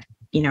can't,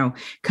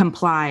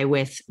 comply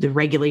with the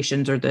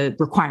regulations or the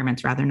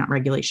requirements, rather, not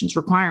regulations,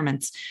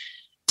 requirements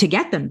to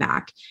get them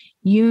back,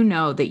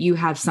 that you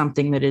have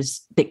something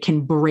that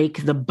can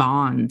break the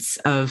bonds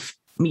of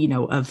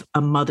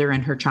a mother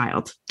and her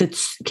child, that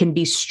can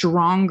be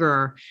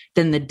stronger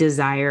than the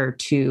desire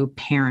to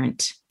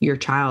parent your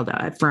child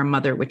for a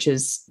mother, which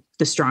is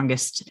the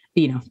strongest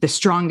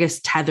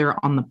tether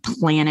on the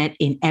planet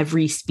in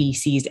every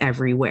species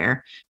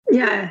everywhere.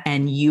 Yeah.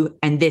 And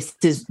this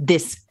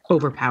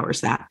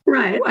overpowers that.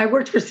 Right. I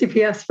worked for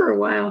CPS for a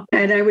while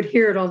and I would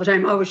hear it all the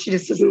time. Oh, she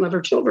just doesn't love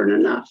her children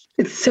enough.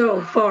 It's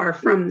so far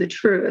from the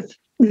truth.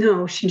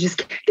 No, she just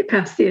can't get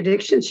past the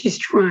addiction. She's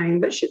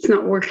trying, but it's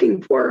not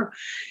working for her.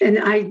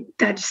 And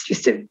that just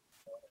used to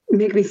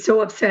make me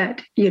so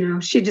upset.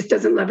 She just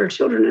doesn't love her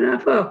children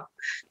enough. Oh,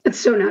 that's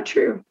so not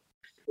true.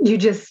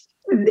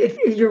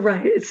 If you're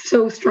right, it's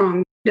so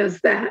strong,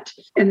 does that.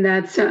 And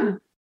that's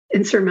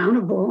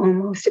insurmountable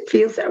almost. It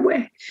feels that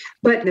way.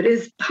 But it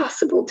is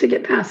possible to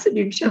get past it.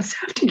 You just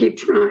have to keep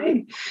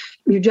trying.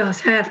 You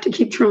just have to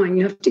keep trying.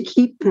 You have to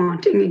keep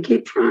wanting and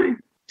keep trying.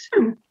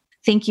 So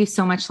thank you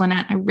so much,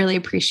 Lynette. I really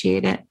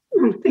appreciate it.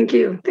 Oh, thank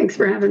you. Thanks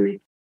for having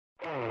me.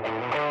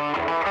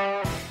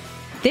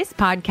 This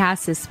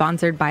podcast is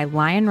sponsored by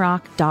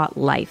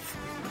lionrock.life.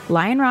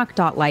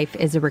 Lionrock.life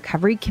is a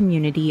recovery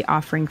community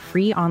offering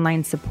free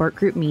online support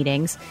group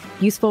meetings,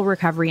 useful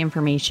recovery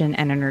information,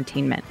 and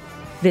entertainment.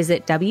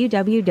 Visit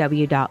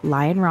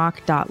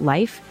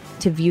www.lionrock.life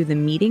to view the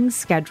meeting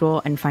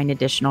schedule and find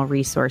additional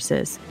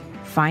resources.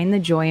 Find the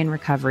joy in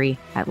recovery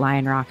at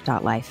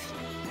lionrock.life.